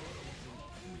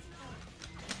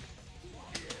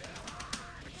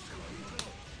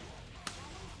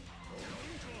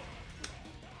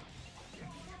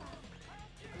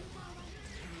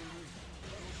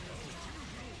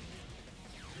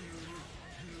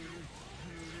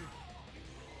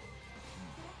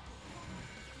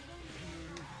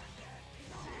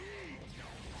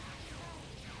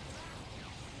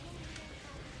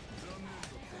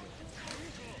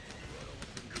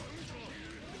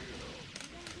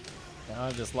 Now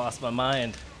I've just lost my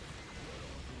mind.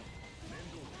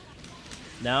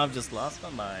 Now I've just lost my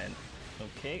mind.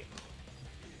 Okay.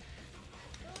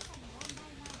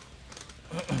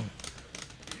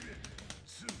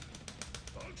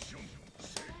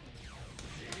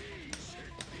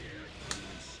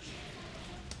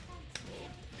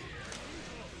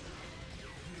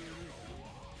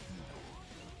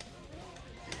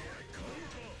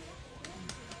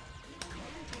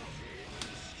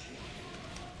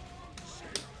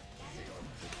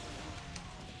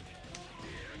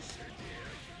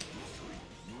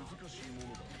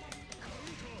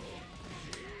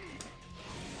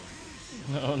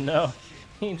 Oh no,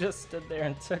 he just stood there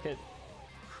and took it.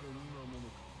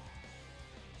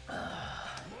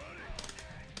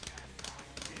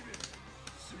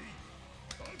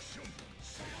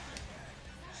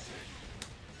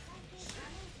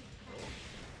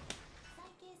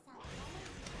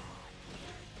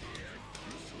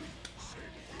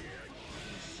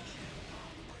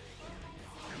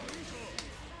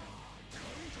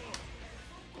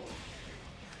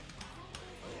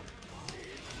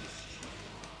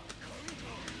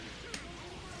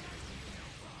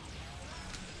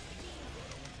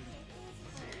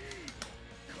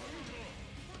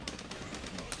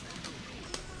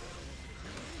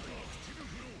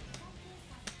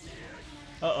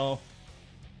 Uh-oh.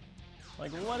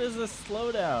 Like, what is this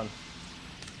slowdown?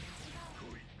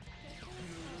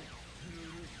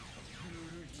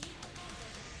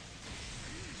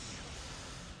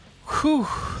 Whew.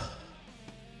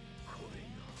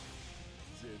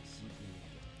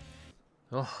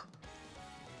 Oh.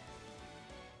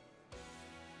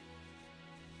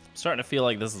 I'm starting to feel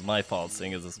like this is my fault,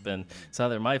 seeing as it's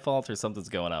either my fault or something's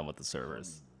going on with the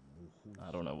servers.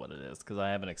 I don't know what it is, because I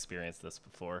haven't experienced this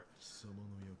before.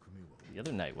 The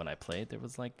other night when I played, there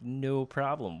was like no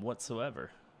problem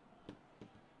whatsoever.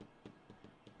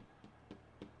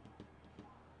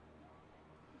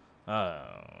 Oh.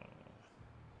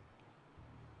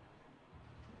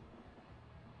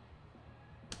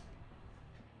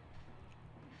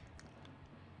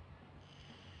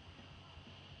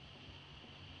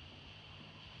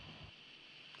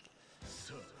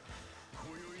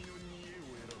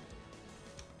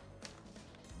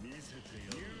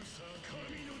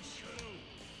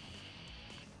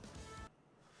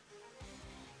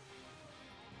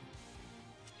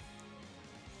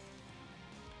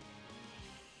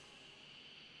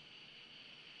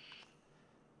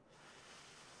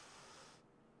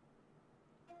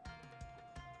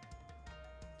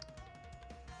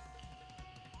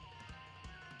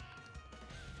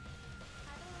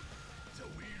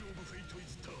 fate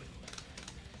is turning.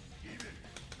 Even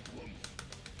one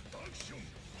action.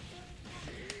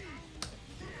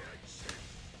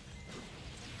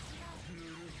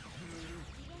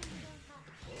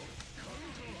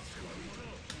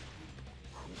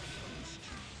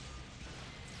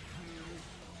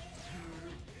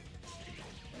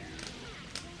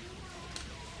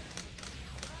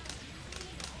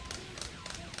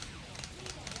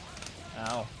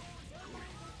 Ow.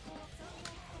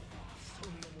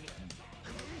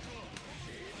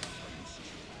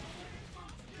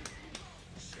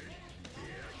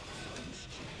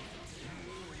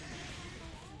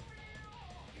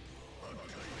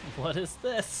 What is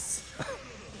this?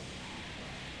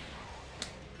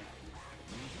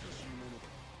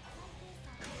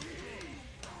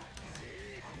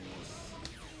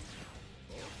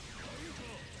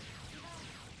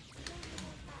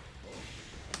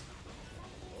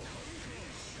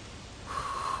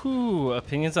 Whew,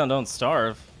 opinions on Don't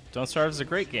Starve. Don't Starve is a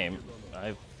great game.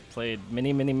 I've played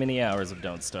many hours of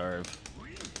Don't Starve.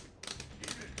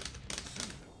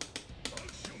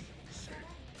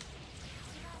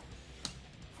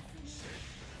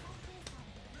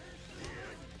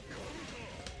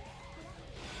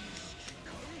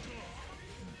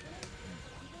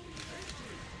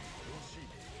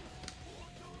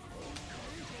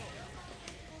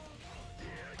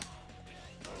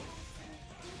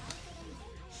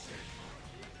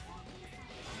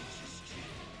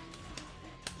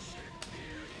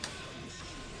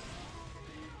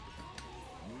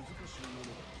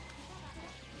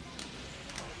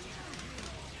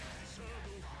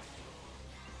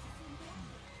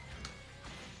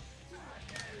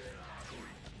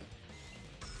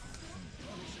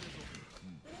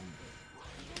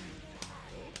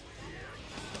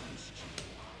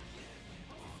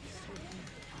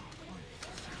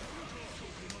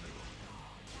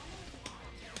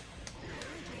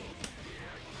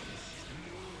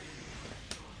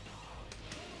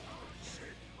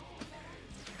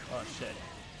 Oh shit.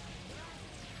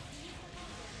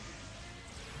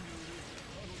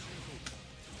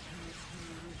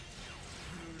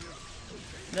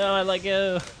 No, I let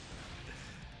go.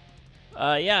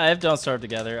 Yeah, I have Don't Starve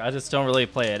together. I just don't really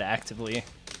play it actively.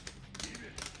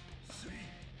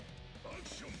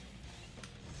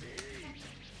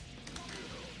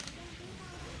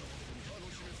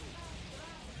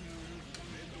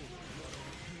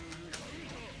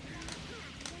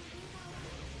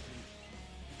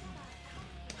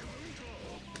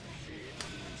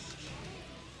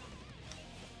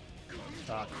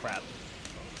 Oh crap.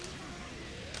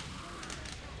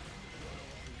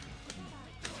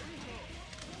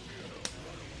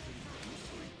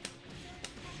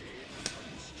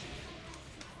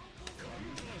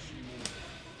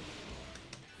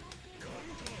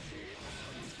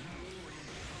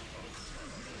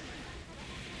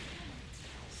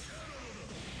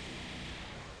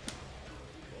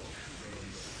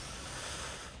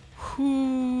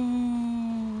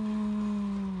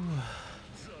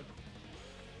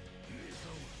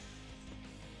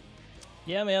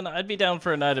 Yeah, man, I'd be down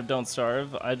for a night of Don't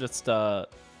Starve. I just,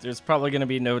 there's probably going to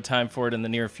be no time for it in the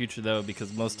near future, though,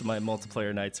 because most of my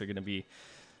multiplayer nights are going to be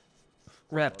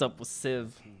wrapped up with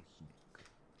Civ.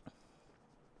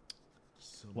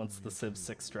 Once the Civ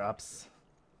 6 drops.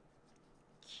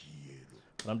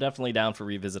 But I'm definitely down for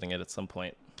revisiting it at some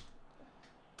point.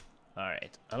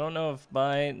 Alright, I don't know if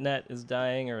my net is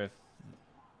dying or if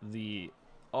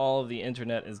all of the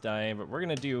internet is dying, but we're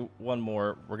going to do one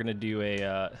more. We're going to do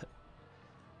a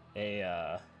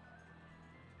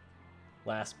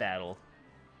last battle,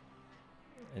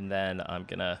 and then I'm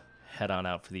gonna head on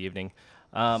out for the evening.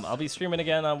 I'll be streaming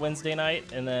again on Wednesday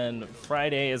night, and then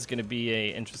Friday is gonna be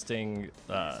a interesting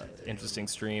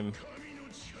stream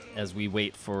as we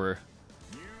wait for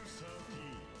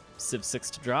Civ 6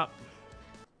 to drop.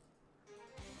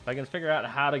 If I can figure out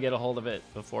how to get a hold of it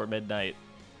before midnight,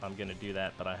 I'm gonna do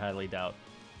that, but I highly doubt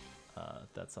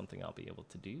that's something I'll be able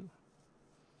to do,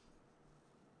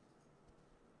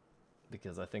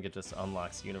 because I think it just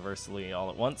unlocks universally all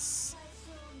at once,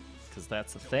 because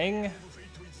that's a thing.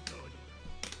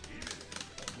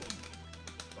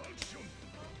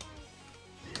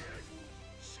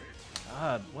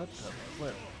 God, what the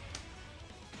flip?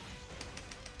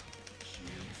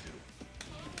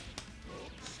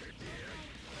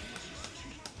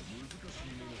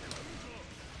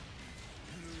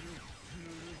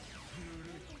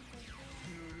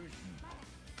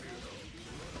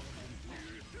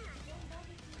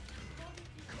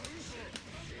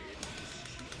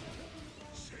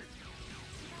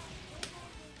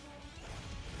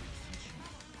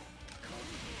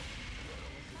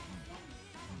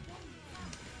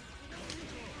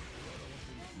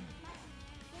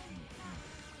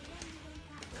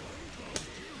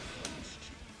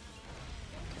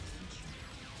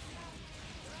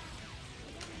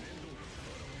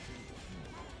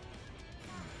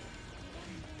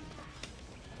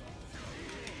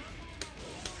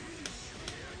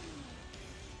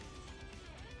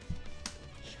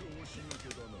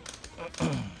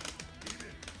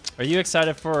 Are you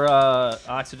excited for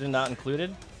Oxygen Not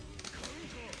Included?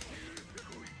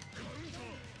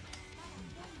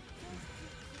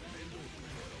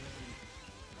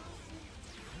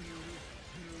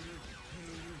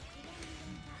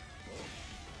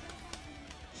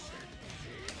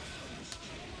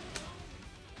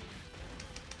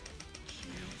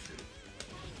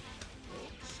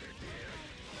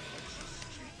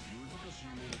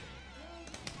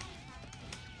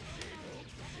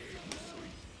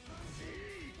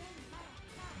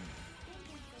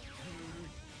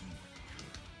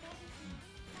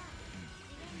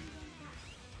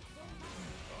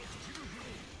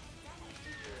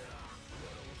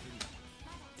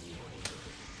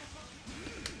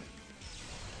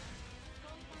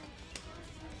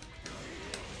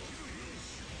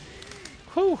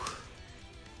 Whew.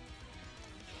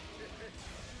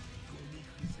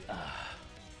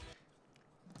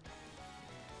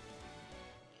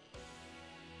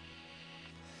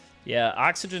 Yeah,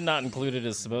 Oxygen Not Included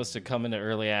is supposed to come into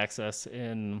early access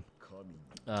in,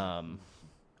 I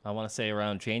want to say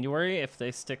around January, if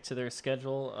they stick to their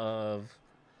schedule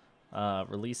of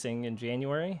releasing in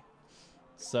January.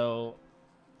 So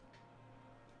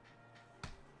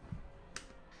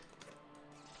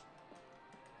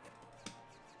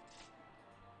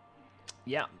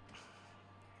yeah,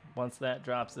 once that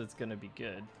drops, it's going to be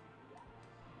good.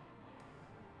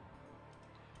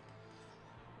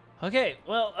 Okay,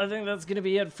 well, I think that's going to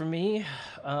be it for me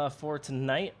for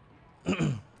tonight.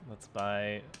 Let's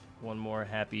buy one more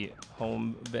happy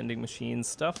home vending machine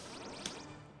stuff.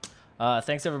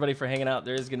 Thanks, everybody, for hanging out.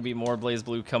 There is going to be more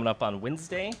Blazblue coming up on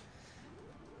Wednesday.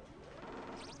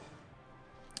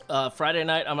 Friday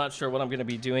night, I'm not sure what I'm going to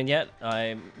be doing yet.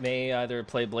 I may either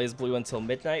play Blazblue until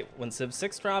midnight when Civ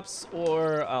 6 drops,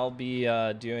 or I'll be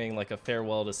doing like a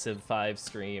farewell to Civ 5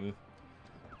 stream.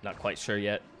 Not quite sure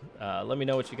yet. Let me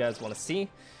know what you guys want to see.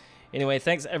 Anyway,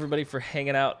 thanks everybody for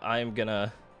hanging out. I'm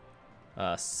gonna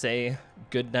say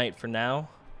good night for now,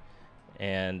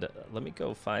 and let me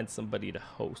go find somebody to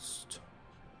host.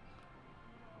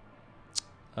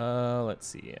 Let's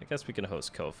see. I guess we can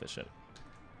host Coefficient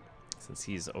since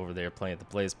he's over there playing at the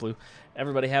Blazblue.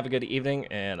 Everybody have a good evening,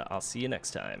 and I'll see you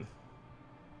next time.